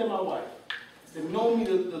there. Other than my wife, that know me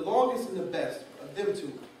the longest and the best are them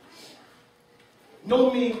two.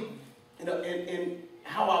 Know me in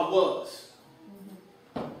how I was.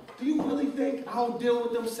 Do you really think I don't deal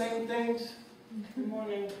with them same things? Good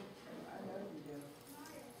morning.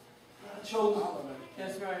 I chose.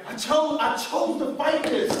 That's right. I chose to fight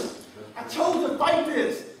this. I chose to fight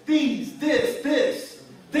this. This.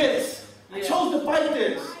 I chose to fight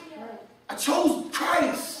this. I chose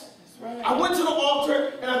Christ. I went to the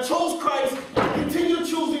altar and I chose Christ. I continue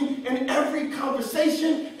choosing in every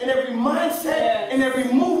conversation, in every mindset, in every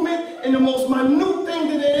movement, in the most minute thing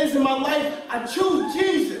that there is in my life. I choose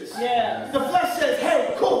Jesus. Yeah. The flesh says,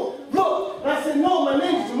 hey, cool, look. And I said, no, my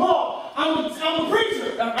name's Jamal. I'm a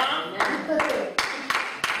preacher.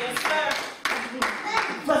 Yes, sir.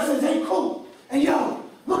 The flesh says, hey, cool. Hey, yo,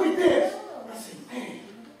 look at this. I said, man,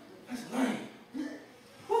 that's lame.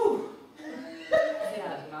 Whew.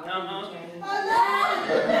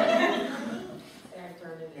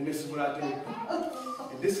 And this is what I do.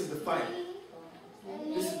 And this is the fight.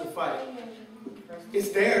 This is the fight. It's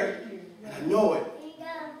there. And I know it.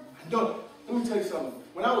 I know it. Let me tell you something.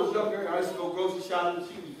 When I was younger, I used to go grocery shopping.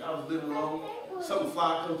 I was living alone. Something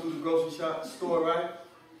fly come through the grocery store, right?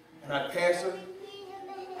 And I'd pass her.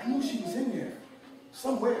 I knew she was in there.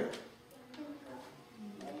 Somewhere.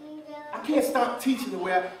 I can't stop teaching the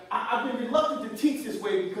way I've been reluctant to teach this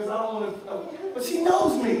way because I don't want to, but she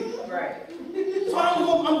knows me. Right. So I'm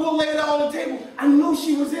going to lay it out on the table. I knew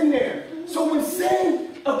she was in there. So when sin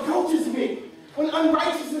approaches me, when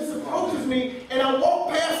unrighteousness approaches me, and I walk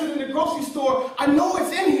past it in the grocery store, I know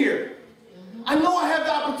it's in here. I know I have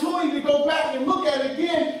the opportunity to go back and look at it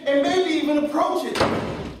again and maybe even approach it.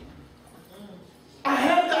 I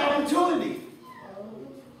have the opportunity.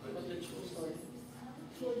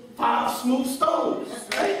 5 smooth stones.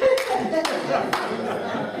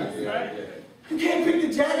 You can't pick the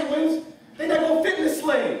jagged ones. They're not going to fit in the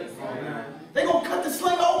sling. They're going to cut the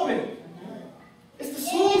sling open. It's the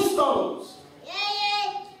smooth stones.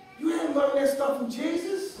 You haven't learned that stuff from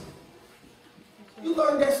Jesus. You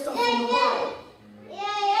learned that stuff from the world.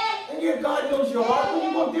 And your God knows your heart. When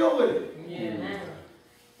you going to deal with it?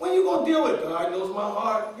 When you going to deal with it? God knows my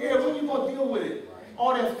heart. Yeah, when you going to deal with it?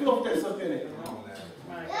 All that filth that's up in it.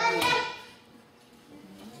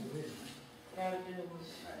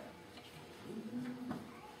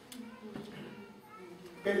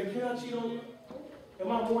 Baby, can I cheat on you?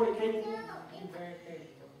 Am I more than capable?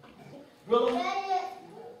 Really?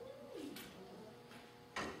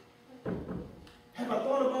 Have I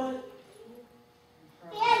thought about it?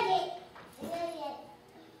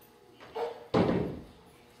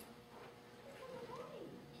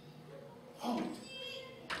 Hold.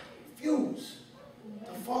 Refuse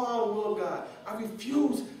to fall out of the will of God. I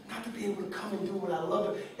refuse not to be able to come and do what I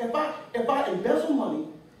love. If I embezzle money,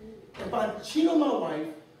 if I cheat on my wife,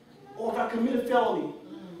 or if I commit a felony,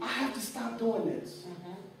 I have to stop doing this.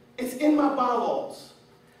 It's in my bylaws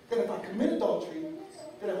that if I commit adultery,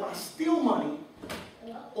 that if I steal money,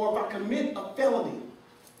 or if I commit a felony,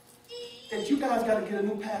 that you guys got to get a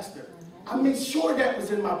new pastor. I made sure that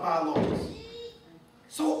was in my bylaws.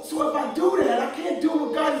 So if I do that, I can't do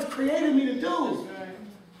what God has created me to do.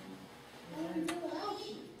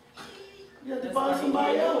 You have to find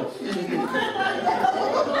somebody else.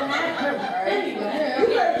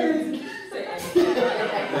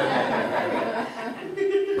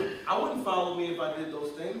 I wouldn't follow me if I did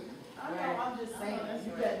those things. I know, I'm just saying,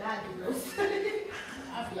 you better not do those things.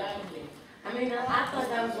 I mean, I thought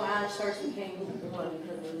that was why our church became lukewarm,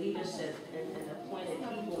 because the leadership and appointed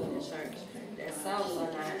people in the church themselves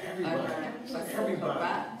are not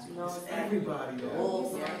Everybody. You know what I'm saying? Everybody.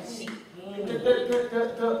 Wolves and sheep.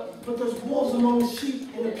 But there's wolves among the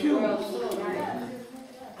sheep in the pews.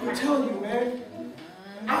 I'm telling you, man.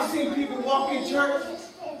 I've seen people walk in church.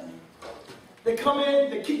 They come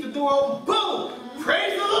in, they keep the door open, boom!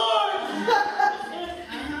 Praise the Lord!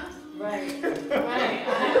 Right.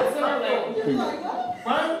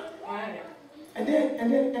 And then in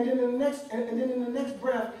the next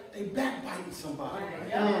breath, they backbiting somebody.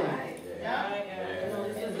 You know,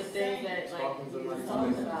 this is the thing that, like, we were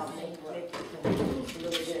talking about, make it confused a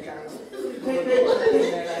little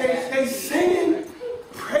bit. They singing,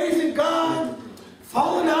 praising God,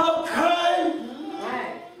 falling out, crying,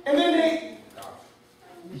 and then they.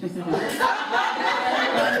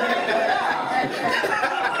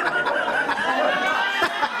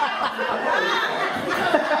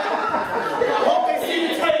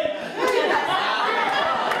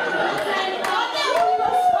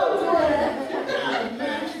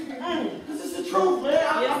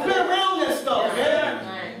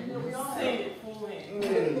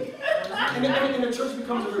 And the church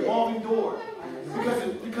becomes a revolving door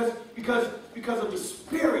because of the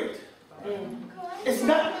spirit. It's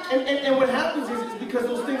not, and what happens is it's because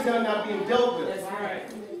those things are not being dealt with. That's right.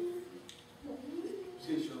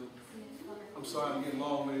 See, Shirley, I'm sorry I'm getting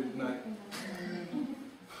long-winded tonight.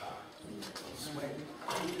 Sweating.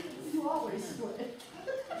 You always sweat.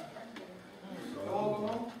 Go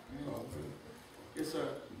on. Yes, sir.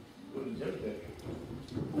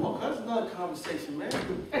 Come on, that's another conversation, man.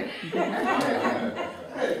 Hey,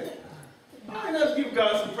 I ain't gonna give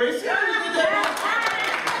God some praise. See, I did that.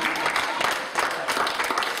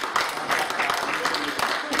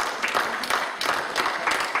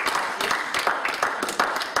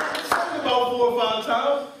 Something about 4 or 5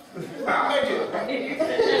 times. Make it.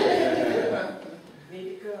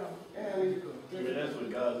 Need to go. Yeah, need to go. Yeah, that's what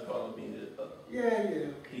God's calling me to Yeah.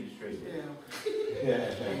 keep straight.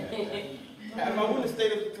 Yeah. If I wouldn't have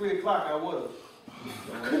stayed up at 3 o'clock, I would have.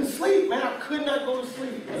 I couldn't sleep, man. I could not go to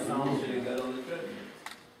sleep. You should have got on the treadmill.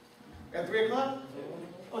 At 3 o'clock?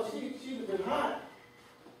 Oh, she'd have been hot.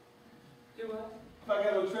 Do what? If I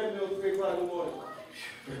got on the treadmill at 3 o'clock in the morning.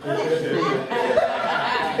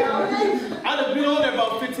 I'd have been on there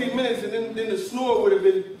about 15 minutes, and then the snore would have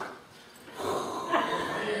been.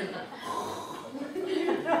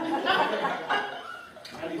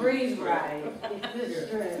 Breeze ride.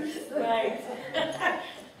 Right.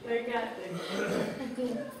 They got this.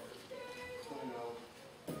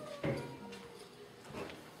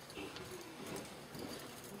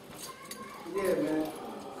 Yeah, man.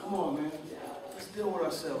 Come on, man. Let's deal with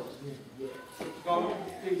ourselves. Go on,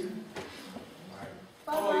 please.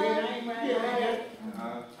 Oh, you ain't ready yet? I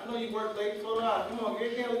know you work late, so do I. Come on,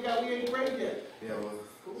 get in. We ain't break yet. Yeah, well.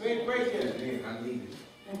 We ain't break yet. I need it.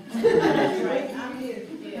 I'm here.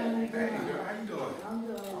 Hey, girl, how you doing? I'm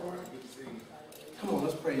good. All right, good to see you. Come on,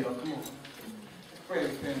 let's pray, y'all. Come on. Let's pray,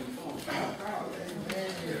 family. Come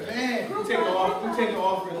on. We take the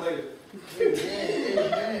offering later.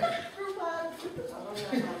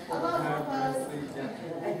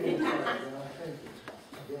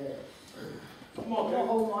 Come on, man.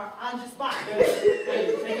 Omar, on your spot.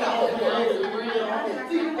 Take the offering later.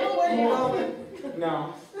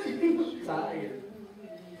 No. Tired.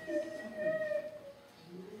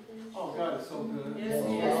 Oh, God is so good. Yes.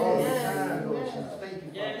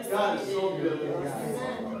 God is so good.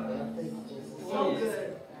 So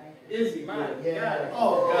good. Is he? My God.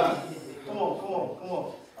 Oh, God. Come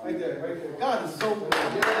on. Right there. God is so good.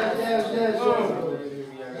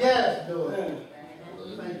 Yes, do it. Man.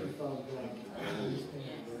 Thank you, Father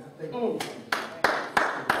God.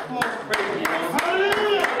 Come on, praise the Lord.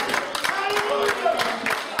 Hallelujah! Hallelujah!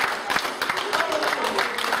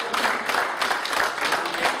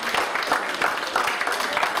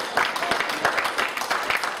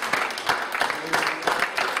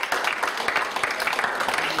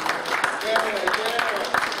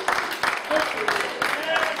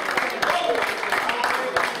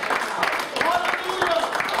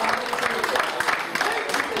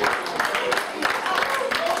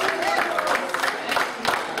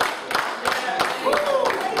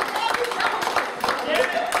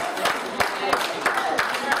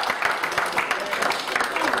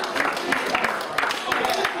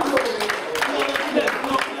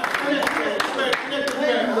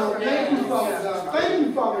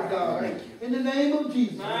 of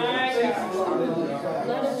Jesus. My God.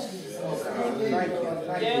 Blood of Jesus. Thank you.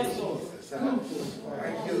 Yes, Lord.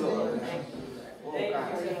 Thank you, Lord. Oh, God,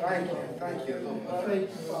 thank you, Lord. Thank you,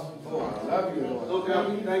 Father. Oh, I love you, Lord. Lord God,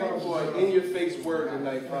 we thank you for an in-your-face word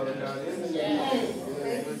tonight, Father God. In the name of Jesus.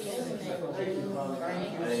 Thank you, Father.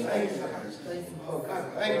 Thank you.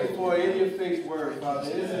 Thank you for an in-your-face word,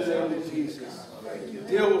 Father. In the name of Jesus.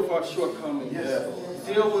 Deal with our shortcomings.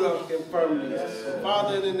 Deal with our infirmities.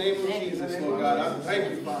 Father, in the name of Jesus, Lord God, I thank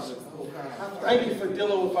you, Father. Thank you for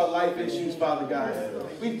dealing with our life issues, Father God.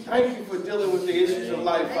 We thank you for dealing with the issues of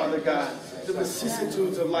life, Father God. The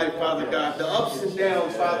vicissitudes of life, Father God. The ups and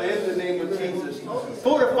downs, Father, in the name of Jesus.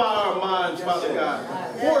 Fortify our minds, Father God.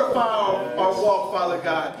 Fortify our walk, Father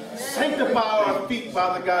God. Sanctify our feet,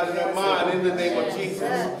 Father God, and our mind in the name of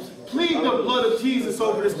Jesus. Plead the blood of Jesus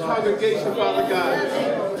over this congregation, Father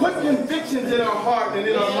God. Put convictions in our heart and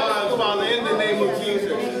in our minds, Father, in the name of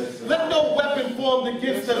Jesus. Let no weapon formed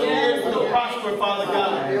against us be able to prosper, Father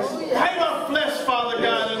God. Hide our flesh, Father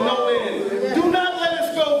God, and no end. Do not let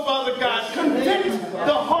us go, Father God. Convict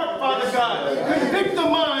the heart, Father God. Convict the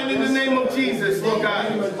mind in the name of Jesus, Lord God.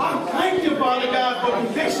 I thank you, Father God, for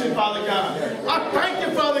conviction, Father God. I thank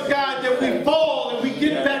you, Father God, that we fall and we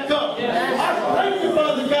get back up. I thank you,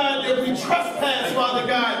 Father God, that we trespass, Father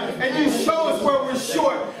God, and you show us where we're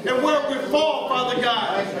short and where we fall, Father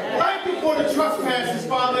God. Thank you for the trespasses,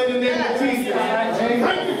 Father, in the name of Jesus.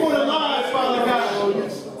 Thank you for the lies, Father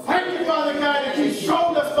God. Thank you, Father God, that you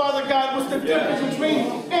showed us, Father God, what's the difference between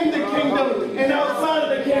in the kingdom and outside of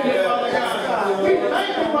the kingdom, Father God. We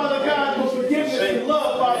thank you, Father God, for forgiveness and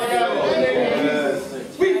love, Father God, in the name of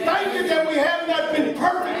Jesus. We thank you that we have not been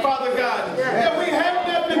perfect, Father God, that we have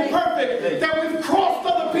not been perfect, that we've crossed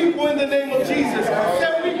other people in the name of Jesus,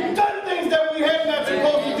 that we've done things that we have not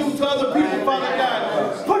supposed to do to other people, Father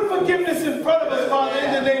God. Put forgiveness in front of us, Father,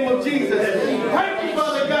 in the name of Jesus. Thank you,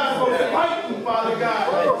 Father God, for fighting, Father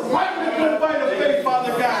God. Fighting the good fight of faith,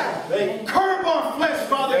 Father God. Curb our flesh,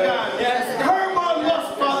 Father God. Curb our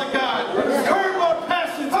lust, Father God. Curb our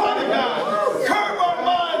passions, Father God. Curb our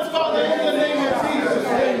minds, Father, in the name of Jesus.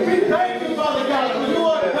 We thank you, Father God, for you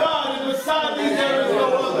are God, and beside thee there is no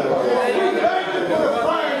other. We thank you for the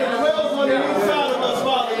fire that dwells on the inside of us,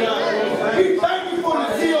 Father God. We thank you for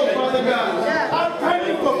the zeal, Father God. I thank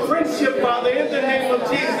you for friendship, Father, in the name of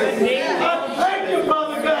Jesus. I thank you,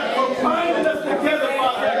 Father God, for binding us together,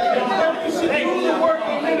 Father, that we should do the work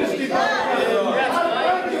of ministry, Father God. I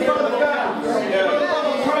thank you, Father God, for the love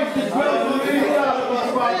of Christ that dwells on the inside of us,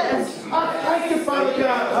 Father. I thank you, Father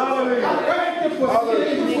God. I thank you for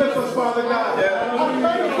sitting with us, Father God. I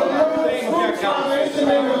thank you for growing fruit, Father, in the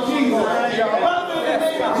name of Jesus. Father, in the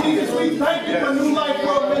name of Jesus, we thank you for New Life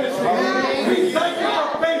World Ministry.